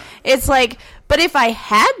mean? Yeah. It's like, but if I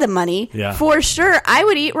had the money, for sure, I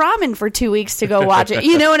would eat ramen for 2 weeks to go watch it.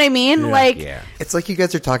 You know what I mean? It's like you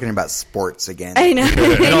guys are talking about sports again. I know.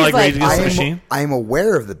 You don't like Rage Against the Machine? I am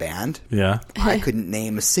aware of the band. Yeah. I couldn't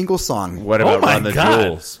name a single song. What about Run the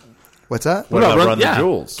Jewels? What's that? What about Run the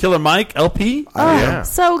Jewels? Killer Mike, LP?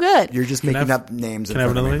 So good. You're just making up names. Can I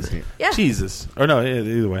have another one? Yeah. Jesus. Or no,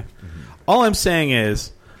 either way. All I'm saying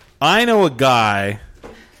is, I know a guy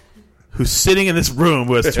who's sitting in this room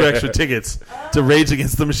who has 2 extra tickets to Rage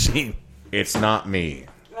Against the Machine. It's not me.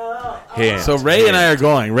 So Ray and I are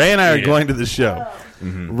going. Ray and I are going to the show.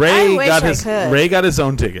 Ray got his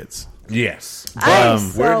own tickets. Yes.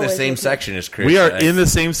 We're in the same section as Chris. We are in the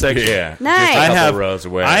same section. Yeah. Nice. Just a couple rows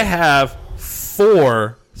away. I have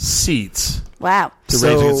 4 seats. Wow. Rage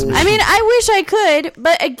Against the Machine. I mean, I wish I could,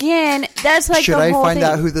 but again, that's like should the I whole find thing.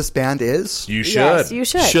 out who this band is? You should. Yes, you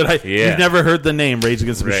should. Should I? Yeah. You've never heard the name Rage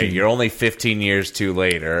Against the Machine. You're only 15 years too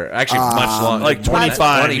late, or actually much longer, like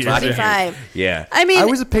 25. 25. Yeah. I mean, I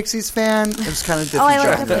was a Pixies fan. It was kind of different.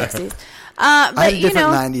 I like the Pixies. But, I had a different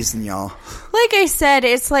 90s than y'all. Like I said,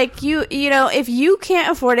 it's like you know, if you can't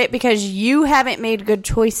afford it because you haven't made good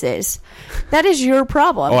choices, that is your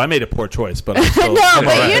problem. Oh, I made a poor choice, but I'm still,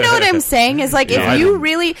 but you know what I'm saying is like if you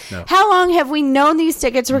really, how long have we known these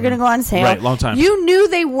tickets were going to go on sale? Right, long time. You knew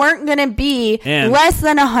they weren't going to be less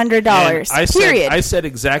than $100. Period. I said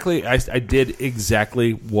exactly. I did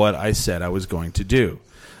exactly what I said I was going to do.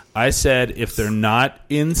 I said if they're not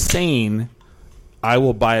insane, I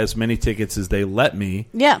will buy as many tickets as they let me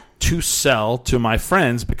to sell to my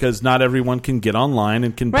friends, because not everyone can get online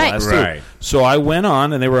and can blast through. So I went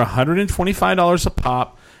on, and they were $125 a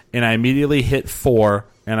pop, and I immediately hit 4,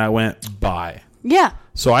 and I went buy. Yeah.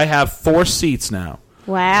 So I have 4 seats now.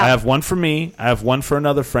 Wow. I have one for me, I have one for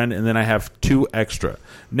another friend, and then I have 2 extra.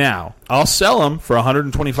 Now, I'll sell them for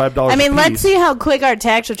 $125 I mean, a piece. let's see how quick our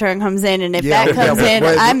tax return comes in, and if that comes in,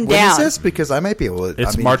 I'm down. When is this? Because I might be able to...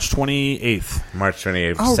 It's March 28th. March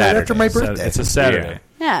 28th, oh, Saturday. right after my birthday. It's a Saturday.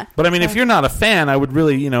 Yeah. But, I mean, if you're not a fan, I would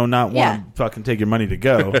really, not want to fucking take your money to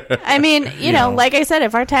go. I mean, you know, like I said,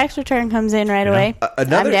 if our tax return comes in right away, I'm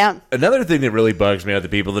down. Another thing that really bugs me about the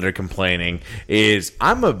people that are complaining is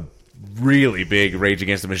I'm a really big Rage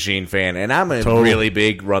Against the Machine fan, and I'm a really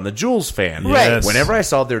big Run the Jewels fan. Yes. Whenever I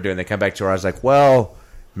saw what they were doing, they come back to her, I was like, well,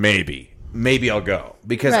 maybe I'll go.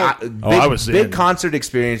 Because big concert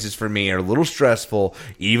experiences for me are a little stressful,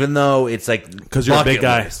 even though it's like... Because you're a big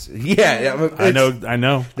guy. Yeah. I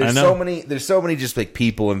know. There's so many just like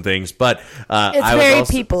people and things, but... it's very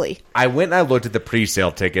people-y. I went and I looked at the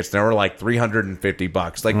pre-sale tickets, and they were like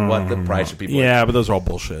 $350, like what the price of people... Yeah, but those are all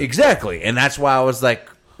bullshit. Exactly. And that's why I was like,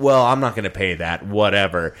 well, I'm not going to pay that,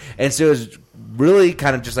 whatever. And so it was really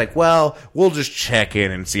kind of just like, well, we'll just check in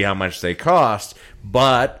and see how much they cost.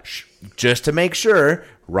 But just to make sure,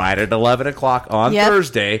 right at 11 o'clock on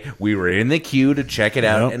Thursday, we were in the queue to check it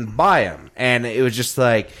out and buy them. And it was just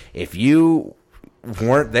like, if you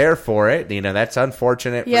weren't there for it, that's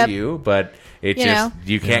unfortunate for you, but it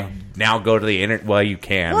you can't now go to the internet. Well, you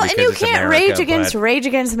can. Well, and you can't rage against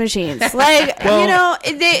the Machines. Like,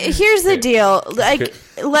 here's the deal. Like,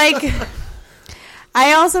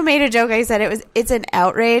 I also made a joke. I said it's an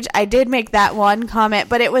outrage. I did make that one comment,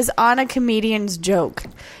 but it was on a comedian's joke.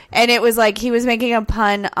 And it was like he was making a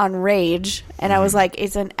pun on rage. And I was like,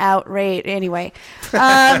 it's an outrage. Anyway.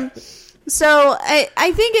 So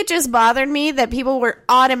I think it just bothered me that people were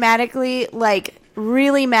automatically like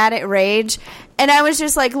really mad at Rage. And I was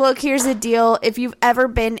just like, look, here's the deal. If you've ever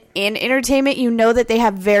been in entertainment, you know that they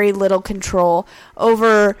have very little control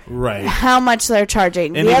over how much they're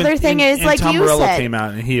charging. And the other thing is, like Tom you Morello said, came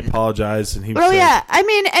out and he apologized and he. Oh yeah, I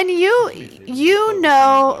mean, and you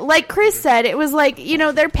know, like Chris said, it was like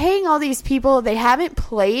they're paying all these people they haven't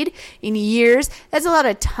played in years. That's a lot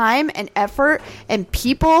of time and effort and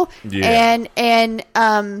people and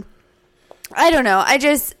I don't know.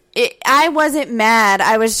 I wasn't mad.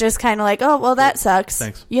 I was just kind of like, oh, well, that sucks.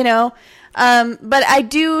 Thanks. But I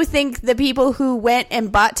do think the people who went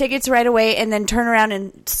and bought tickets right away and then turn around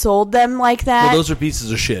and sold them like that. Well, those are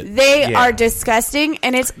pieces of shit. They are disgusting,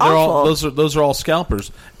 and it's awful. Those are all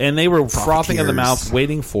scalpers, and they were frothing at the mouth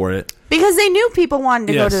waiting for it. Because they knew people wanted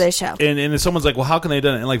to go to this show. And someone's like, well, how can they do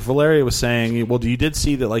it? And like Valeria was saying, well, you did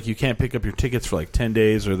see that like you can't pick up your tickets for like 10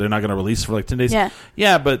 days or they're not going to release it for like 10 days.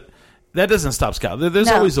 Yeah, but... that doesn't stop scalp. There's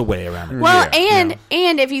always a way around it. Well,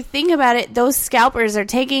 and if you think about it, those scalpers are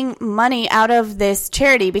taking money out of this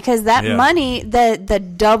charity because that money, the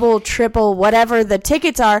double, triple, whatever the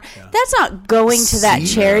tickets are, that's not going to that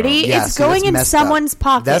charity. It's going in someone's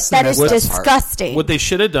pocket. That is disgusting. What they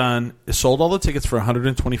should have done is sold all the tickets for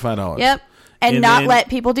 $125. Yep. And not let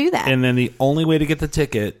people do that. And then the only way to get the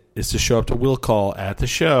ticket is to show up to Will Call at the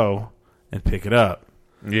show and pick it up.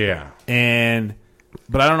 Yeah.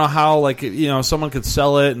 But I don't know how, like, someone could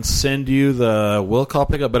sell it and send you the will call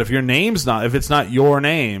pickup. But if your name's if it's not your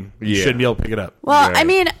name, you shouldn't be able to pick it up. Well, I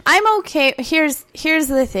mean, I'm okay. Here's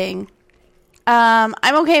the thing.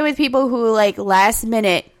 I'm okay with people who, like, last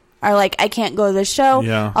minute are like, I can't go to the show.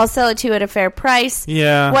 Yeah. I'll sell it to you at a fair price.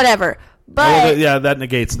 Yeah. Whatever. But that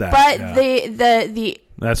negates that. But the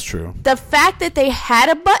that's true. The fact that they had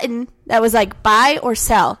a button that was like buy or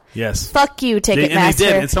sell. Yes. Fuck you, Ticketmaster. And they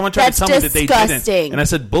did. And someone tried to tell me that they didn't. And I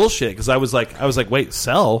said bullshit because I was like, wait,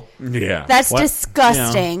 sell? Yeah. That's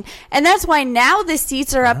disgusting. And that's why now the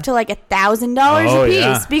seats are up to like $1,000 a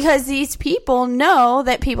piece because these people know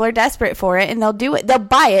that people are desperate for it and they'll do it. They'll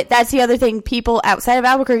buy it. That's the other thing. People outside of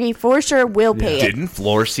Albuquerque for sure will pay it. Didn't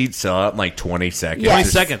floor seats sell out in like 20 seconds? 20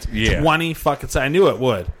 seconds. Yeah. 20 fucking seconds. I knew it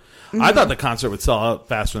would. Mm-hmm. I thought the concert would sell out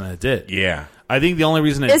faster than it did. Yeah. I think the only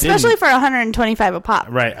reason it especially for $125 a pop.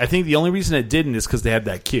 Right. I think the only reason it didn't is because they had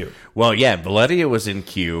that queue. Well, yeah, Valeria was in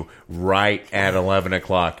queue right at 11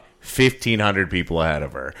 o'clock. 1,500 people ahead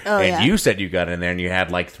of her. Oh, and you said you got in there and you had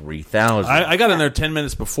like 3,000. I got in there 10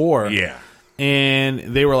 minutes before. Yeah. And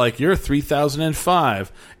they were like, you're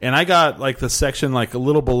 3,005. And I got like the section like a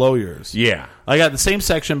little below yours. Yeah. I got the same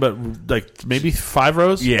section, but like maybe 5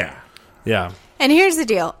 rows. Yeah. Yeah. And here's the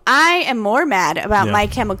deal. I am more mad about My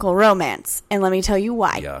Chemical Romance. And let me tell you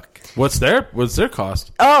why. Yuck. What's their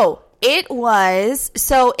cost? Oh, it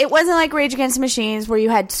wasn't like Rage Against the Machines where you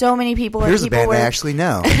had so many people. Here's a band I actually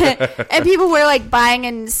know. And people were like buying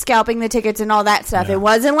and scalping the tickets and all that stuff. Yeah. It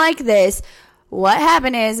wasn't like this. What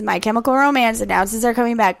happened is My Chemical Romance announces they're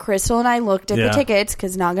coming back. Crystal and I looked at the tickets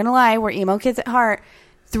because, not going to lie, we're emo kids at heart.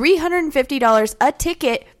 $350 a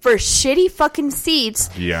ticket for shitty fucking seats.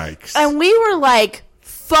 Yikes. And we were like,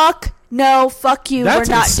 fuck no, fuck you. That's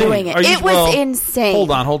we're not insane. doing it. It was insane.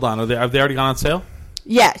 Hold on. Have they already gone on sale?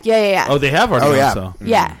 Yeah. Oh, they have already gone on sale?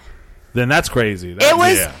 Yeah. Then that's crazy.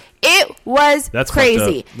 It was that's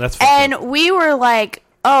crazy. That's and we were like,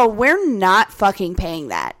 oh, we're not fucking paying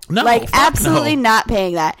that. No, like absolutely not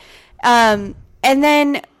paying that. And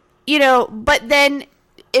then, but then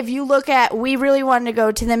if you look at, we really wanted to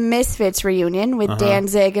go to the Misfits reunion with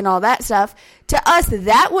Danzig and all that stuff. To us,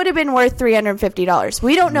 that would have been worth $350.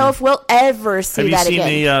 We don't know if we'll ever see that again.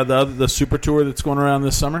 Have you seen the super tour that's going around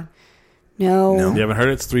this summer? No. You haven't heard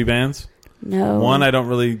it? It's 3 bands? No. One I don't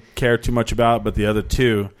really care too much about, but the other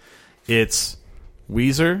 2, it's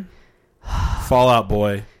Weezer, Fall Out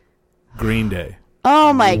Boy, Green Day.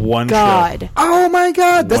 Oh my God! Show. Oh my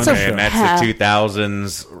God! That's and that's the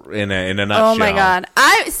 2000s in a nutshell. Oh my God!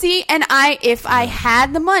 If I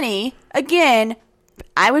had the money again,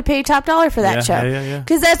 I would pay top dollar for that show. Yeah.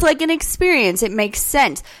 Because that's like an experience. It makes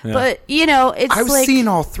sense. Yeah. But it's I've seen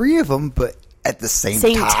all 3 of them, but at the same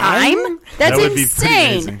time? That's that would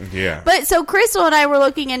insane. Be pretty yeah. But so Crystal and I were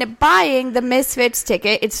looking into buying the Misfits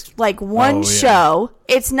ticket. It's like one show.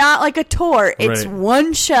 It's not like a tour. It's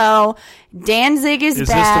one show. Danzig is back. Is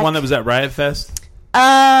this the one that was at Riot Fest?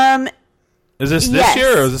 Is this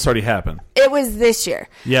year or has this already happened? It was this year.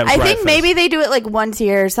 Yeah, I think maybe they do it like once a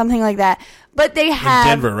year or something like that. But they have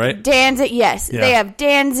in Denver, right? Danzig, yes. Yeah. They have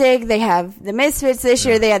Danzig. They have the Misfits this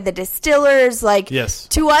year. They had the Distillers.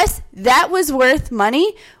 To us, that was worth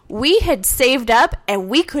money. We had saved up, and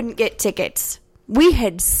we couldn't get tickets. We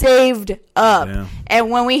had saved up. Yeah. And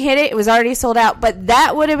when we hit it, it was already sold out. But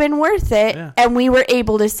that would have been worth it, and we were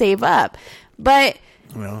able to save up. But...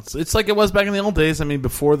 Well, it's like it was back in the old days. I mean,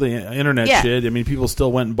 before the internet shit. I mean, people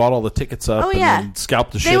still went and bought all the tickets up and then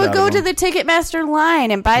scalped the shit out of them. They would go to the Ticketmaster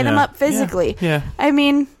line and buy them up physically. Yeah. I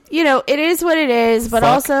mean, it is what it is, but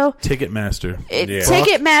also... Ticketmaster.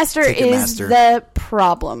 Ticketmaster is the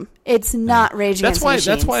problem. It's not Rage Against the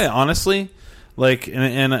Machine. That's why, honestly,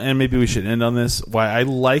 and maybe we should end on this, why I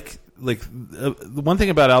the one thing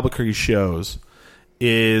about Albuquerque shows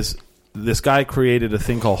is this guy created a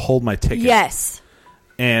thing called Hold My Ticket. Yes.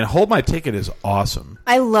 And Hold My Ticket is awesome.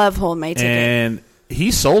 I love Hold My Ticket. And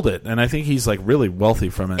he sold it, and I think he's really wealthy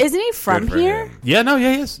from it. Isn't he from here? Yeah, no,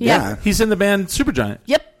 he is. Yeah. He's in the band Supergiant.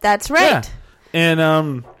 Yep, that's right. Yeah.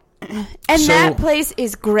 And that place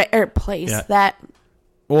is great. That.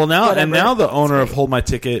 Well, now the owner of Hold My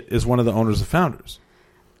Ticket is one of the owners of Founders.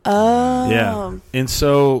 Oh. Yeah. And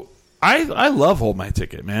so I love Hold My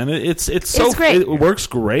Ticket, man. It's so great. It works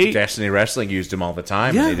great. Destiny Wrestling used them all the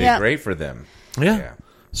time. Yeah. And they did great for them. Yeah.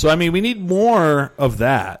 So, I mean, we need more of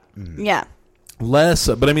that. Yeah. Less.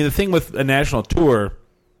 But, I mean, the thing with a national tour,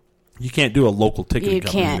 you can't do a local ticket. You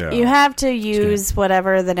can't. No. You have to use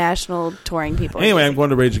whatever the national touring people Anyway, I'm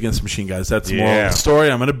going to Rage Against the Machine, guys. That's the moral of the story.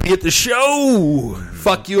 I'm going to be at the show.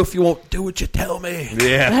 Fuck you if you won't do what you tell me.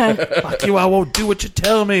 Yeah. Fuck you, I won't do what you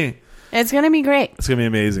tell me. It's going to be great. It's going to be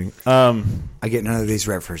amazing. I get none of these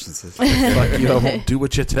references. Fuck you, I won't do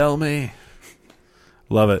what you tell me.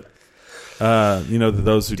 Love it.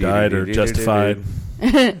 Those who died are justified.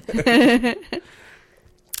 I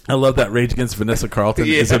love that Rage Against Vanessa Carlton.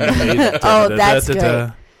 Is amazing. Oh, that's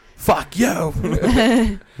good. Fuck you,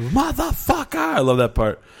 motherfucker! I love that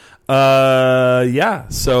part.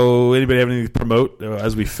 So anybody have anything to promote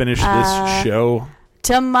as we finish this show?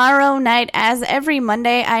 Tomorrow night, as every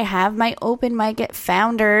Monday, I have my open mic at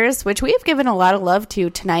Founders, which we have given a lot of love to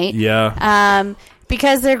tonight. Yeah.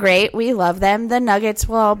 Because they're great. We love them. The Nuggets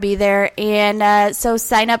will all be there. And so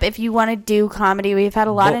sign up if you want to do comedy. We've had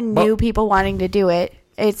a lot of new people wanting to do it.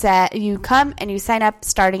 It's you come and you sign up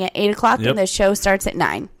starting at 8 o'clock and the show starts at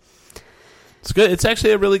 9. It's good. It's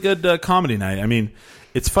actually a really good comedy night. I mean,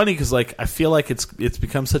 it's funny because I feel like it's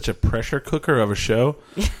become such a pressure cooker of a show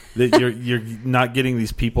that you're not getting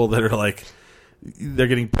these people that are they're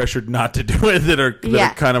getting pressured not to do it that are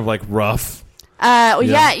kind of rough.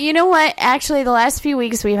 You know what? Actually, the last few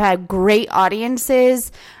weeks we've had great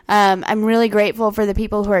audiences. I'm really grateful for the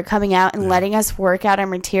people who are coming out and letting us work out our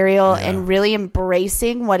material and really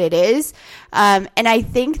embracing what it is. And I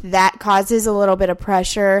think that causes a little bit of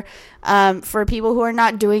pressure for people who are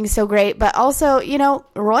not doing so great. But also,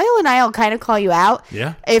 Royal and I will kind of call you out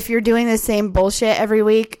if you're doing the same bullshit every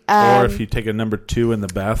week. Or if you take a number 2 in the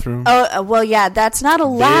bathroom. Oh, well, yeah, that's not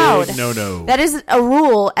allowed. Big no. That is a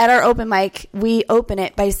rule at our open mic. We open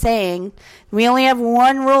it by saying we only have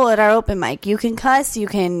one rule at our open mic. You can cuss, you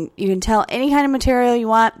can can tell any kind of material you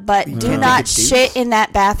want, but do not shit in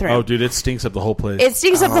that bathroom. Oh, dude, it stinks up the whole place. It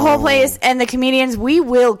stinks up the whole place, and the comedians, we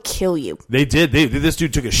will kill you. They did. This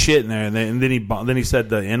dude took a shit in there, and then he said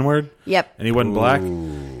the N-word. Yep. And he wasn't black.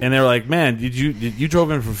 And they were like, "Man, you drove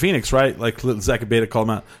in from Phoenix, right?" Like Zach and Beta called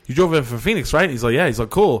him out. "You drove in from Phoenix, right?" And he's like, "Yeah." He's like,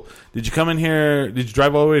 "Cool. Did you come in here? Did you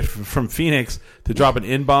drive all the way from Phoenix to drop an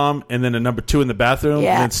N-bomb and then a number 2 in the bathroom and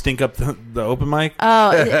then stink up the open mic?"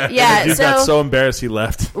 Oh, yeah. Dude got so embarrassed he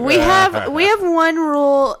left. We have one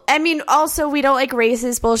rule. I mean, also we don't like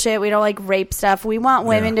racist bullshit. We don't like rape stuff. We want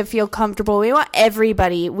women to feel comfortable. We want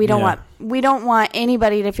everybody. We don't want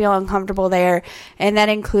anybody to feel uncomfortable there, and that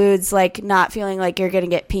includes like not feeling like you're going to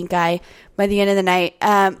get pink eye by the end of the night.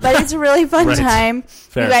 But it's a really fun time.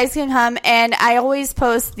 Fair. You guys can come, and I always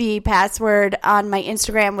post the password on my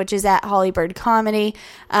Instagram, which is at Hollybird Comedy.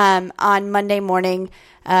 On Monday morning,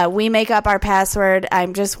 we make up our password.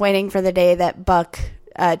 I'm just waiting for the day that Buck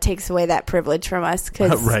takes away that privilege from us,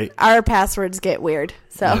 because our passwords get weird.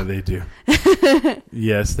 So yeah, they do.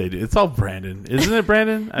 Yes, they do. It's all Brandon, isn't it,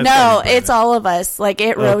 Brandon? No, it's all of us. Like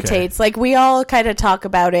it rotates. Like we all kind of talk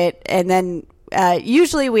about it, and then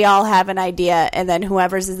usually we all have an idea, and then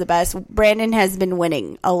whoever's is the best. Brandon has been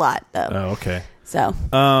winning a lot, though. Oh, okay. So,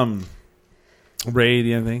 Ray, do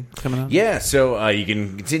you have anything coming up? Yeah, so you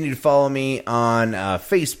can continue to follow me on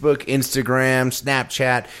Facebook, Instagram,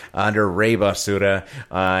 Snapchat under Ray Basuda.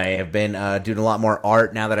 I have been doing a lot more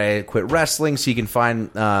art now that I quit wrestling, so you can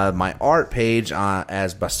find my art page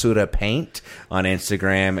as Basuda Paint on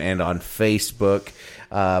Instagram and on Facebook.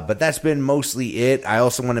 But that's been mostly it. I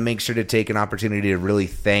also want to make sure to take an opportunity to really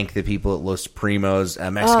thank the people at Los Primos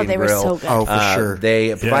Mexican they Grill. Were so good. Oh, for sure.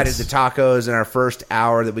 They provided the tacos in our first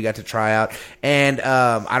hour that we got to try out. And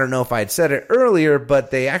I don't know if I had said it earlier,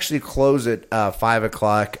 but they actually close at 5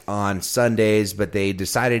 o'clock on Sundays, but they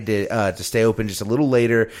decided to stay open just a little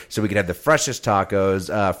later so we could have the freshest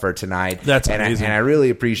tacos for tonight. That's amazing. And I really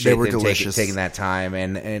appreciate them taking that time.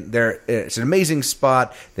 And it's an amazing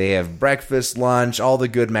spot. They have breakfast, lunch, all the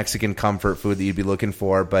good Mexican comfort food that you'd be looking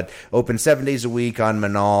for, but open 7 days a week on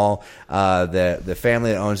Manal. The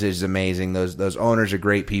family that owns it is amazing. Those owners are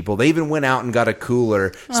great people. They even went out and got a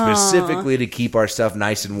cooler specifically to keep our stuff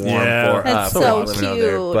nice and warm for so living cute. out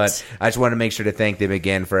there. But I just want to make sure to thank them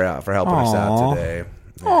again for helping us out today.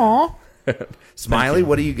 Aww. Smiley,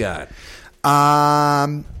 what do you got?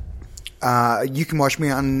 You can watch me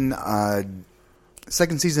on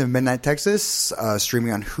second season of Midnight Texas,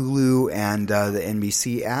 streaming on Hulu and the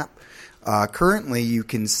NBC app. Currently, you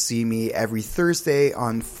can see me every Thursday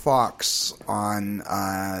on Fox on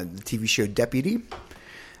the TV show Deputy.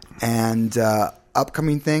 And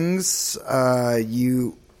upcoming things, I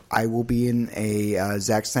will be in a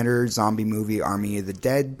Zack Snyder zombie movie, Army of the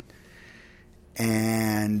Dead.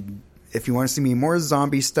 And if you want to see me more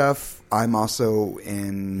zombie stuff, I'm also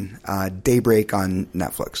in Daybreak on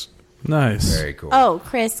Netflix. Nice. Very cool. Oh,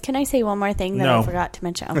 Chris, can I say one more thing that I forgot to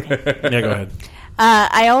mention? Okay. Yeah, go ahead.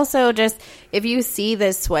 I also if you see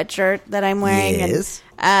this sweatshirt that I'm wearing, yes.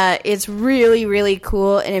 It's really, really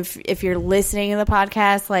cool. And if you're listening to the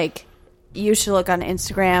podcast, like, you should look on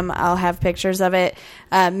Instagram. I'll have pictures of it.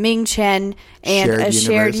 Ming Chen and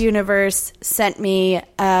Shared Universe sent me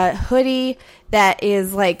a hoodie that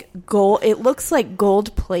is like gold. It looks like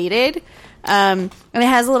gold plated. And it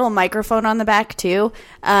has a little microphone on the back too.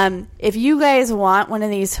 If you guys want one of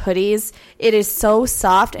these hoodies, it is so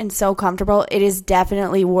soft and so comfortable. It is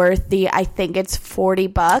definitely worth I think it's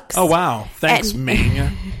 $40. Oh wow. Thanks, Ming.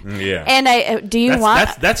 Yeah. And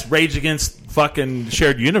that's Rage Against fucking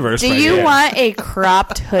Shared Universe. Do you want a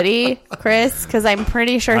cropped hoodie, Chris? Because I'm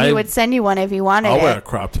pretty sure he would send you one if you wanted it. I'll wear a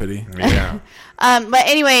cropped hoodie. Yeah. But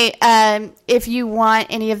anyway, if you want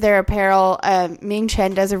any of their apparel, Ming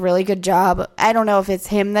Chen does a really good job. I don't know if it's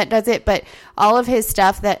him that does it, but all of his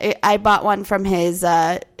stuff I bought one from his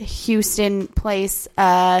Houston place.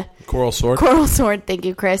 Coral Sword. Coral Sword. Thank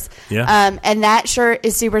you, Chris. Yeah. And that shirt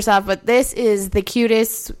is super soft, but this is the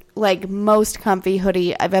cutest, like, most comfy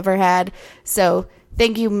hoodie I've ever had. So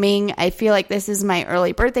thank you, Ming. I feel like this is my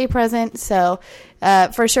early birthday present. So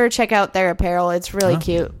for sure, check out their apparel. It's really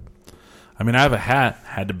cute. I mean, I have a hat.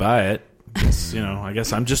 Had to buy it. I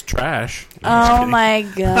guess I'm just trash. Oh my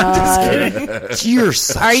god! You're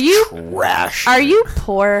such trash. Are you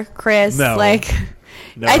poor, Chris? No.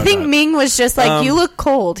 No, I think Ming was just like, you look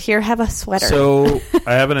cold. Here, have a sweater. So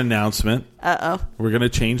I have an announcement. Uh-oh. We're going to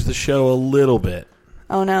change the show a little bit.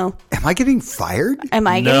 Oh no! Am I getting fired? Am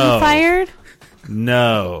I getting fired?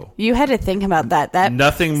 No. You had to think about that. That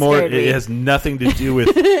nothing more. It has nothing to do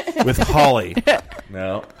with Holly.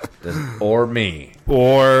 No. Or me.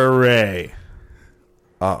 Or Ray.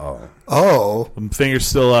 Uh-oh. Oh. Finger's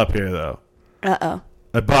still up here, though. Uh-oh.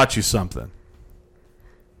 I bought you something.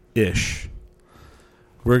 Ish.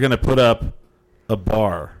 We're going to put up a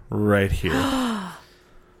bar right here.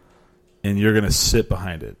 And you're going to sit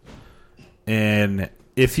behind it. And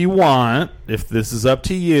if you want, if this is up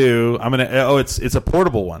to you, I'm going to... Oh, it's a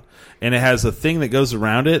portable one. And it has a thing that goes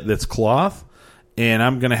around it that's cloth. And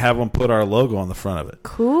I'm going to have them put our logo on the front of it.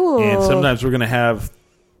 Cool. And sometimes we're going to have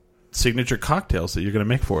signature cocktails that you're going to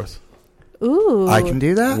make for us. Ooh. I can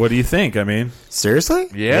do that? What do you think? I mean... Seriously?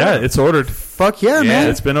 Yeah, it's ordered. Fuck yeah, man.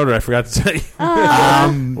 It's been ordered. I forgot to tell you.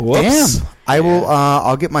 Whoops. Damn. I will.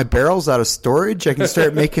 I'll get my barrels out of storage. I can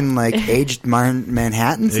start making like aged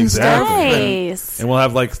Manhattans and stuff. Nice. And we'll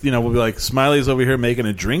have we'll be like Smiley's over here making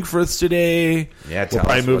a drink for us today. Yeah, tell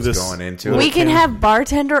us what's going into it. We can have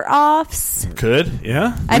bartender offs. Could,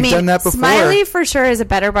 yeah. We've done that before. Smiley for sure is a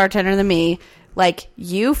better bartender than me. Like,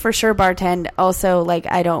 you for sure bartend. Also, like,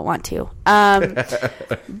 I don't want to.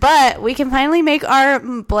 But we can finally make our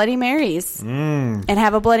Bloody Marys and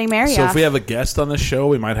have a Bloody Mary So off. If we have a guest on the show,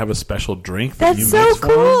 we might have a special drink. That's so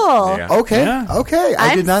cool. Yeah. Okay. Yeah. Okay.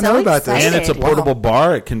 I did not know about this. And it's a portable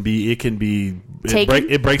bar. It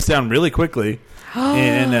breaks down really quickly.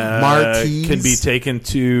 And Marquise can be taken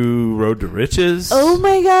to Road to Riches. Oh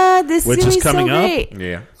my God, this which is coming so great. up.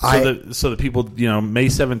 Yeah. So the people, May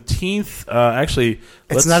 17th. Actually,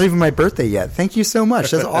 it's not even my birthday yet. Thank you so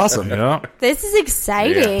much. That's awesome. Yeah. This is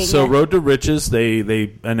exciting. Yeah. So Road to Riches,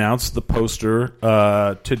 they announced the poster.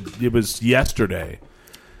 It was yesterday.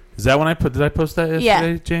 Is that when did I post that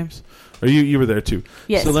yesterday, James? Or you were there too?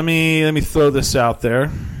 Yes. So let me throw this out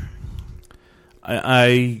there.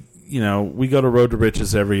 We go to Road to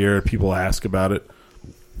Riches every year. People ask about it.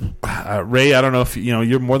 Ray, I don't know if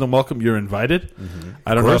you're more than welcome. You're invited. Mm-hmm.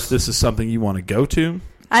 I don't know if this is something you want to go to.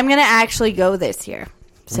 I'm going to actually go this year.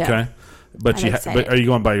 So okay, but are you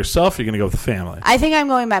going by yourself? Or are you going to go with the family? I think I'm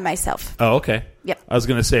going by myself. Oh, okay. Yep. I was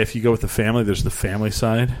going to say if you go with the family, there's the family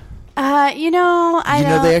side.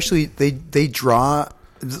 They actually they draw.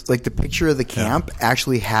 Like the picture of the camp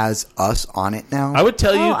actually has us on it now. I would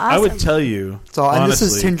tell you. Awesome. I would tell you. So honestly, and this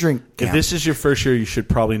is Tin Drink Camp. If this is your first year, you should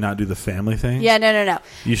probably not do the family thing. Yeah, no.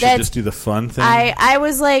 You should just do the fun thing. I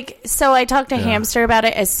was like, so I talked to Hamster about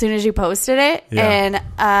it as soon as you posted it, and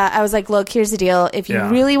I was like, look, here's the deal. If you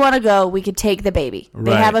really want to go, we could take the baby.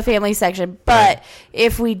 They have a family section, but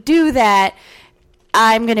if we do that,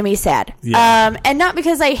 I'm going to be sad. Yeah. And not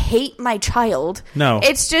because I hate my child. No.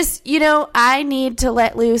 It's just, I need to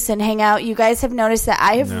let loose and hang out. You guys have noticed that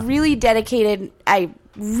I have really dedicated a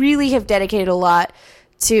lot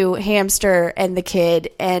to Hamster and the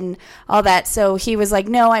kid and all that. So he was like,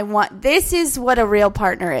 no, this is what a real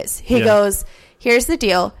partner is. He goes, here's the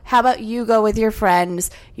deal. How about you go with your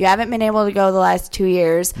friends? You haven't been able to go the last 2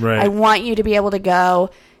 years. Right. I want you to be able to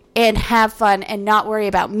go and have fun and not worry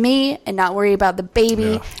about me and not worry about the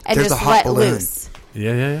baby and There's just let loose.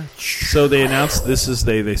 Yeah. So they announced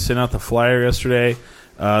they sent out the flyer yesterday.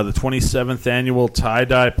 The 27th annual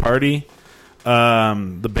tie-dye party.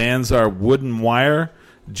 The bands are Wooden Wire,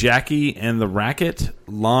 Jackie and the Racket,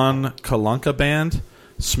 Lon Kalanka Band,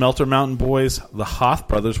 Smelter Mountain Boys, the Hoth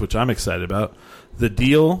Brothers, which I'm excited about, The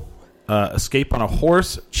Deal, Escape on a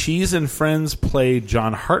Horse, Cheese and Friends play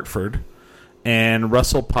John Hartford, and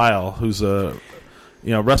Russell Pyle, who's a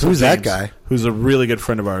Russell Who's James, that guy? Who's a really good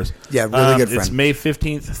friend of ours. Yeah, really good friend. It's May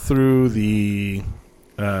 15th through the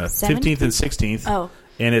 15th and 16th. Oh.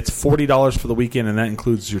 And it's $40 for the weekend, and that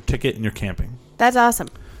includes your ticket and your camping. That's awesome.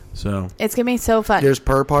 So it's going to be so fun. There's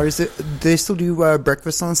per parties. Do they still do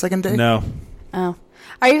breakfast on the second day? No. Oh.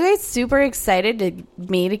 Are you guys super excited to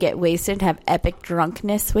get wasted and have epic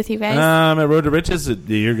drunkenness with you guys? At Road to Riches,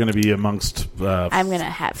 you're going to be amongst I'm going to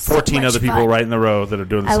have 14 other people right in the row that are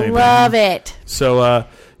doing the same thing. I love it. So,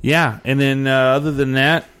 and then other than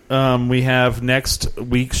that, we have next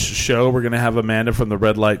week's show. We're going to have Amanda from the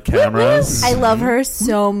Red Light Cameras. I love her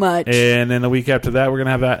so much. And then the week after that, we're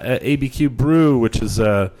going to have ABQ Brew, which is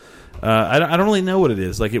I don't really know what it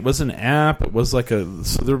is. Like, it was an app. It was like so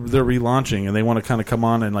they're relaunching, and they want to kind of come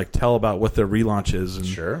on and like tell about what their relaunch is. And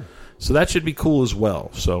sure. So that should be cool as well.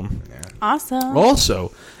 So awesome.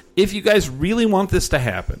 Also, if you guys really want this to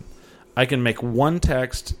happen, I can make one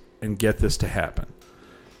text and get this to happen.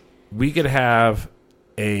 We could have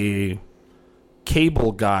a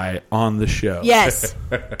cable guy on the show. Yes,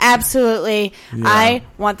 absolutely. Yeah. I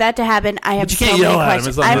want that to happen. I have so many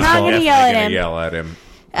questions. I'm not going to yell at him.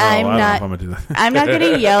 I'm not going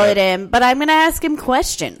to yell at him, but I'm going to ask him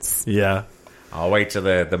questions. Yeah. I'll wait till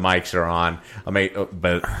the mics are on.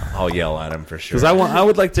 But I'll yell at him for sure. Because I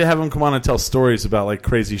would like to have him come on and tell stories about like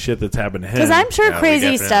crazy shit that's happened to him. Because I'm sure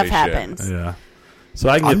crazy stuff happens. Yeah. So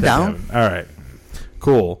I can get that down. All right.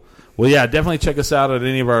 Cool. Well, yeah, definitely check us out at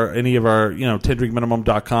any of our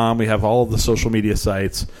 10drinkminimum.com. We have all of the social media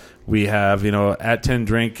sites. We have, at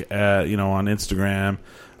 10drink, on Instagram.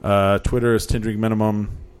 Twitter is 10drinkminimum.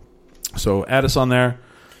 So add us on there.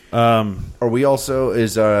 Are we also,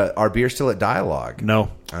 is our beer still at Dialogue?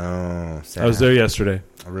 No. Oh, sad. I was there yesterday.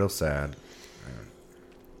 Real sad.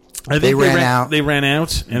 I think they ran out. They ran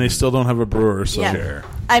out, and they still don't have a brewer. So yeah.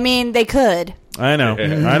 I mean, they could. I know.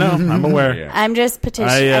 I'm aware. Yeah. I'm just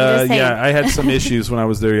petitioning. I had some issues when I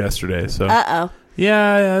was there yesterday. So.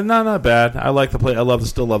 Yeah, not bad. I like the place.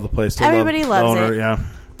 Still love the place. Everybody loves it. Yeah.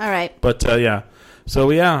 All right. But yeah.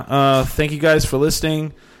 So yeah. Thank you guys for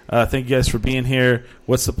listening. Thank you guys for being here.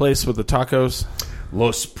 What's the place with the tacos?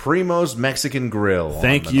 Los Primos Mexican Grill.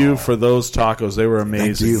 Thank you for those tacos. They were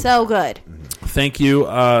amazing. So good. Thank you,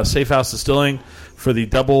 Safe House Distilling, for the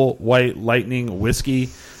double white lightning whiskey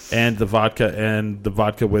and the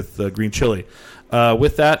vodka with green chili.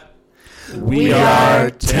 With that, we are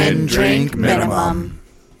 10 Drink Minimum.